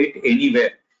show it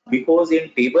anywhere, because in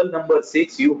table number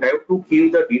 6, you have to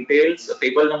give the details,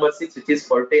 table number 6, which is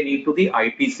pertaining to the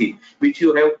ITC, which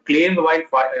you have claimed while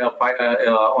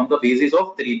on the basis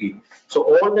of 3B. So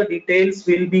all the details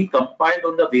will be compiled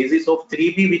on the basis of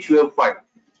 3B, which you have filed.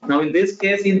 Now, in this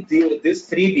case, in this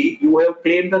 3B, you have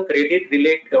claimed the credit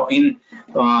in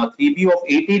 3B of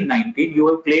 1819, you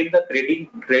have claimed the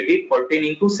credit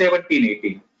pertaining to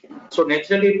 1718. So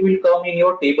naturally, it will come in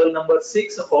your table number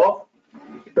 6 of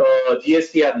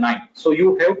GSTR 9. So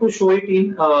you have to show it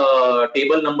in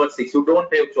table number 6. You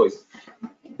don't have choice.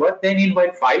 But then,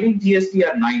 while filing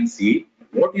GSTR 9C,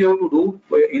 what you have to do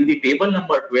in the table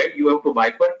number 12, you have to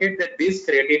bifurcate that this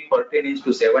credit pertains to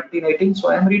 1718. So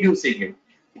I am reducing it.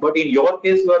 But in your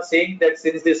case, you are saying that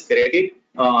since this credit,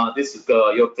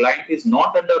 your client is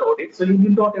not under audit, so you will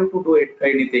not have to do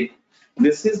anything.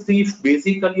 This is the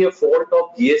basically a fault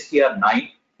of GSTR 9.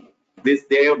 This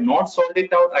they have not solved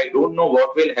it out. I don't know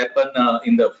what will happen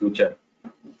in the future.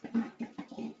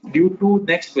 Due to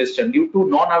next question, due to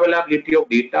non-availability of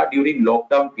data during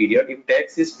lockdown period, if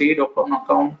tax is paid upon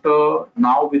account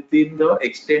now within the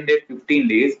extended 15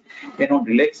 days, and on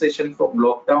relaxation from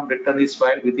lockdown return is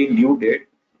filed within due date,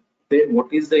 then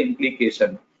what is the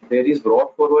implication? There is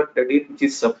brought forward credit which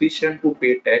is sufficient to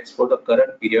pay tax for the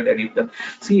current period, and if the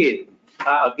see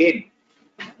again,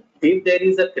 if there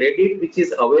is a credit which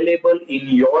is available in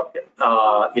your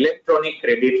electronic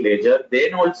credit ledger,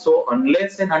 then also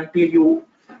unless and until you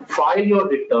file your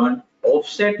return,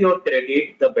 offset your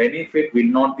credit, the benefit will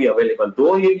not be available.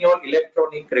 Though in your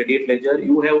electronic credit ledger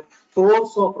you have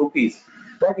crores of rupees,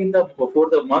 but in the for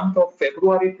the month of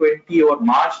February 20 or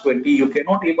March 20, you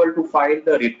cannot able to file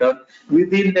the return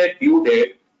within that due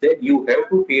date. Then you have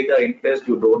to pay the interest.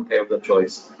 You don't have the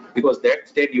choice because that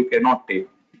state you cannot take.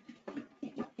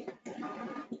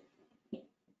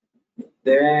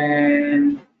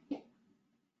 Then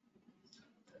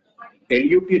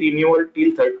LUT renewal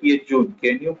till 30th June.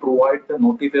 Can you provide the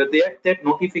notification? That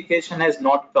notification has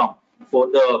not come for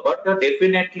the, but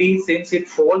definitely since it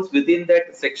falls within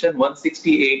that section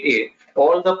 168A,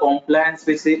 all the compliance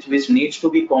which needs to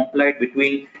be complied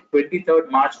between 23rd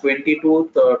March 20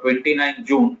 to 29th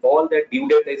June, all that due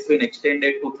date has been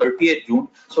extended to 30th June.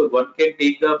 So one can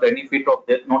take the benefit of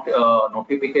that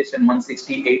notification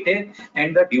 168A,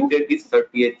 and the due date is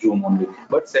 30th June only.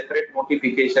 But separate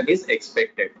notification is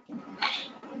expected.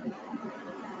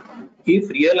 If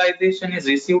realization is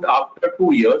received after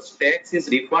 2 years, tax is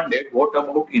refunded. What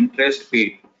about interest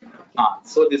paid?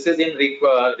 So this is in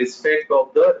respect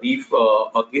of the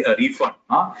refund.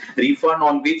 Refund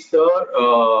on which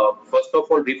the first of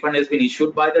all refund has been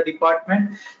issued by the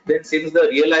department. Then since the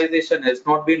realization has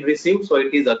not been received, so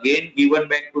it is again given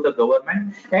back to the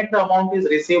government, and the amount is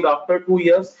received after 2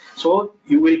 years. So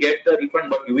you will get the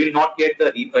refund, but you will not get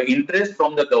the interest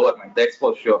from the government. That's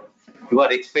for sure. You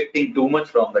are expecting too much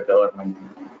from the government.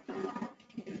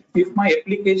 If my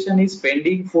application is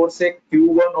pending for say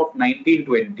Q1 of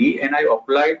 1920 and I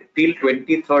applied till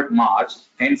 23rd March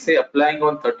and say applying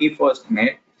on 31st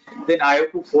May, then I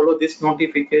have to follow this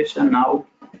notification now.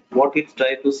 What it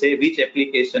tries to say, which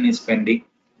application is pending.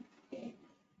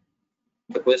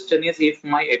 The question is, if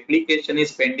my application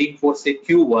is pending for say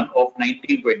Q1 of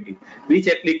 1920, which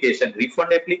application?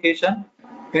 Refund application,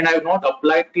 and I have not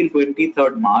applied till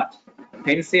 23rd March,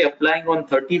 and say applying on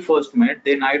 31st May,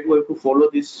 then I do have to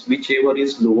follow this whichever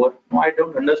is lower. No, I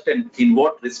don't understand in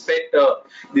what respect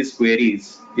this query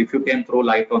is. If you can throw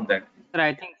light on that. Sir,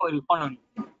 I think for refund only.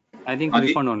 I think for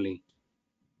refund only.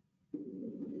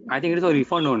 I think it is for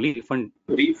refund only.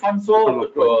 Refund.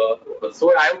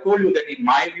 So I have told you that in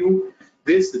my view,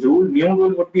 this new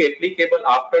rule would be applicable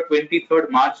after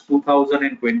 23rd March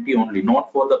 2020 only,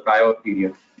 not for the prior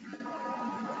period.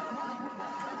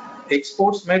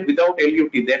 Exports made without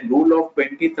LUT, then rule of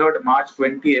 23rd March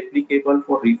 20 applicable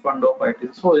for refund of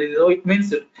items. So it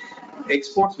means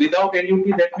exports without LUT,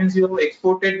 that means you have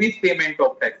exported with payment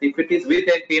of tax. If it is with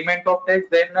a payment of tax,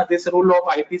 then this rule of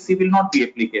IPC will not be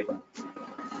applicable.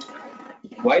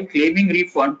 While claiming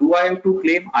refund, do I have to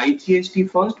claim IGST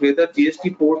first? Whether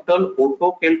GST portal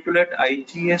auto calculate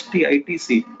IGST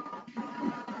ITC?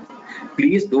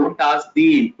 Please don't ask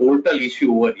the portal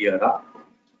issue over here.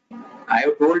 I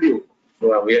have told you.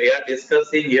 So we are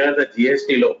discussing here the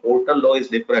GST law. Portal law is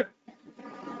different.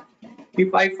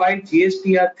 If I file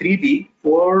GSTR 3B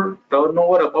for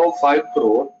turnover above 5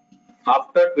 crore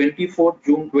after 24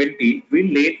 June 20, will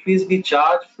late fees be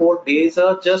charged for days?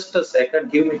 Just a second,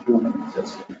 give me 2 minutes.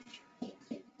 Just a minute.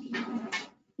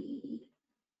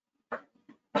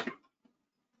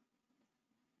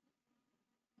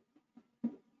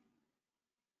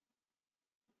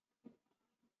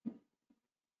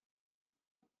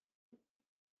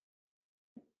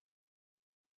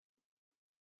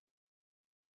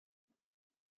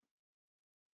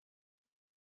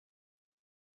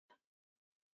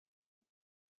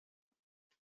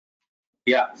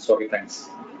 Yeah, sorry, thanks.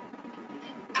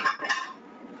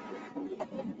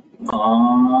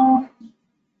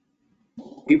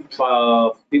 If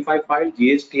I file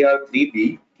GSTR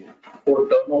 3B for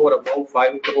turnover above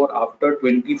 5 crore after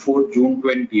 24 June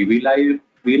 20,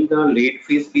 will the late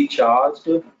fees be charged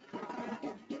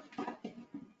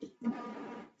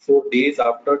for days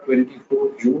after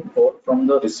 24 June or from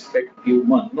the respective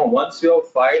month? No, once you have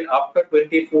filed after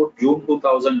 24 June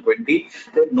 2020,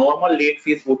 the normal late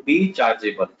fees would be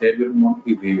chargeable. There will not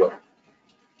be waiver.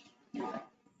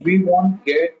 We won't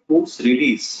get goods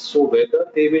release. So whether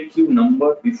they will give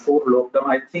number before lockdown,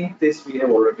 I think this we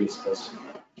have already discussed.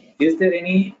 Is there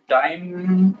any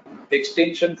time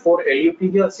extension for LUT?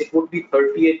 Yes, it would be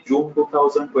 30th June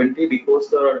 2020 because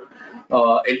the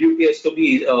LUT has to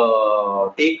be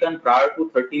taken prior to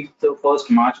 31st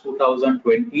March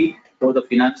 2020 for the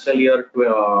financial year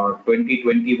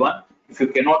 2021. If you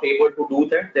cannot able to do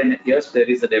that, then yes, there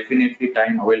is a definitely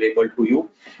time available to you.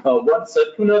 One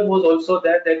circular was also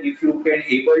that if you can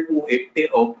able to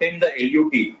obtain the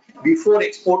LUT before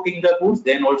exporting the goods,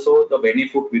 then also the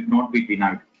benefit will not be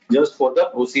denied, just for the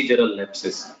procedural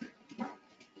lapses.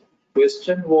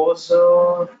 Question was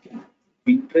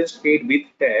interest paid with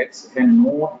tax and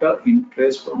not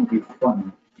interest on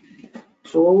refund.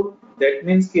 So that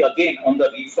means again on the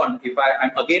refund, if I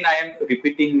am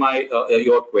repeating my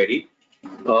your query.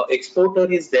 Exporter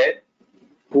is there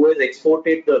who has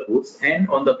exported the goods, and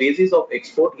on the basis of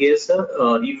export, he has he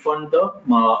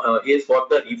has got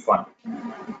the refund.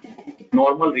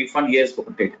 Normal refund he has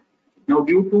got it. Now,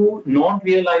 due to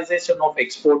non-realization of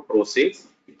export proceeds,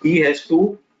 he has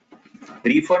to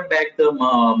refund back the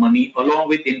money along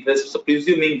with interest, so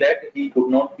presuming that he could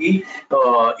not be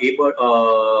he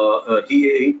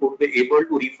could be able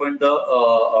to refund the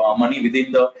money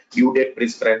within the due date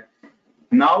prescribed.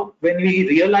 Now, when we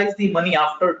realize the money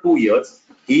after 2 years,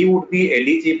 he would be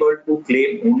eligible to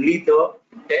claim only the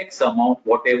tax amount,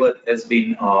 whatever has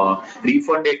been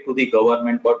refunded to the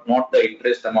government, but not the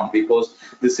interest amount, because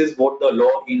this is what the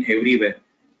law in everywhere.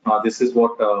 This is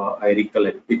what I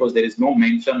recollect, because there is no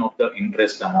mention of the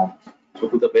interest amount. So,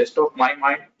 to the best of my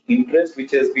mind, interest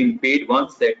which has been paid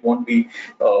once, that won't be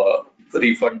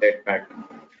refunded back.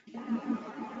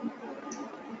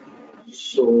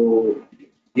 So,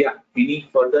 yeah, any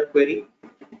further query?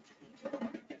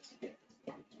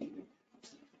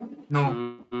 No,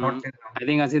 Mm, not till now. I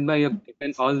think Ashit bhai, you have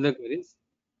taken all the queries.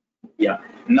 Yeah.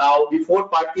 Now, before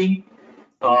parting,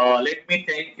 let me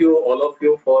thank you, all of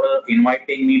you, for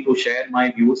inviting me to share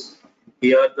my views.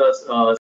 Here, the